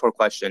Bellator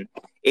question.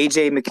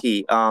 AJ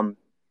McKee,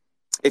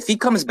 if he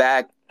comes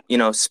back,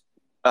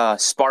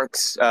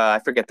 Sparks, I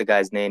forget the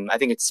guy's name. I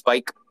think it's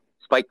Spike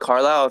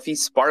Carlisle. If he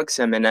sparks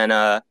him and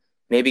then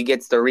maybe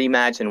gets the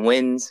rematch and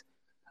wins,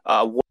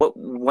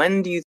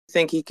 when do you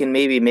think he can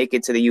maybe make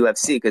it to the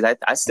UFC? Because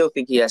I still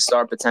think he has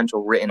star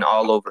potential written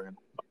all over him.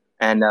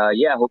 And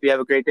yeah, hope you have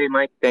a great day,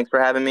 Mike. Thanks for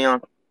having me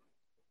on.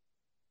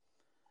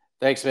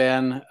 Thanks,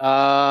 man.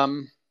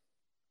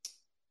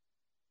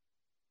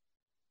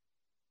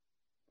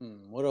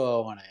 What do I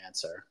want to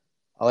answer?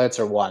 I'll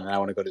answer one, and I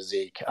want to go to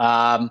Zeke.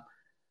 I'll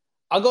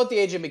go with the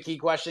AJ McKee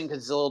question because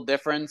it's a little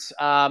different.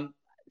 I'm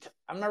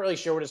not really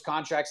sure what his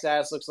contract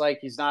status looks like.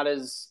 He's not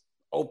as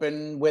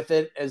open with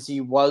it as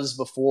he was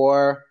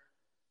before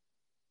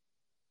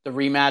the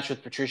rematch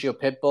with Patricio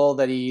Pitbull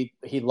that he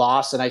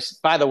lost. And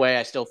by the way,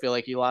 I still feel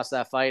like he lost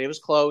that fight. It was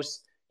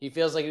close. He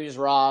feels like he was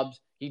robbed.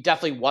 He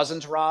definitely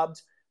wasn't robbed,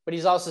 but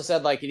he's also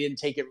said like he didn't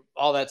take it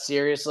all that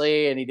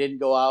seriously and he didn't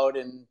go out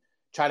and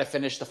try to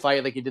finish the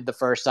fight like he did the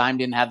first time,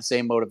 didn't have the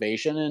same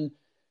motivation. And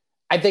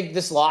I think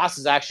this loss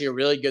is actually a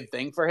really good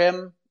thing for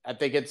him. I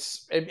think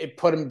it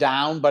put him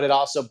down, but it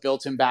also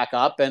built him back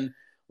up. And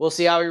we'll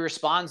see how he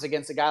responds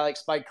against a guy like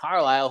Spike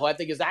Carlisle, who I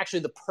think is actually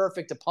the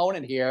perfect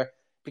opponent here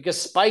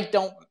because Spike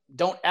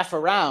don't F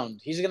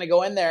around. He's going to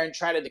go in there and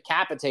try to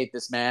decapitate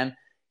this man.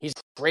 He's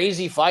a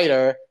crazy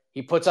fighter.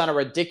 He puts on a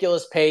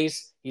ridiculous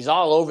pace. He's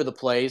all over the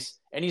place,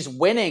 and he's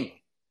winning.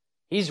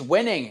 He's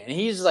winning, and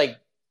he's like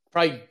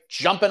probably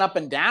jumping up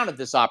and down at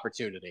this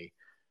opportunity.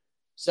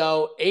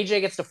 So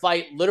AJ gets to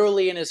fight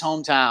literally in his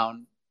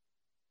hometown.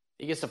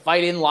 He gets to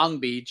fight in Long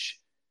Beach.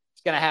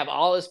 He's going to have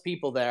all his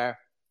people there.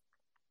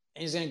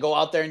 He's going to go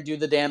out there and do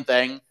the damn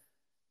thing.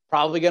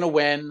 Probably going to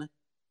win.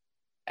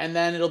 And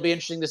then it'll be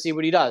interesting to see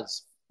what he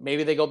does.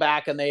 Maybe they go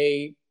back and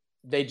they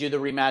do the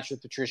rematch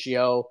with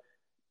Patricio.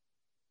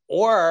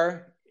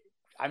 Or,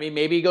 I mean,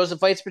 maybe he goes and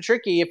fights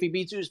Patricky if he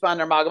beats Usman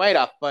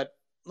Nurmagomedov. But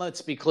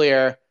let's be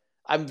clear.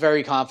 I'm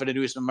very confident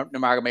Usman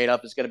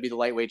Nurmagomedov is going to be the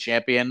lightweight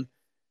champion.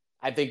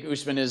 I think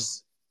Usman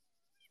is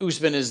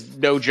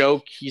no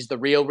joke. He's the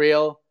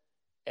real.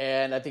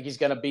 And I think he's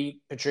going to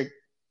beat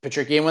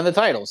Patricky and win the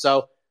title.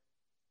 So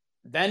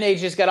then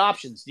AJ's got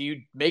options. Do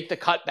you make the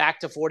cut back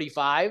to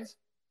 45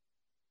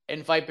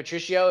 and fight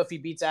Patricio if he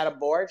beats Adam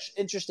Borch?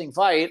 Interesting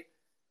fight.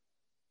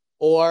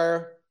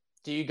 Or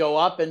do you go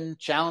up and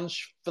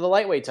challenge for the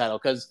lightweight title?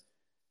 Because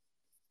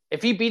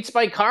if he beats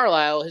Spike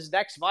Carlisle, his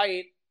next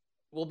fight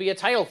will be a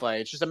title fight.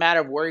 It's just a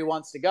matter of where he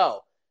wants to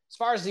go. As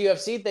far as the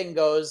UFC thing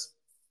goes,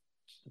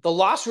 the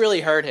loss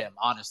really hurt him,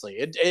 honestly.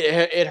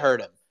 It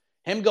hurt him.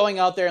 Him going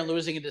out there and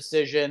losing a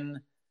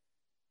decision,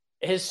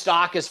 his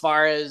stock as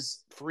far as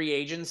free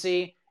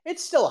agency,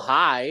 it's still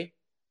high,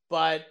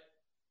 but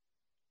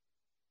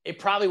it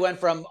probably went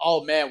from,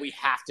 oh man, we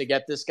have to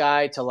get this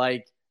guy to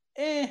like,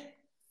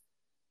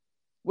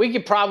 we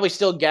could probably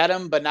still get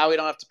him, but now we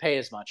don't have to pay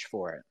as much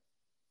for it.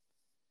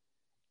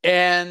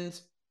 And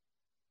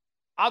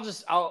I'll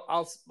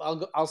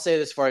say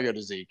this before I go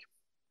to Zeke.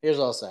 Here's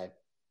what I'll say.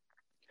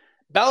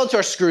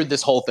 Bellator screwed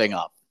this whole thing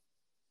up.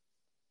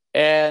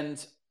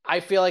 And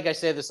I feel like I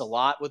say this a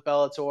lot with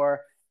Bellator.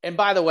 And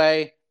by the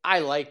way, I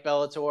like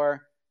Bellator.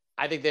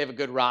 I think they have a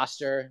good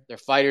roster. Their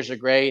fighters are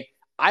great.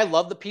 I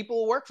love the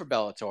people who work for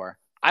Bellator.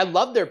 I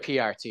love their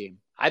PR team.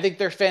 I think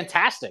they're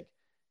fantastic.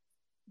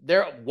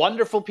 They're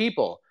wonderful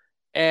people.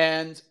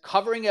 And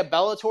covering a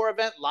Bellator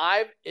event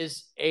live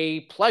is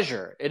a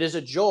pleasure. It is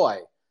a joy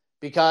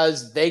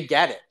because they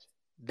get it.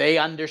 They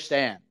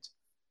understand.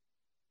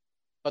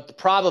 But the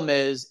problem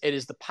is, it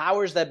is the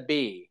powers that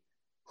be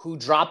who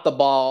drop the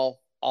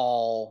ball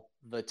all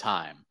the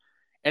time.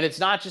 And it's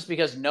not just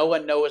because no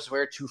one knows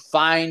where to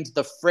find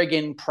the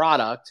friggin'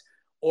 product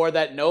or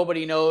that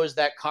nobody knows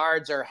that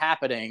cards are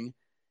happening.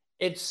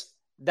 It's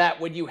that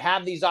when you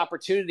have these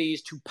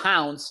opportunities to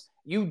pounce,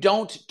 you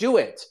don't do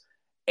it.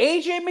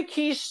 AJ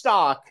McKee's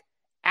stock,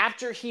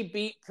 after he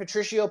beat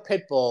Patricio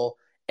Pitbull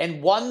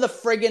and won the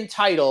friggin'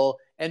 title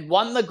and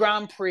won the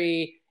Grand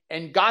Prix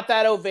and got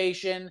that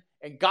ovation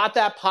and got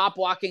that pop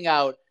walking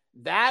out,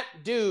 that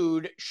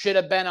dude should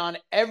have been on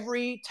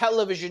every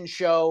television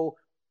show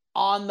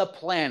on the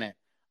planet.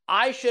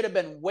 I should have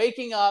been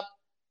waking up,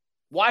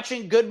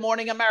 watching Good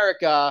Morning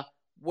America,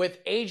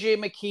 with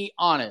AJ McKee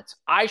on it.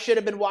 I should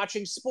have been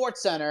watching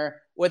SportsCenter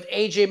with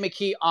AJ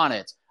McKee on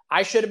it.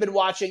 I should have been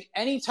watching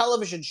any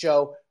television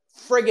show,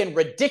 friggin'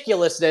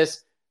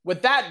 ridiculousness,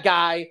 with that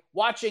guy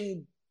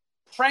watching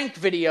prank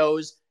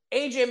videos.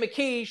 AJ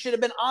McKee should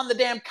have been on the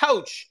damn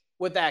couch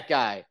with that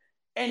guy.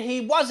 And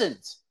he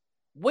wasn't.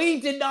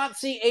 We did not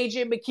see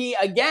AJ McKee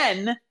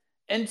again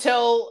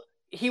until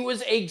he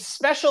was a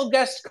special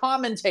guest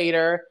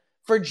commentator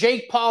for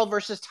Jake Paul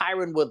versus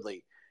Tyron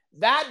Woodley.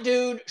 That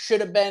dude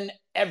should have been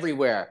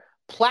everywhere,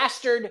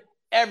 plastered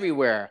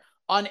everywhere.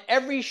 On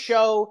every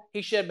show,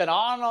 he should have been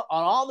on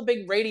all the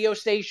big radio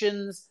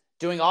stations,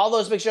 doing all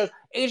those big shows.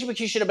 AJ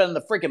McKee should have been in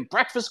the freaking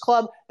Breakfast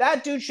Club.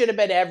 That dude should have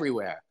been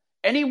everywhere.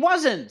 And he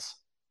wasn't.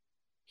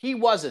 He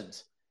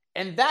wasn't.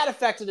 And that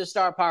affected his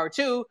star power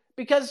too,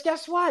 because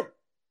guess what?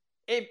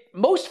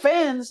 Most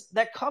fans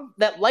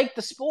that like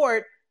the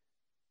sport,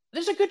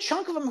 there's a good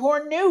chunk of them who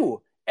are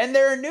new. And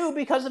they're new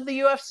because of the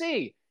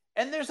UFC.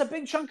 And there's a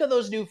big chunk of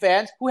those new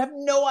fans who have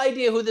no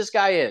idea who this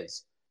guy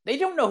is. They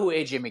don't know who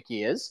AJ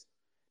McKee is.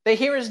 They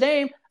hear his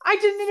name. I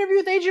did an interview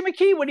with AJ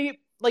McKee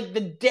when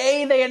the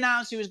day they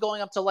announced he was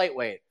going up to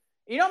lightweight.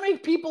 You know how many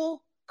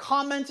people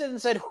commented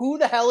and said, who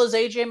the hell is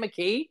AJ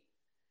McKee?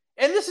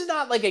 And this is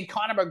not like a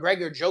Conor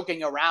McGregor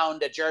joking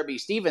around at Jeremy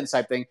Stevens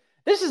type thing.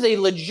 This is a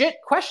legit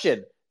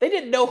question. They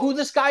didn't know who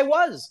this guy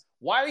was.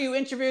 Why are you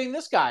interviewing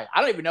this guy?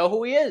 I don't even know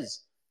who he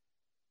is.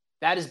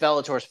 That is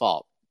Bellator's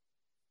fault.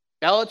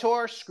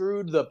 Bellator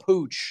screwed the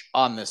pooch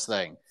on this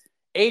thing.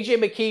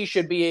 AJ McKee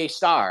should be a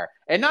star,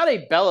 and not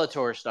a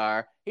Bellator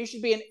star. He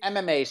should be an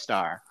MMA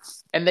star.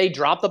 And they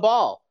dropped the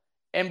ball.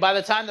 And by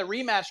the time the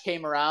rematch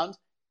came around,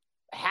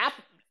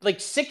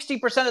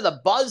 60% of the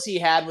buzz he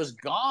had was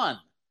gone.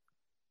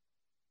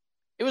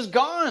 It was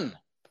gone.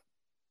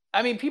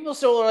 I mean, people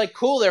still are like,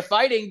 cool, they're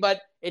fighting,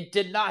 but it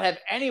did not have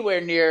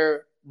anywhere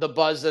near the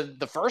buzz that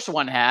the first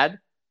one had.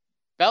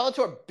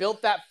 Bellator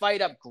built that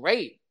fight up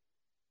great.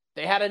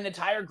 They had an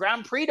entire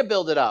Grand Prix to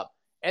build it up,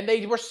 and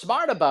they were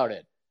smart about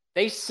it.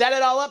 They set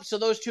it all up so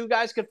those two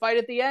guys could fight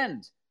at the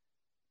end.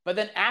 But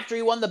then after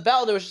he won the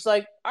belt, it was just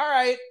like, all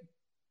right,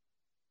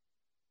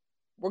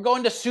 we're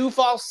going to Sioux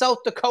Falls, South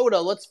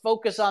Dakota. Let's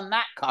focus on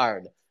that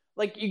card.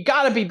 Like, you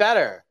got to be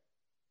better.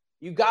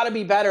 You got to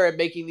be better at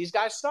making these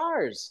guys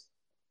stars.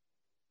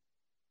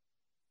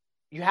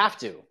 You have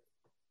to.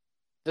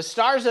 The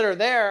stars that are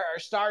there are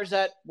stars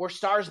that were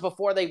stars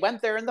before they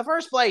went there in the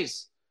first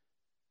place.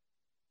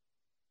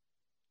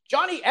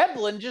 Johnny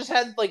Eblen just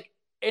had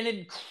an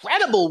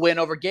incredible win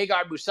over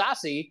Gegard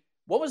Mousasi.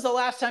 What was the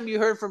last time you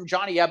heard from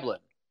Johnny Eblen?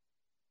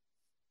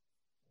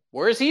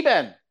 Where has he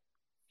been?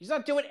 He's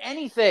not doing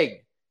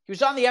anything. He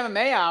was on the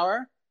MMA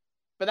Hour,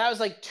 but that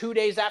was 2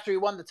 days after he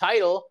won the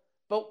title.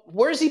 But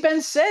where's he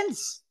been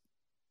since?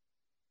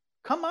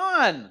 Come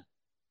on.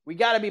 We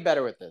got to be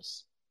better with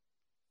this.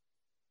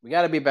 We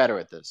got to be better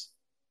at this.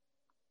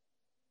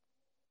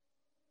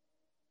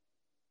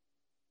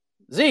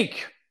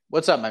 Zeke,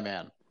 what's up, my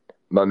man?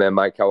 My man,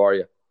 Mike, how are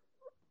you?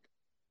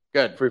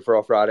 Good. Free for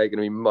all Friday, going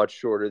to be much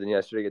shorter than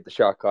yesterday. Get the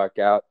shot clock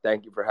out.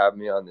 Thank you for having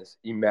me on this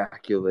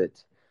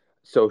immaculate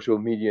social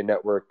media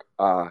network,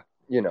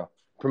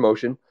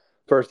 promotion.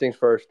 First things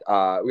first,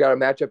 we got a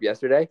matchup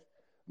yesterday.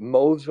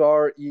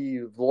 Movsar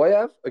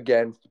Evloev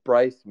against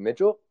Bryce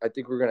Mitchell. I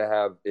think we're going to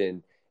have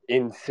an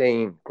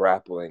insane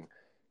grappling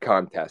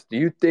contest. Do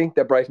you think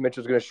that Bryce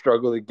Mitchell is going to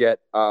struggle to get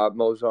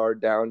Movsar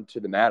down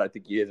to the mat? I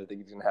think he is. I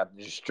think he's going to have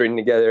to just string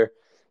together,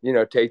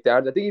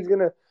 takedowns. I think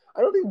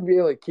I don't think he'll be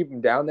able to keep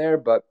him down there,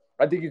 but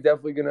I think he's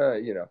definitely going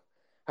to,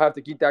 have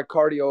to keep that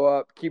cardio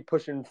up, keep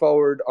pushing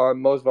forward on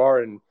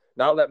Movsar and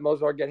not let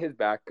Movsar get his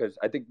back, because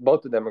I think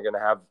both of them are going to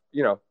have,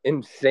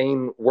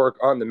 insane work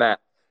on the mat.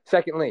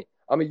 Secondly,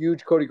 I'm a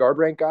huge Cody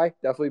Garbrandt guy.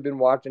 Definitely been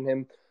watching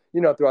him,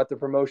 throughout the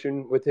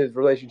promotion with his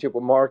relationship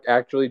with Mark.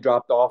 Actually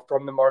dropped off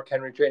from the Mark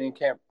Henry training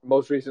camp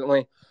most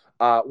recently.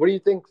 What do you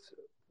think's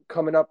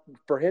coming up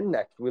for him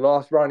next? We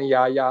lost Ronnie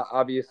Yaya,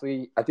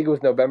 obviously. I think it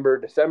was November,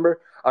 December.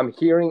 I'm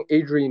hearing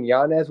Adrian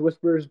Yanez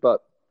whispers,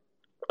 but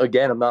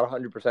again, I'm not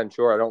 100%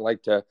 sure. I don't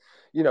like to,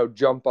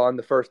 jump on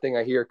the first thing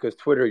I hear, because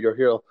Twitter, you'll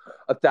hear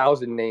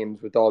 1,000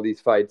 names with all these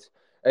fights.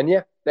 And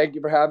yeah, thank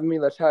you for having me.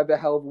 Let's have a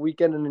hell of a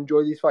weekend and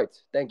enjoy these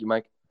fights. Thank you,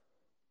 Mike.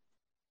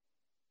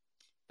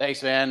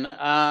 Thanks, man.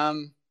 That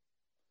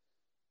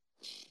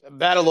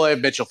Evloev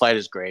Mitchell fight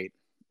is great.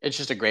 It's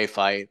just a great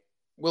fight.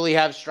 Will he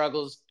have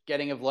struggles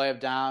getting Evloev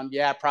down?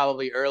 Yeah,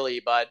 probably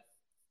early, but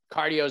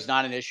cardio is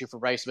not an issue for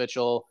Bryce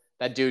Mitchell.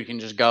 That dude can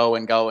just go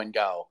and go and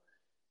go.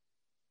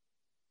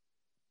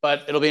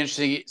 But it'll be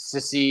interesting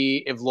to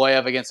see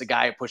Evloev against a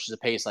guy who pushes the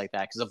pace like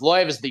that, because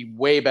Evloev is the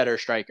way better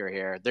striker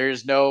here.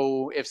 There's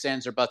no ifs,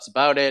 ands, or buts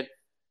about it.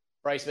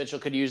 Bryce Mitchell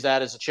could use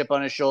that as a chip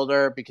on his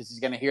shoulder, because he's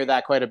going to hear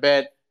that quite a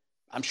bit.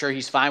 I'm sure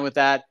he's fine with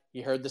that.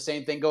 He heard the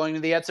same thing going to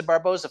the Edson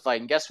Barboza fight.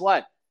 And guess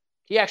what?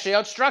 He actually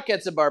outstruck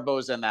Edson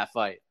Barboza in that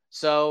fight.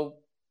 So,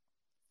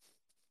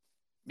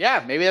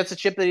 yeah, maybe that's a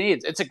chip that he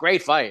needs. It's a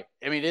great fight.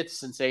 I mean, it's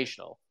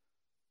sensational.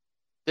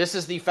 This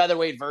is the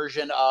featherweight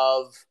version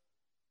of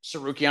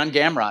Sarukian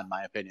Gamrot, in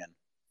my opinion.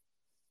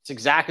 It's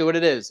exactly what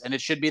it is, and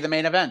it should be the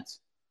main event.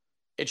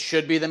 It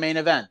should be the main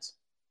event.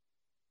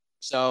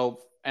 So,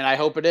 and I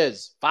hope it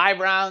is. 5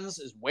 rounds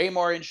is way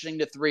more interesting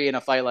to 3 in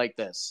a fight like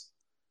this,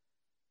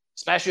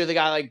 especially with a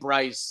guy like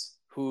Bryce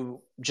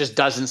who just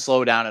doesn't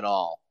slow down at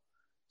all.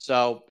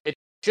 So it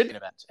should be an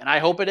event, and I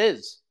hope it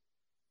is.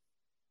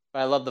 But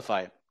I love the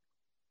fight.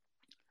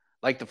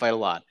 Like the fight a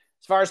lot.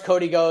 As far as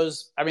Cody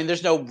goes, I mean,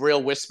 there's no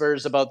real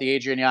whispers about the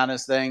Adrian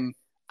Yanez thing.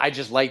 I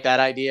just like that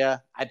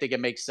idea. I think it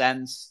makes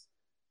sense.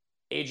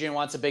 Adrian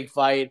wants a big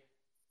fight.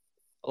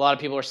 A lot of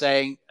people are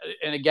saying,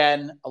 and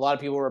again, a lot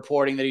of people are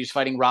reporting that he's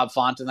fighting Rob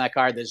Font in that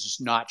card. That's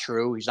just not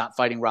true. He's not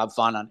fighting Rob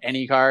Font on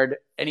any card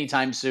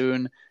anytime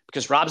soon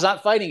because Rob's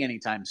not fighting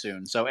anytime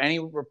soon. So any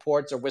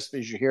reports or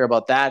whispers you hear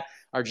about that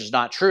are just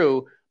not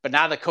true. But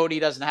now that Cody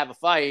doesn't have a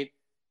fight,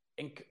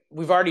 and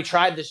we've already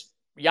tried this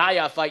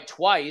Yaya fight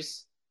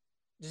twice,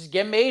 just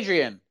give him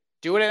Adrian.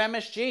 Do it at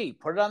MSG.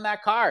 Put it on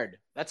that card.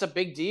 That's a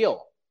big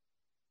deal.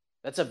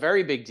 That's a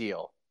very big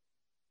deal.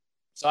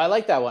 So I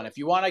like that one. If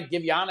you want to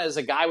give Yanez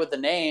a guy with a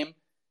name,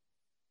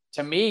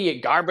 to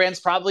me, Garbrandt's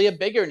probably a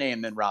bigger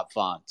name than Rob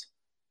Font.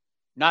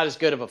 Not as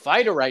good of a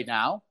fighter right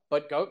now,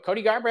 but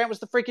Cody Garbrandt was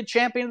the freaking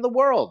champion of the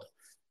world.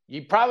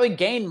 You probably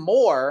gain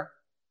more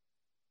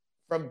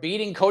from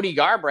beating Cody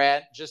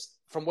Garbrandt just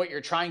from what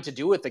you're trying to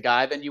do with the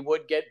guy than you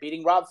would get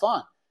beating Rob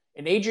Font.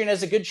 And Adrian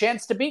has a good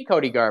chance to beat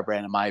Cody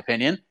Garbrandt, in my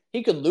opinion.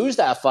 He could lose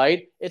that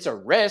fight. It's a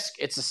risk.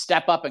 It's a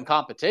step up in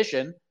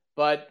competition,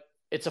 but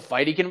it's a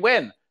fight he can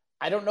win.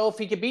 I don't know if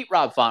he could beat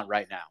Rob Font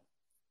right now,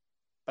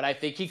 but I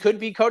think he could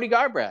beat Cody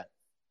Garbrandt,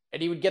 and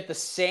he would get the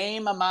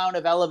same amount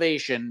of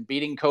elevation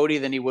beating Cody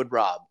than he would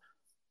Rob,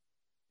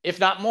 if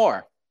not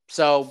more.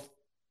 So,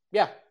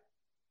 yeah,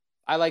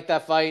 I like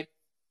that fight.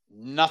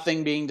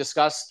 Nothing being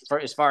discussed for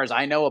as far as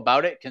I know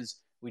about it because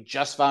we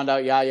just found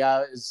out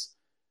Yaya is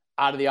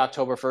out of the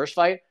October 1st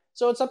fight.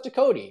 So it's up to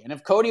Cody. And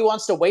if Cody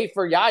wants to wait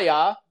for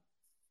Yaya,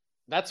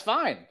 that's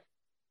fine.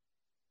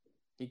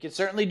 He could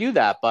certainly do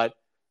that, but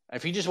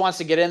if he just wants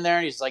to get in there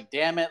and he's like,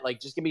 damn it, like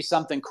just give me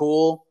something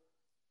cool,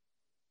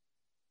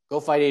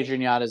 go fight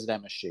Adrian Yanez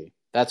at MSG.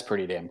 That's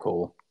pretty damn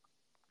cool.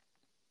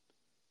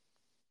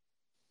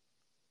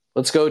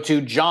 Let's go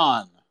to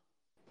John.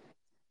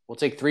 We'll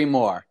take 3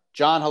 more.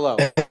 John, hello.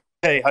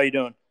 Hey, how you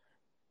doing?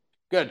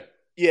 Good.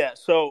 Yeah,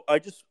 so I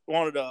just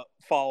wanted to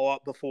follow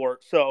up before.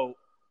 So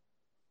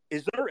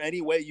is there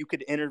any way you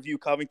could interview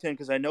Covington?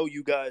 Because I know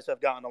you guys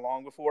have gotten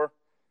along before.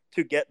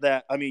 To get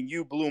that, I mean,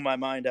 you blew my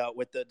mind out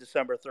with the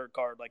December 3rd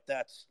card. Like,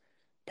 that's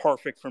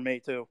perfect for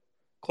me, too.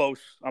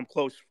 I'm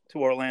close to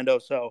Orlando,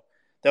 so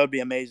that would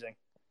be amazing.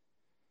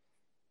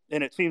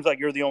 And it seems like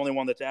you're the only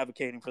one that's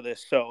advocating for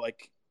this. So,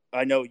 like,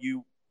 I know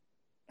you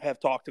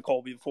have talked to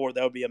Colby before.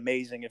 That would be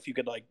amazing if you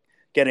could, like,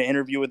 get an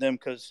interview with him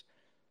because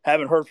I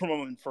haven't heard from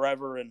him in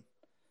forever. And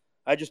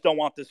I just don't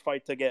want this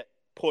fight to get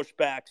pushed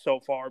back so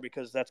far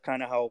because that's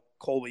kind of how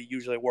Colby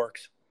usually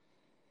works.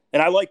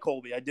 And I like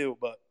Colby, I do,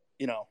 but,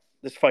 you know,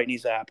 this fight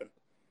needs to happen.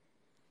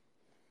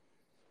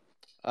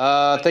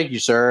 Thank you,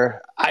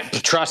 sir.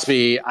 Trust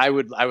me, I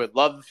would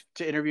love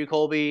to interview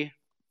Colby.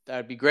 That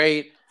would be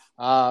great.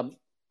 I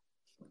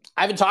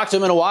haven't talked to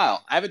him in a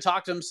while. I haven't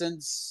talked to him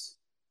since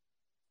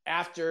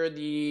after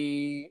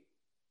he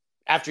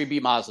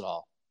beat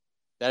Masvidal.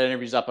 That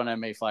interview's up on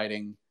MMA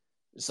Fighting.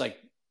 It's like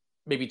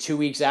maybe 2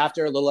 weeks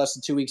after, a little less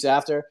than 2 weeks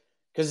after,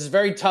 because it's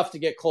very tough to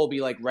get Colby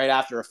like right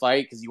after a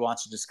fight because he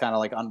wants to just kind of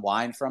like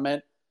unwind from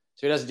it.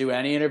 So he doesn't do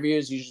any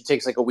interviews. He usually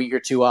takes like a week or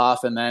 2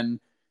 off, and then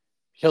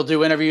he'll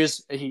do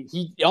interviews.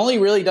 He only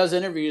really does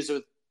interviews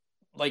with,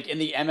 like, in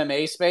the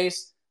MMA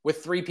space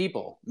with 3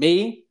 people: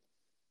 me,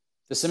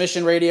 the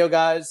Submission Radio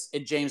guys,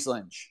 and James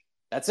Lynch.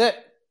 That's it.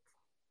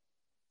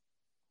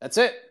 That's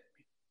it.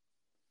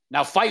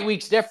 Now, Fight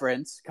Week's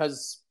different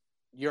because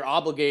you're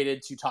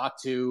obligated to talk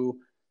to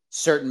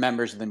certain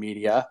members of the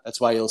media.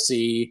 That's why you'll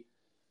see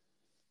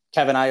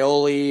Kevin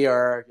Iole,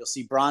 or you'll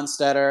see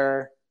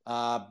Bronstetter,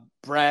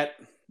 Brett.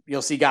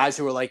 You'll see guys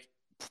who are like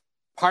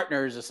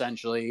partners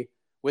essentially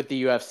with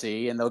the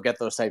UFC, and they'll get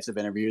those types of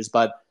interviews.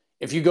 But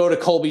if you go to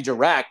Colby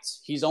direct,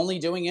 he's only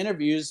doing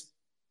interviews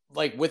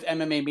like with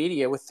MMA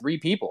media with 3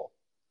 people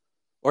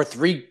or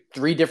three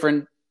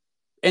different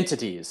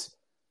entities.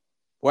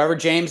 Whoever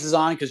James is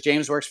on, because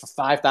James works for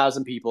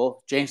 5,000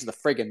 people. James is the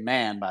friggin'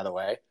 man, by the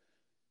way.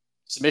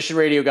 Submission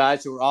Radio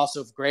guys who are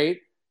also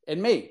great,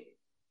 and me.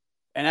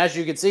 And as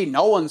you can see,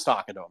 no one's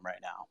talking to him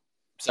right now.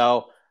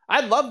 So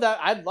I'd love that.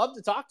 I'd love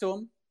to talk to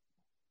him.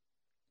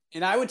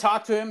 And I would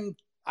talk to him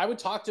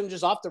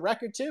just off the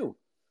record too.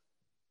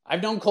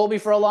 I've known Colby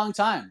for a long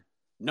time.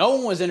 No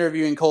one was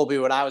interviewing Colby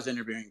when I was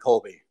interviewing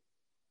Colby.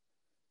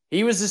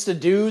 He was just a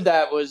dude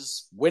that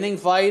was winning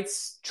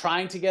fights,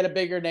 trying to get a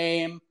bigger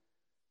name,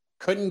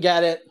 couldn't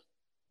get it,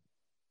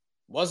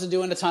 wasn't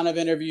doing a ton of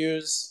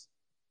interviews,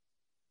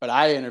 but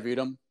I interviewed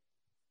him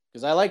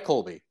because I like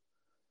Colby.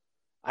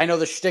 I know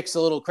the shtick's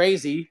a little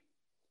crazy,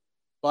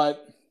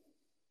 but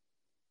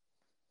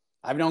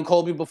I've known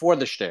Colby before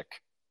the shtick.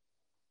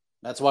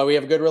 That's why we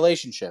have a good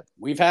relationship.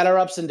 We've had our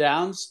ups and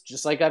downs,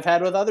 just like I've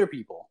had with other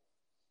people.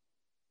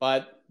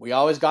 But We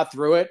always got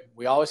through it.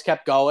 We always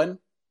kept going.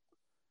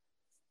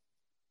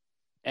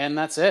 And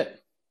that's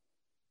it.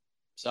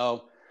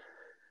 So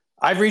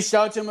I've reached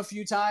out to him a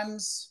few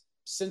times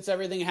since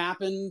everything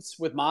happened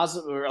with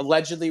or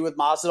allegedly with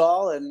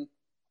Masvidal, and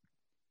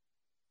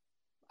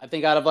I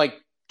think out of like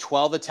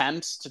 12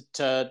 attempts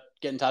to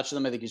get in touch with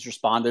him, I think he's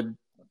responded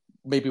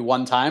maybe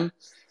one time.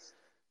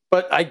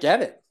 But I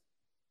get it.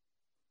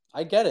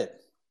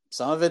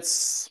 Some of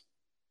it's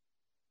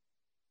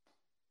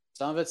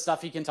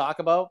stuff he can talk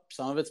about.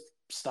 Some of it's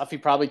stuff he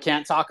probably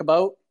can't talk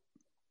about.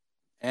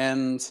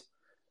 And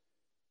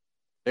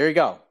there you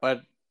go.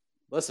 But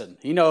listen,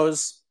 he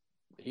knows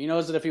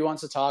that if he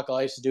wants to talk, all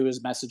he has to do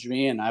is message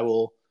me, and I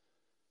will,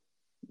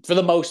 for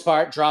the most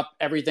part, drop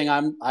everything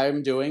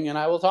I'm doing, and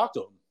I will talk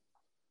to him.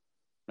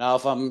 Now,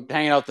 if I'm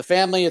hanging out with the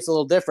family, it's a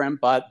little different,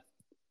 but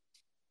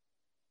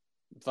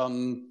if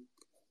I'm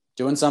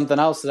doing something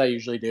else that I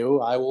usually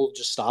do, I will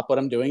just stop what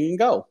I'm doing and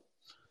go.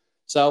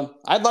 So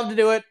I'd love to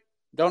do it.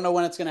 Don't know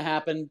when it's going to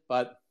happen,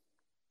 but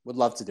would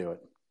love to do it.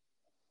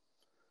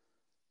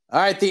 All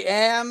right, the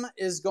AM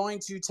is going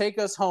to take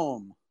us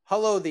home.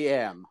 Hello, the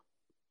AM.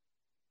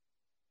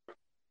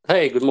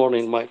 Hey, good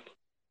morning, Mike.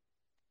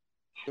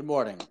 Good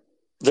morning.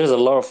 There's a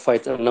lot of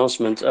fight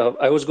announcements.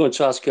 I was going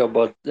to ask you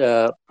about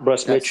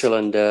Bryce Mitchell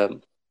and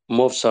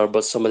Movsar,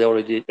 but somebody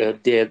already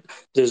did.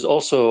 There's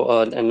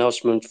also an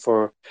announcement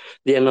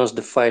they announced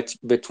the fight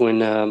between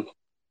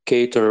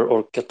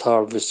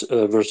Qatar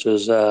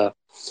versus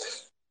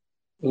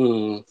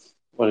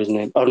what is his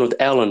name? Arnold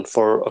Allen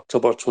for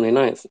October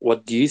 29th.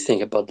 What do you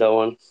think about that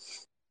one?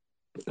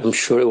 I'm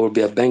sure it will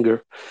be a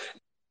banger.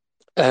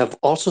 I have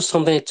also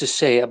something to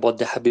say about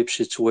the Habib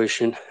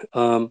situation.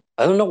 I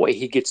don't know why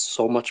he gets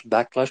so much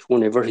backlash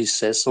whenever he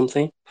says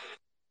something,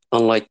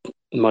 unlike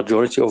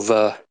majority of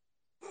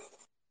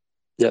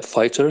the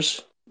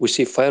fighters. We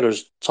see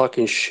fighters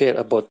talking shit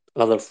about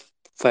other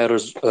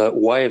fighters'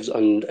 wives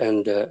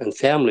and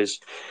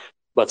families,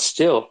 but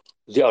still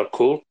they are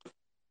cool.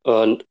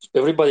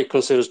 Everybody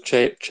considers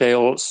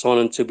Chael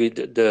Sonnen to be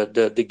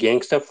the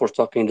gangster for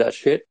talking that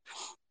shit.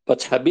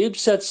 But Habib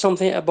said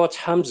something about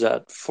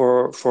Khamzat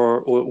for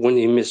when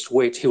he missed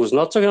weight. He was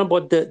not talking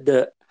about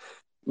the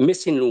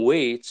missing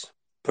weight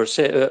per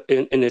se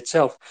in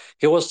itself.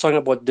 He was talking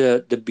about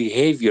the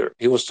behavior.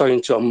 He was talking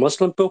to a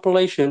Muslim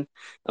population,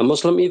 a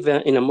Muslim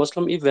event,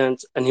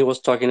 and he was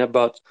talking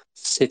about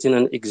setting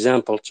an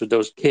example to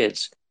those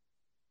kids.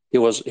 He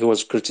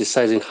was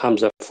criticizing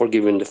Khamzat for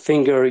giving the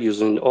finger,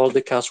 using all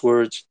the cuss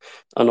words,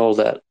 and all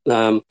that.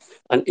 And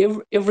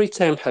every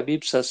time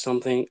Habib says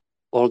something,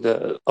 a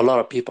lot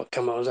of people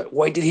come out like,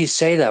 why did he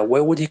say that? Why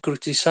would he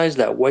criticize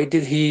that? Why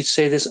did he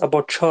say this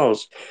about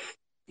Charles?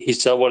 He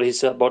said what he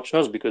said about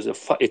Charles because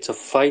it's a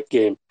fight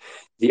game.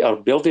 They are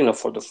building up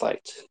for the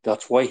fight.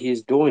 That's why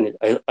he's doing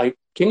it. I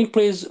can you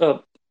please?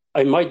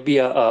 I might be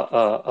a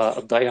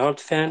diehard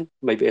fan.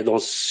 Maybe I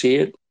don't see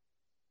it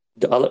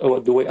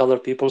the way other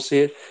people see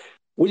it.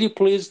 Would you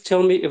please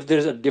tell me if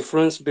there's a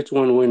difference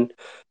between when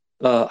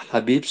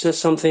Habib says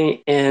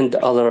something and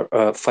other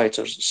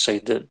fighters say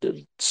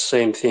the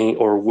same thing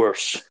or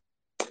worse?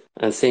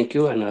 And thank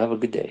you, and have a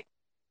good day.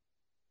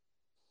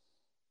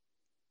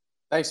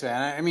 Thanks,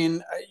 man. I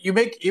mean, you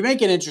make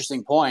an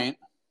interesting point.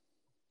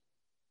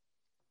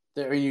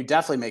 You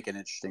definitely make an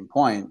interesting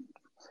point.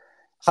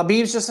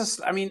 Habib's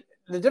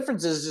the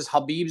difference is just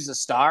Habib's a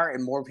star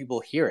and more people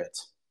hear it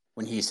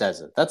when he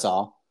says it. That's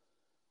all.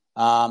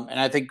 And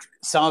I think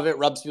some of it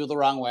rubs people the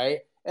wrong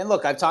way. And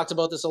look, I've talked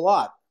about this a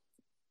lot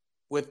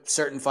with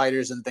certain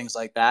fighters and things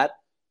like that.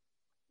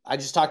 I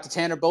just talked to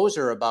Tanner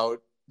Boser about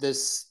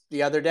this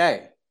the other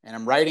day, and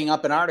I'm writing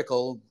up an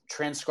article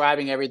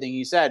transcribing everything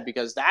he said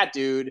because that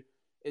dude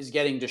is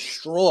getting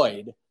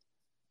destroyed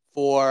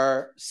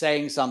for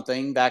saying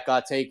something that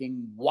got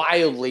taken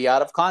wildly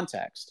out of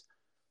context.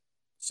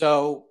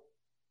 So,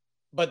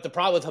 but the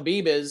problem with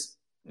Habib is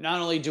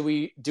not only do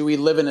we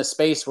live in a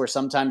space where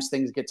sometimes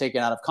things get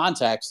taken out of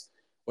context,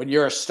 when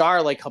you're a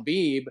star like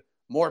Habib,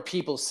 more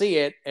people see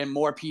it and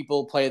more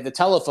people play the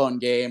telephone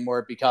game where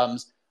it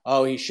becomes,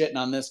 oh, he's shitting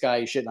on this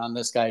guy, he's shitting on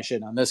this guy, he's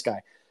shitting on this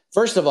guy.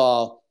 First of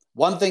all,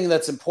 one thing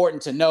that's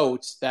important to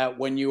note that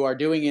when you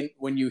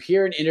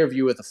hear an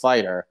interview with a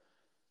fighter,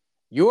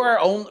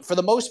 for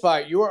the most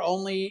part, you are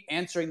only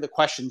answering the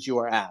questions you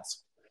are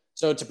asked.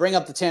 So to bring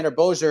up the Tanner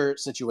Boser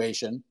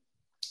situation,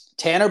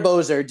 Tanner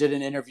Boser did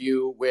an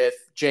interview with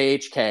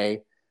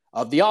JHK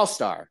of the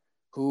All-Star,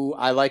 who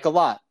I like a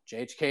lot.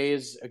 JHK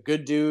is a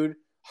good dude,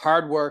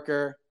 hard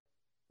worker,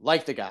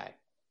 like the guy.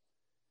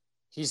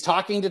 He's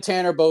talking to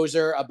Tanner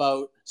Boser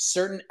about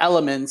certain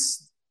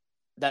elements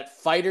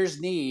that fighters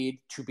need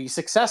to be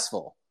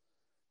successful.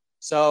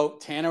 So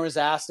Tanner was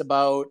asked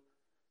about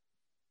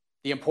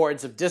the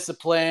importance of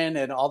discipline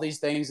and all these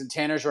things, and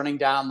Tanner's running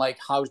down like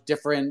how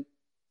different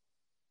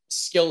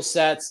skill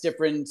sets,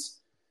 different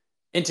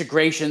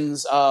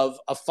integrations of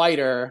a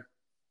fighter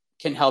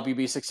can help you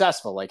be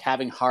successful, like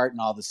having heart and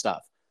all this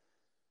stuff.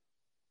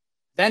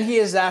 Then he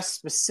is asked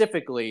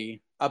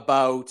specifically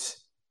about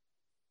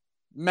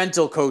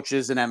mental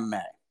coaches in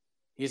MMA.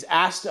 He's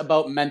asked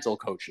about mental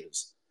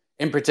coaches.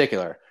 in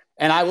particular.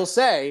 And I will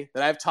say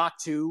that I've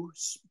talked to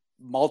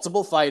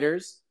multiple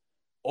fighters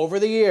over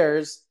the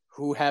years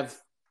who have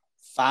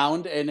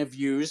found and have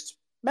used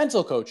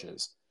mental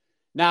coaches.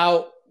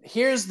 Now,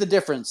 here's the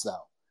difference,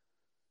 though.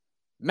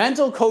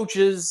 Mental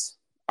coaches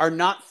are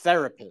not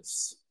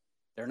therapists.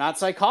 They're not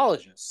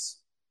psychologists.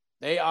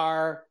 They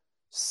are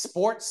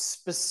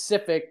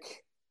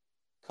sports-specific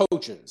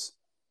coaches.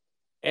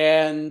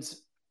 And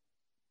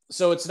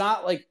so it's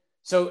not like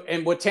 – so,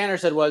 and what Tanner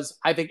said was,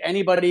 I think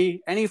any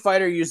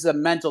fighter who uses a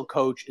mental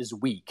coach is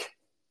weak.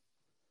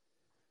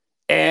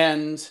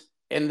 And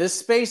in this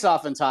space,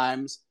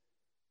 oftentimes,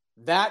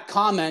 that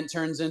comment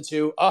turns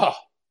into, oh,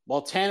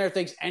 well, Tanner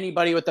thinks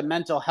anybody with a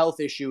mental health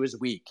issue is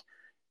weak.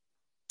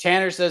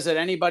 Tanner says that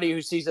anybody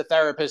who sees a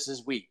therapist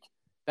is weak.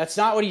 That's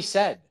not what he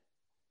said.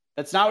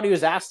 That's not what he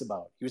was asked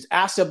about. He was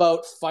asked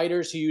about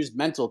fighters who use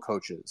mental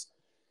coaches.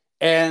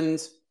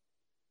 And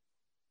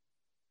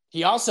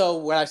he also,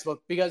 when I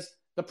spoke, because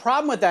the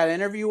problem with that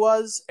interview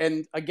was,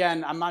 and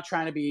again, I'm not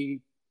trying to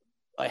be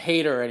a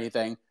hater or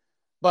anything,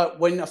 but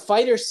when a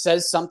fighter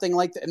says something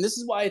like that, and this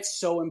is why it's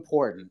so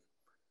important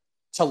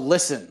to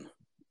listen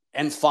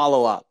and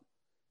follow up.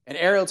 And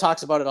Ariel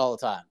talks about it all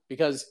the time,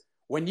 because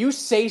when you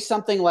say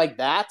something like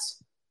that,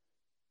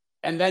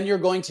 and then you're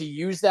going to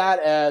use that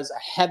as a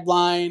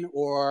headline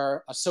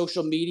or a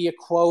social media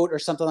quote or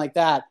something like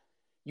that,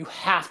 you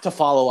have to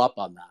follow up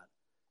on that.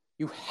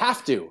 You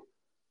have to.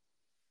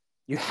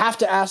 You have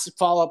to ask a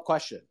follow-up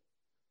question.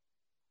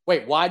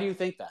 Wait, why do you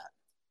think that?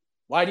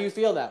 Why do you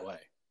feel that way?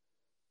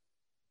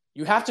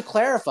 You have to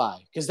clarify,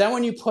 because then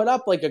when you put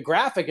up like a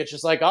graphic, it's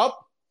just like, oh,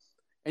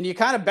 and you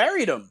kind of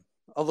buried them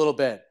a little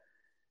bit.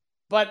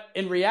 But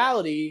in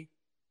reality,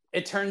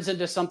 it turns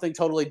into something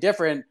totally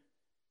different.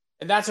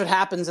 And that's what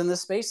happens in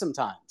this space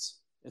sometimes.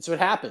 It's what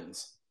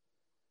happens.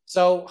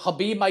 So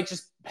Khabib might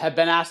just have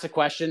been asked a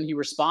question, he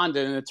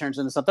responded, and it turns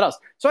into something else.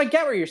 So I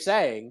get what you're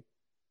saying,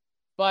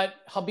 but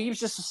Khabib's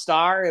just a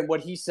star, and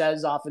what he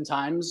says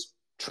oftentimes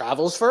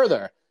travels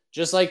further.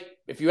 Just like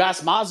if you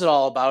ask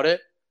Masvidal about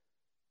it,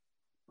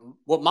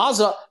 what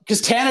Masvidal,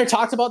 because Tanner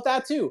talked about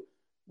that too.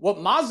 What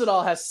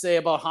Masvidal has to say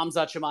about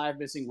Khamzat Chimaev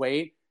missing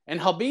weight, and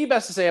Khabib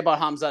has to say about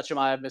Khamzat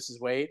Chimaev misses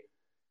weight,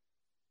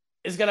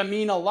 is going to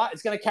mean a lot.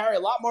 It's going to carry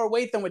a lot more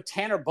weight than what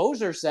Tanner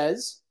Boser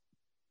says.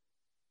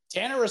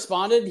 Tanner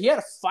responded. He had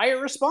a fire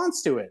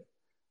response to it.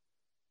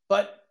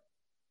 But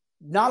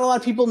not a lot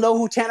of people know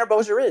who Tanner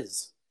Boser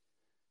is.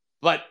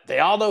 But they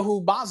all know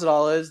who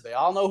Masvidal is. They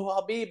all know who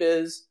Khabib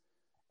is.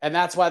 And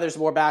that's why there's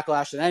more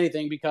backlash than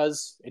anything,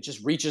 because it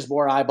just reaches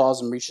more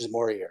eyeballs and reaches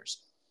more ears.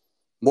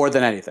 More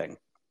than anything.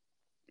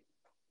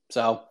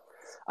 So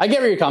I get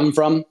where you're coming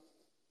from.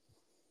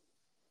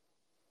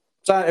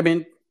 So, I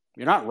mean,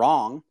 you're not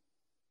wrong.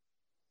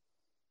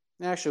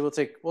 Actually,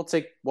 we'll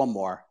take one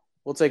more.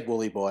 We'll take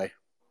Wooly Boy.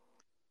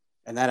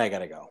 And then I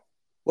gotta go.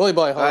 Wooly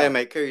Boy, Hi,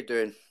 Mike. How you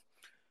doing?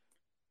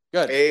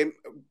 Good.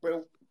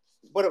 Well,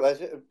 what it was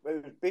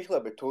basically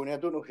about Tony. I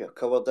don't know if you've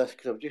covered this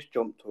because I've just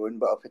jumped on,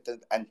 but I've had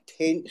an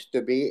intense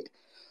debate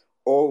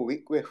all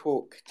week with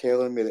folk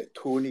telling me that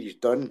Tony's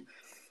done.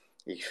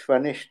 He's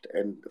finished,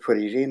 and for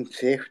his own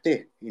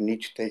safety, he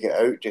needs to get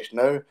out just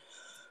now.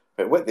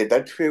 But what they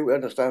did fail to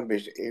understand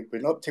was he'd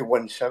been up to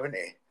 170.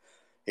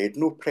 He had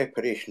no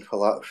preparation for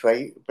that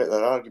fight, but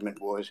their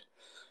argument was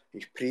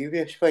his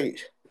previous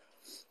fights.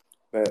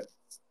 But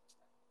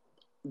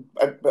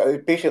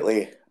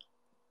basically,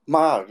 my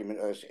argument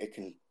is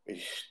he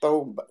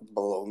still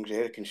belongs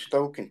there, he can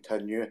still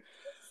continue.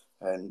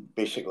 And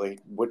basically,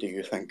 what do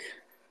you think?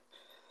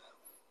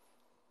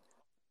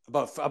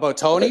 About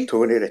Tony? About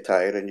Tony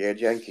retiring, yeah. Do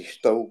you think he's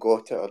still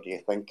got it, or do you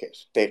think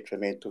it's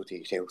detrimental to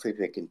his health if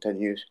he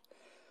continues?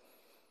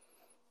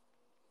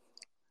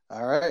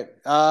 All right.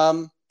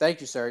 Thank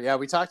you, sir. Yeah,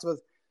 we talked about...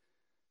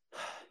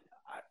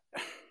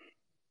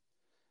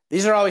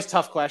 These are always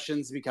tough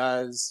questions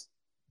because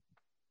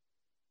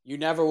you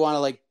never want to,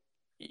 like,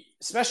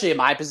 especially in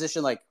my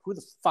position, like, who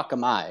the fuck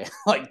am I?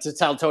 Like, to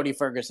tell Tony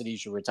Ferguson he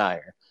should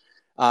retire.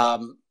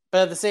 But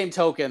at the same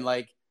token,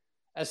 like,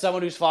 as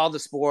someone who's followed the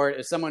sport,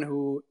 as someone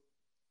who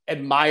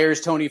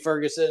admires Tony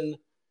Ferguson,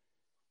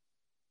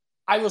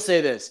 I will say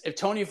this. If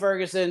Tony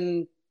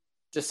Ferguson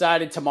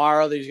decided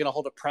tomorrow that he's going to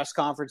hold a press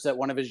conference at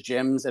one of his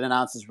gyms and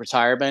announce his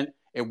retirement,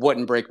 it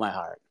wouldn't break my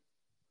heart.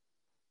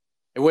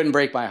 It wouldn't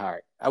break my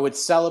heart. I would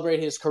celebrate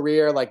his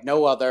career like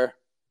no other.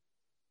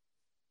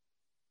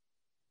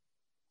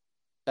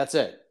 That's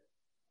it.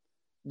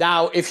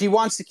 Now, if he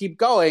wants to keep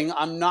going,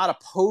 I'm not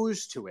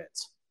opposed to it.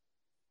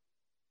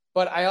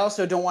 But I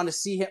also don't want to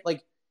see him,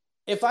 like,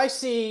 if I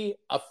see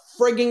a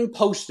frigging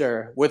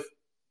poster with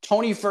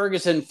Tony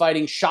Ferguson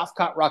fighting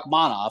Shavkat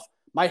Rakhmonov,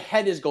 my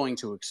head is going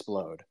to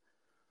explode.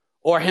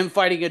 Or him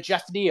fighting a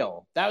Jeff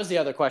Neal. That was the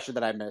other question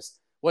that I missed.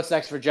 What's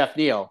next for Jeff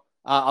Neal?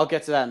 I'll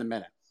get to that in a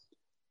minute.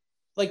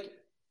 Like,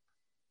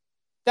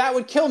 that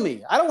would kill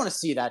me. I don't want to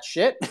see that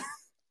shit.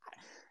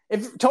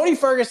 If Tony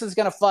Ferguson's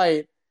going to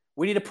fight,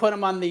 we need to put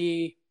him on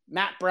the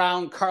Matt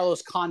Brown,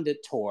 Carlos Condit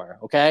tour,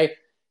 okay?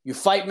 You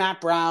fight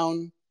Matt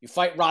Brown, you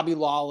fight Robbie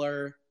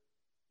Lawler,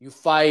 You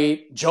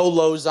fight Joe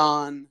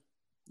Lozon.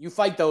 You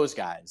fight those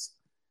guys.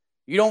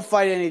 You don't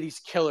fight any of these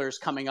killers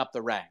coming up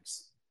the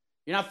ranks.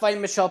 You're not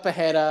fighting Michel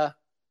Pereira.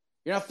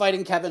 You're not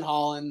fighting Kevin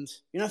Holland.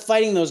 You're not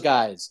fighting those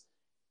guys.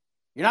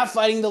 You're not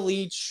fighting the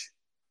Leech.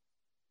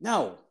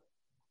 No.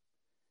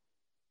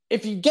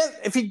 If he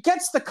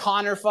gets the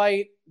Conor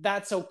fight,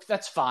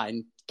 that's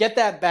fine. Get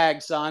that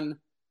bag, son.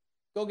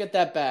 Go get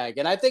that bag.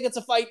 And I think it's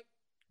a fight.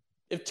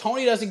 If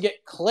Tony doesn't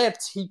get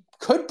clipped, he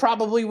could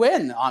probably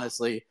win,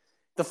 honestly.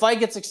 If the fight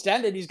gets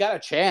extended, he's got a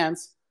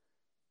chance.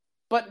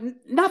 But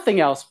nothing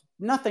else.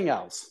 Nothing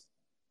else.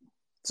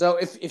 So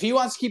if he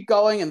wants to keep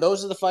going and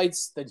those are the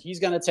fights that he's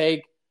going to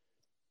take,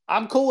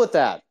 I'm cool with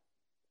that.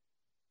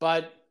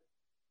 But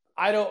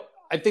I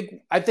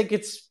think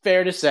it's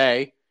fair to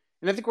say,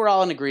 and I think we're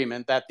all in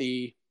agreement, that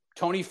the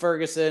Tony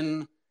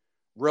Ferguson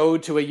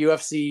road to a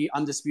UFC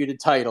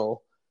undisputed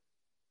title,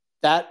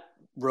 that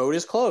road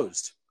is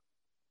closed.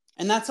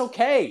 And that's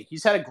okay.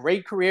 He's had a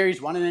great career.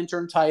 He's won an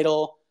interim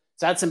title.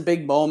 He's had some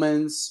big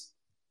moments.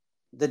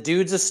 The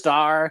dude's a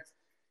star.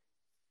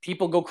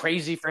 People go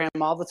crazy for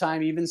him all the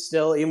time, even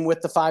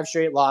with the 5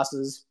 straight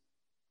losses.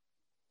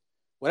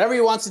 Whatever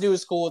he wants to do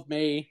is cool with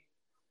me.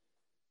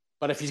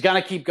 But if he's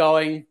going to keep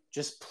going,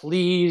 just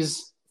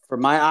please, for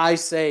my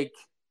eye's sake,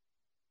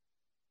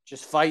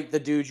 just fight the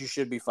dudes you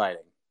should be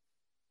fighting.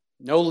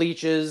 No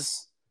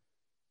Leeches,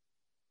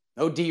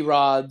 no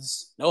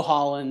D-Rods, no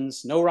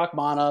Hollands, no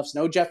Rachmanovs,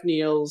 no Jeff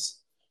Neals.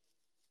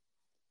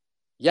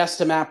 Yes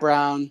to Matt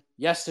Brown.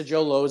 Yes to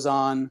Joe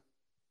Lozon.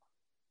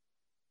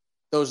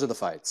 Those are the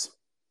fights.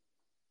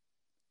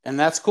 And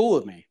that's cool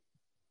with me.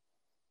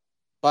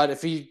 But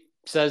if he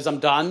says, I'm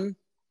done,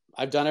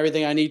 I've done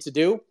everything I need to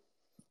do,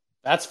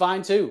 that's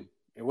fine too.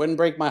 It wouldn't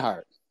break my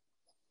heart.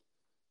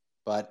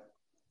 But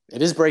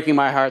it is breaking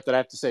my heart that I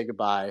have to say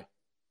goodbye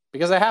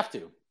because I have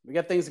to. We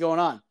got things going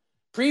on.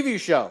 Preview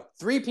show,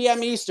 3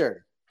 p.m.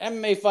 Eastern,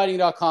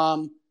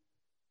 MMAfighting.com,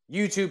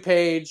 YouTube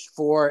page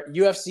for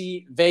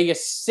UFC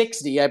Vegas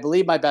 60. I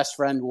believe my best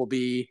friend will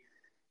be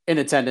in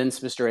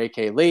attendance, Mr.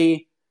 A.K.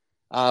 Lee.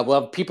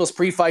 We'll have People's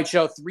Pre-Fight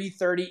Show,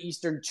 3:30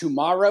 Eastern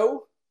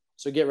tomorrow.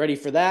 So get ready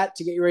for that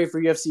to get you ready for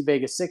UFC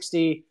Vegas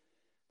 60.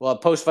 We'll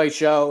have post-fight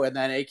show, and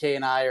then AK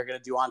and I are going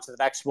to do on to the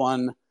next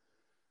one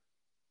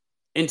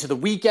into the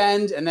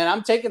weekend. And then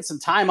I'm taking some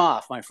time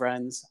off, my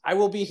friends. I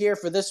will be here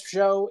for this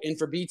show and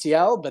for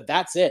BTL, but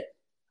that's it.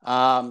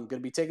 I'm going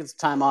to be taking some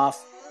time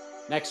off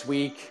next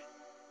week.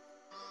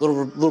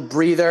 Little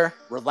breather,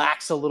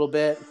 relax a little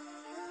bit.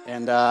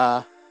 And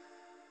but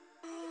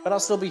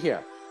I'll still be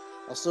here.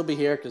 I'll still be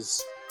here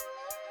because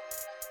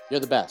you're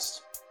the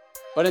best.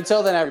 But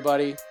until then,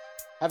 everybody,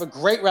 have a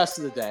great rest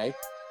of the day.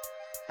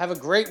 Have a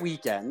great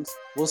weekend.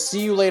 We'll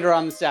see you later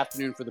on this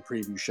afternoon for the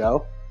preview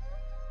show.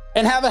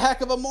 And have a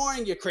heck of a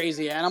morning, you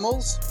crazy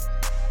animals.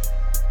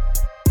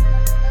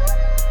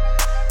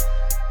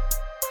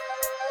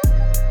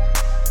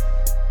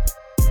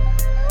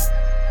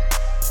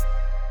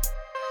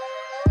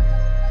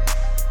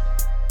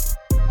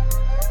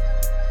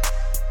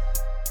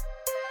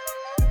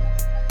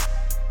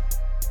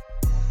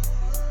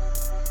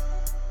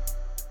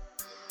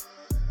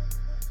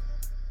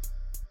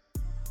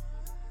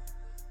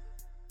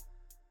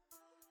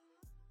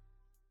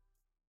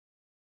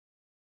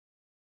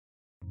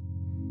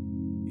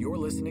 You're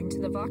listening to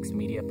the Vox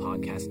Media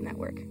Podcast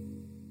Network.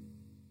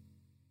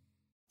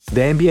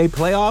 The NBA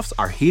playoffs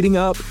are heating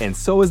up, and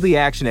so is the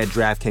action at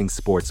DraftKings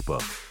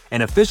Sportsbook,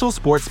 an official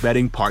sports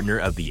betting partner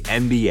of the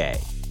NBA.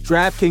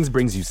 DraftKings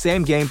brings you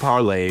same-game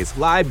parlays,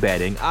 live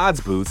betting,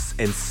 odds boosts,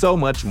 and so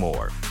much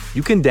more.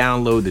 You can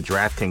download the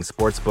DraftKings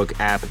Sportsbook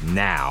app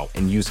now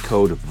and use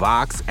code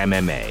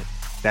VOXMMA.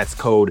 That's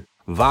code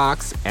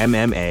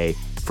VOXMMA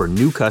for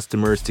new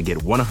customers to get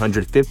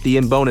 $150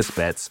 in bonus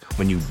bets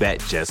when you bet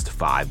just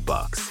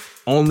 $5.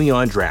 Only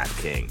on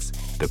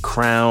DraftKings. The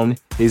crown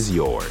is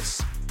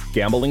yours.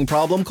 Gambling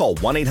problem? Call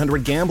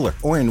 1-800-GAMBLER.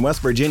 Or in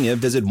West Virginia,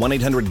 visit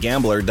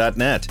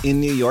 1-800-GAMBLER.net.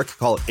 In New York,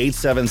 call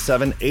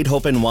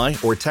 877-8-HOPE-NY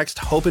or text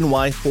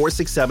HOPE-NY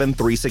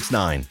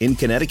 467-369. In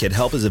Connecticut,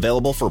 help is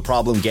available for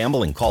problem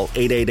gambling. Call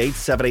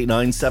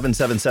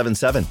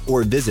 888-789-7777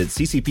 or visit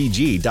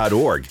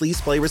ccpg.org.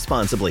 Please play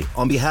responsibly.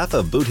 On behalf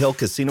of Boot Hill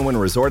Casino and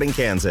Resort in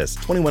Kansas,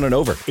 21 and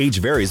over. Age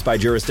varies by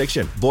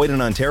jurisdiction. Void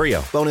in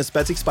Ontario. Bonus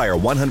bets expire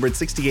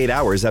 168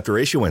 hours after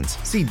issuance.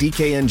 See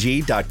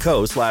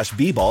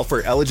dkng.co/bball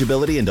for eligibility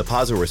and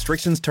deposit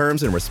restrictions,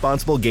 terms, and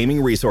responsible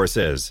gaming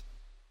resources.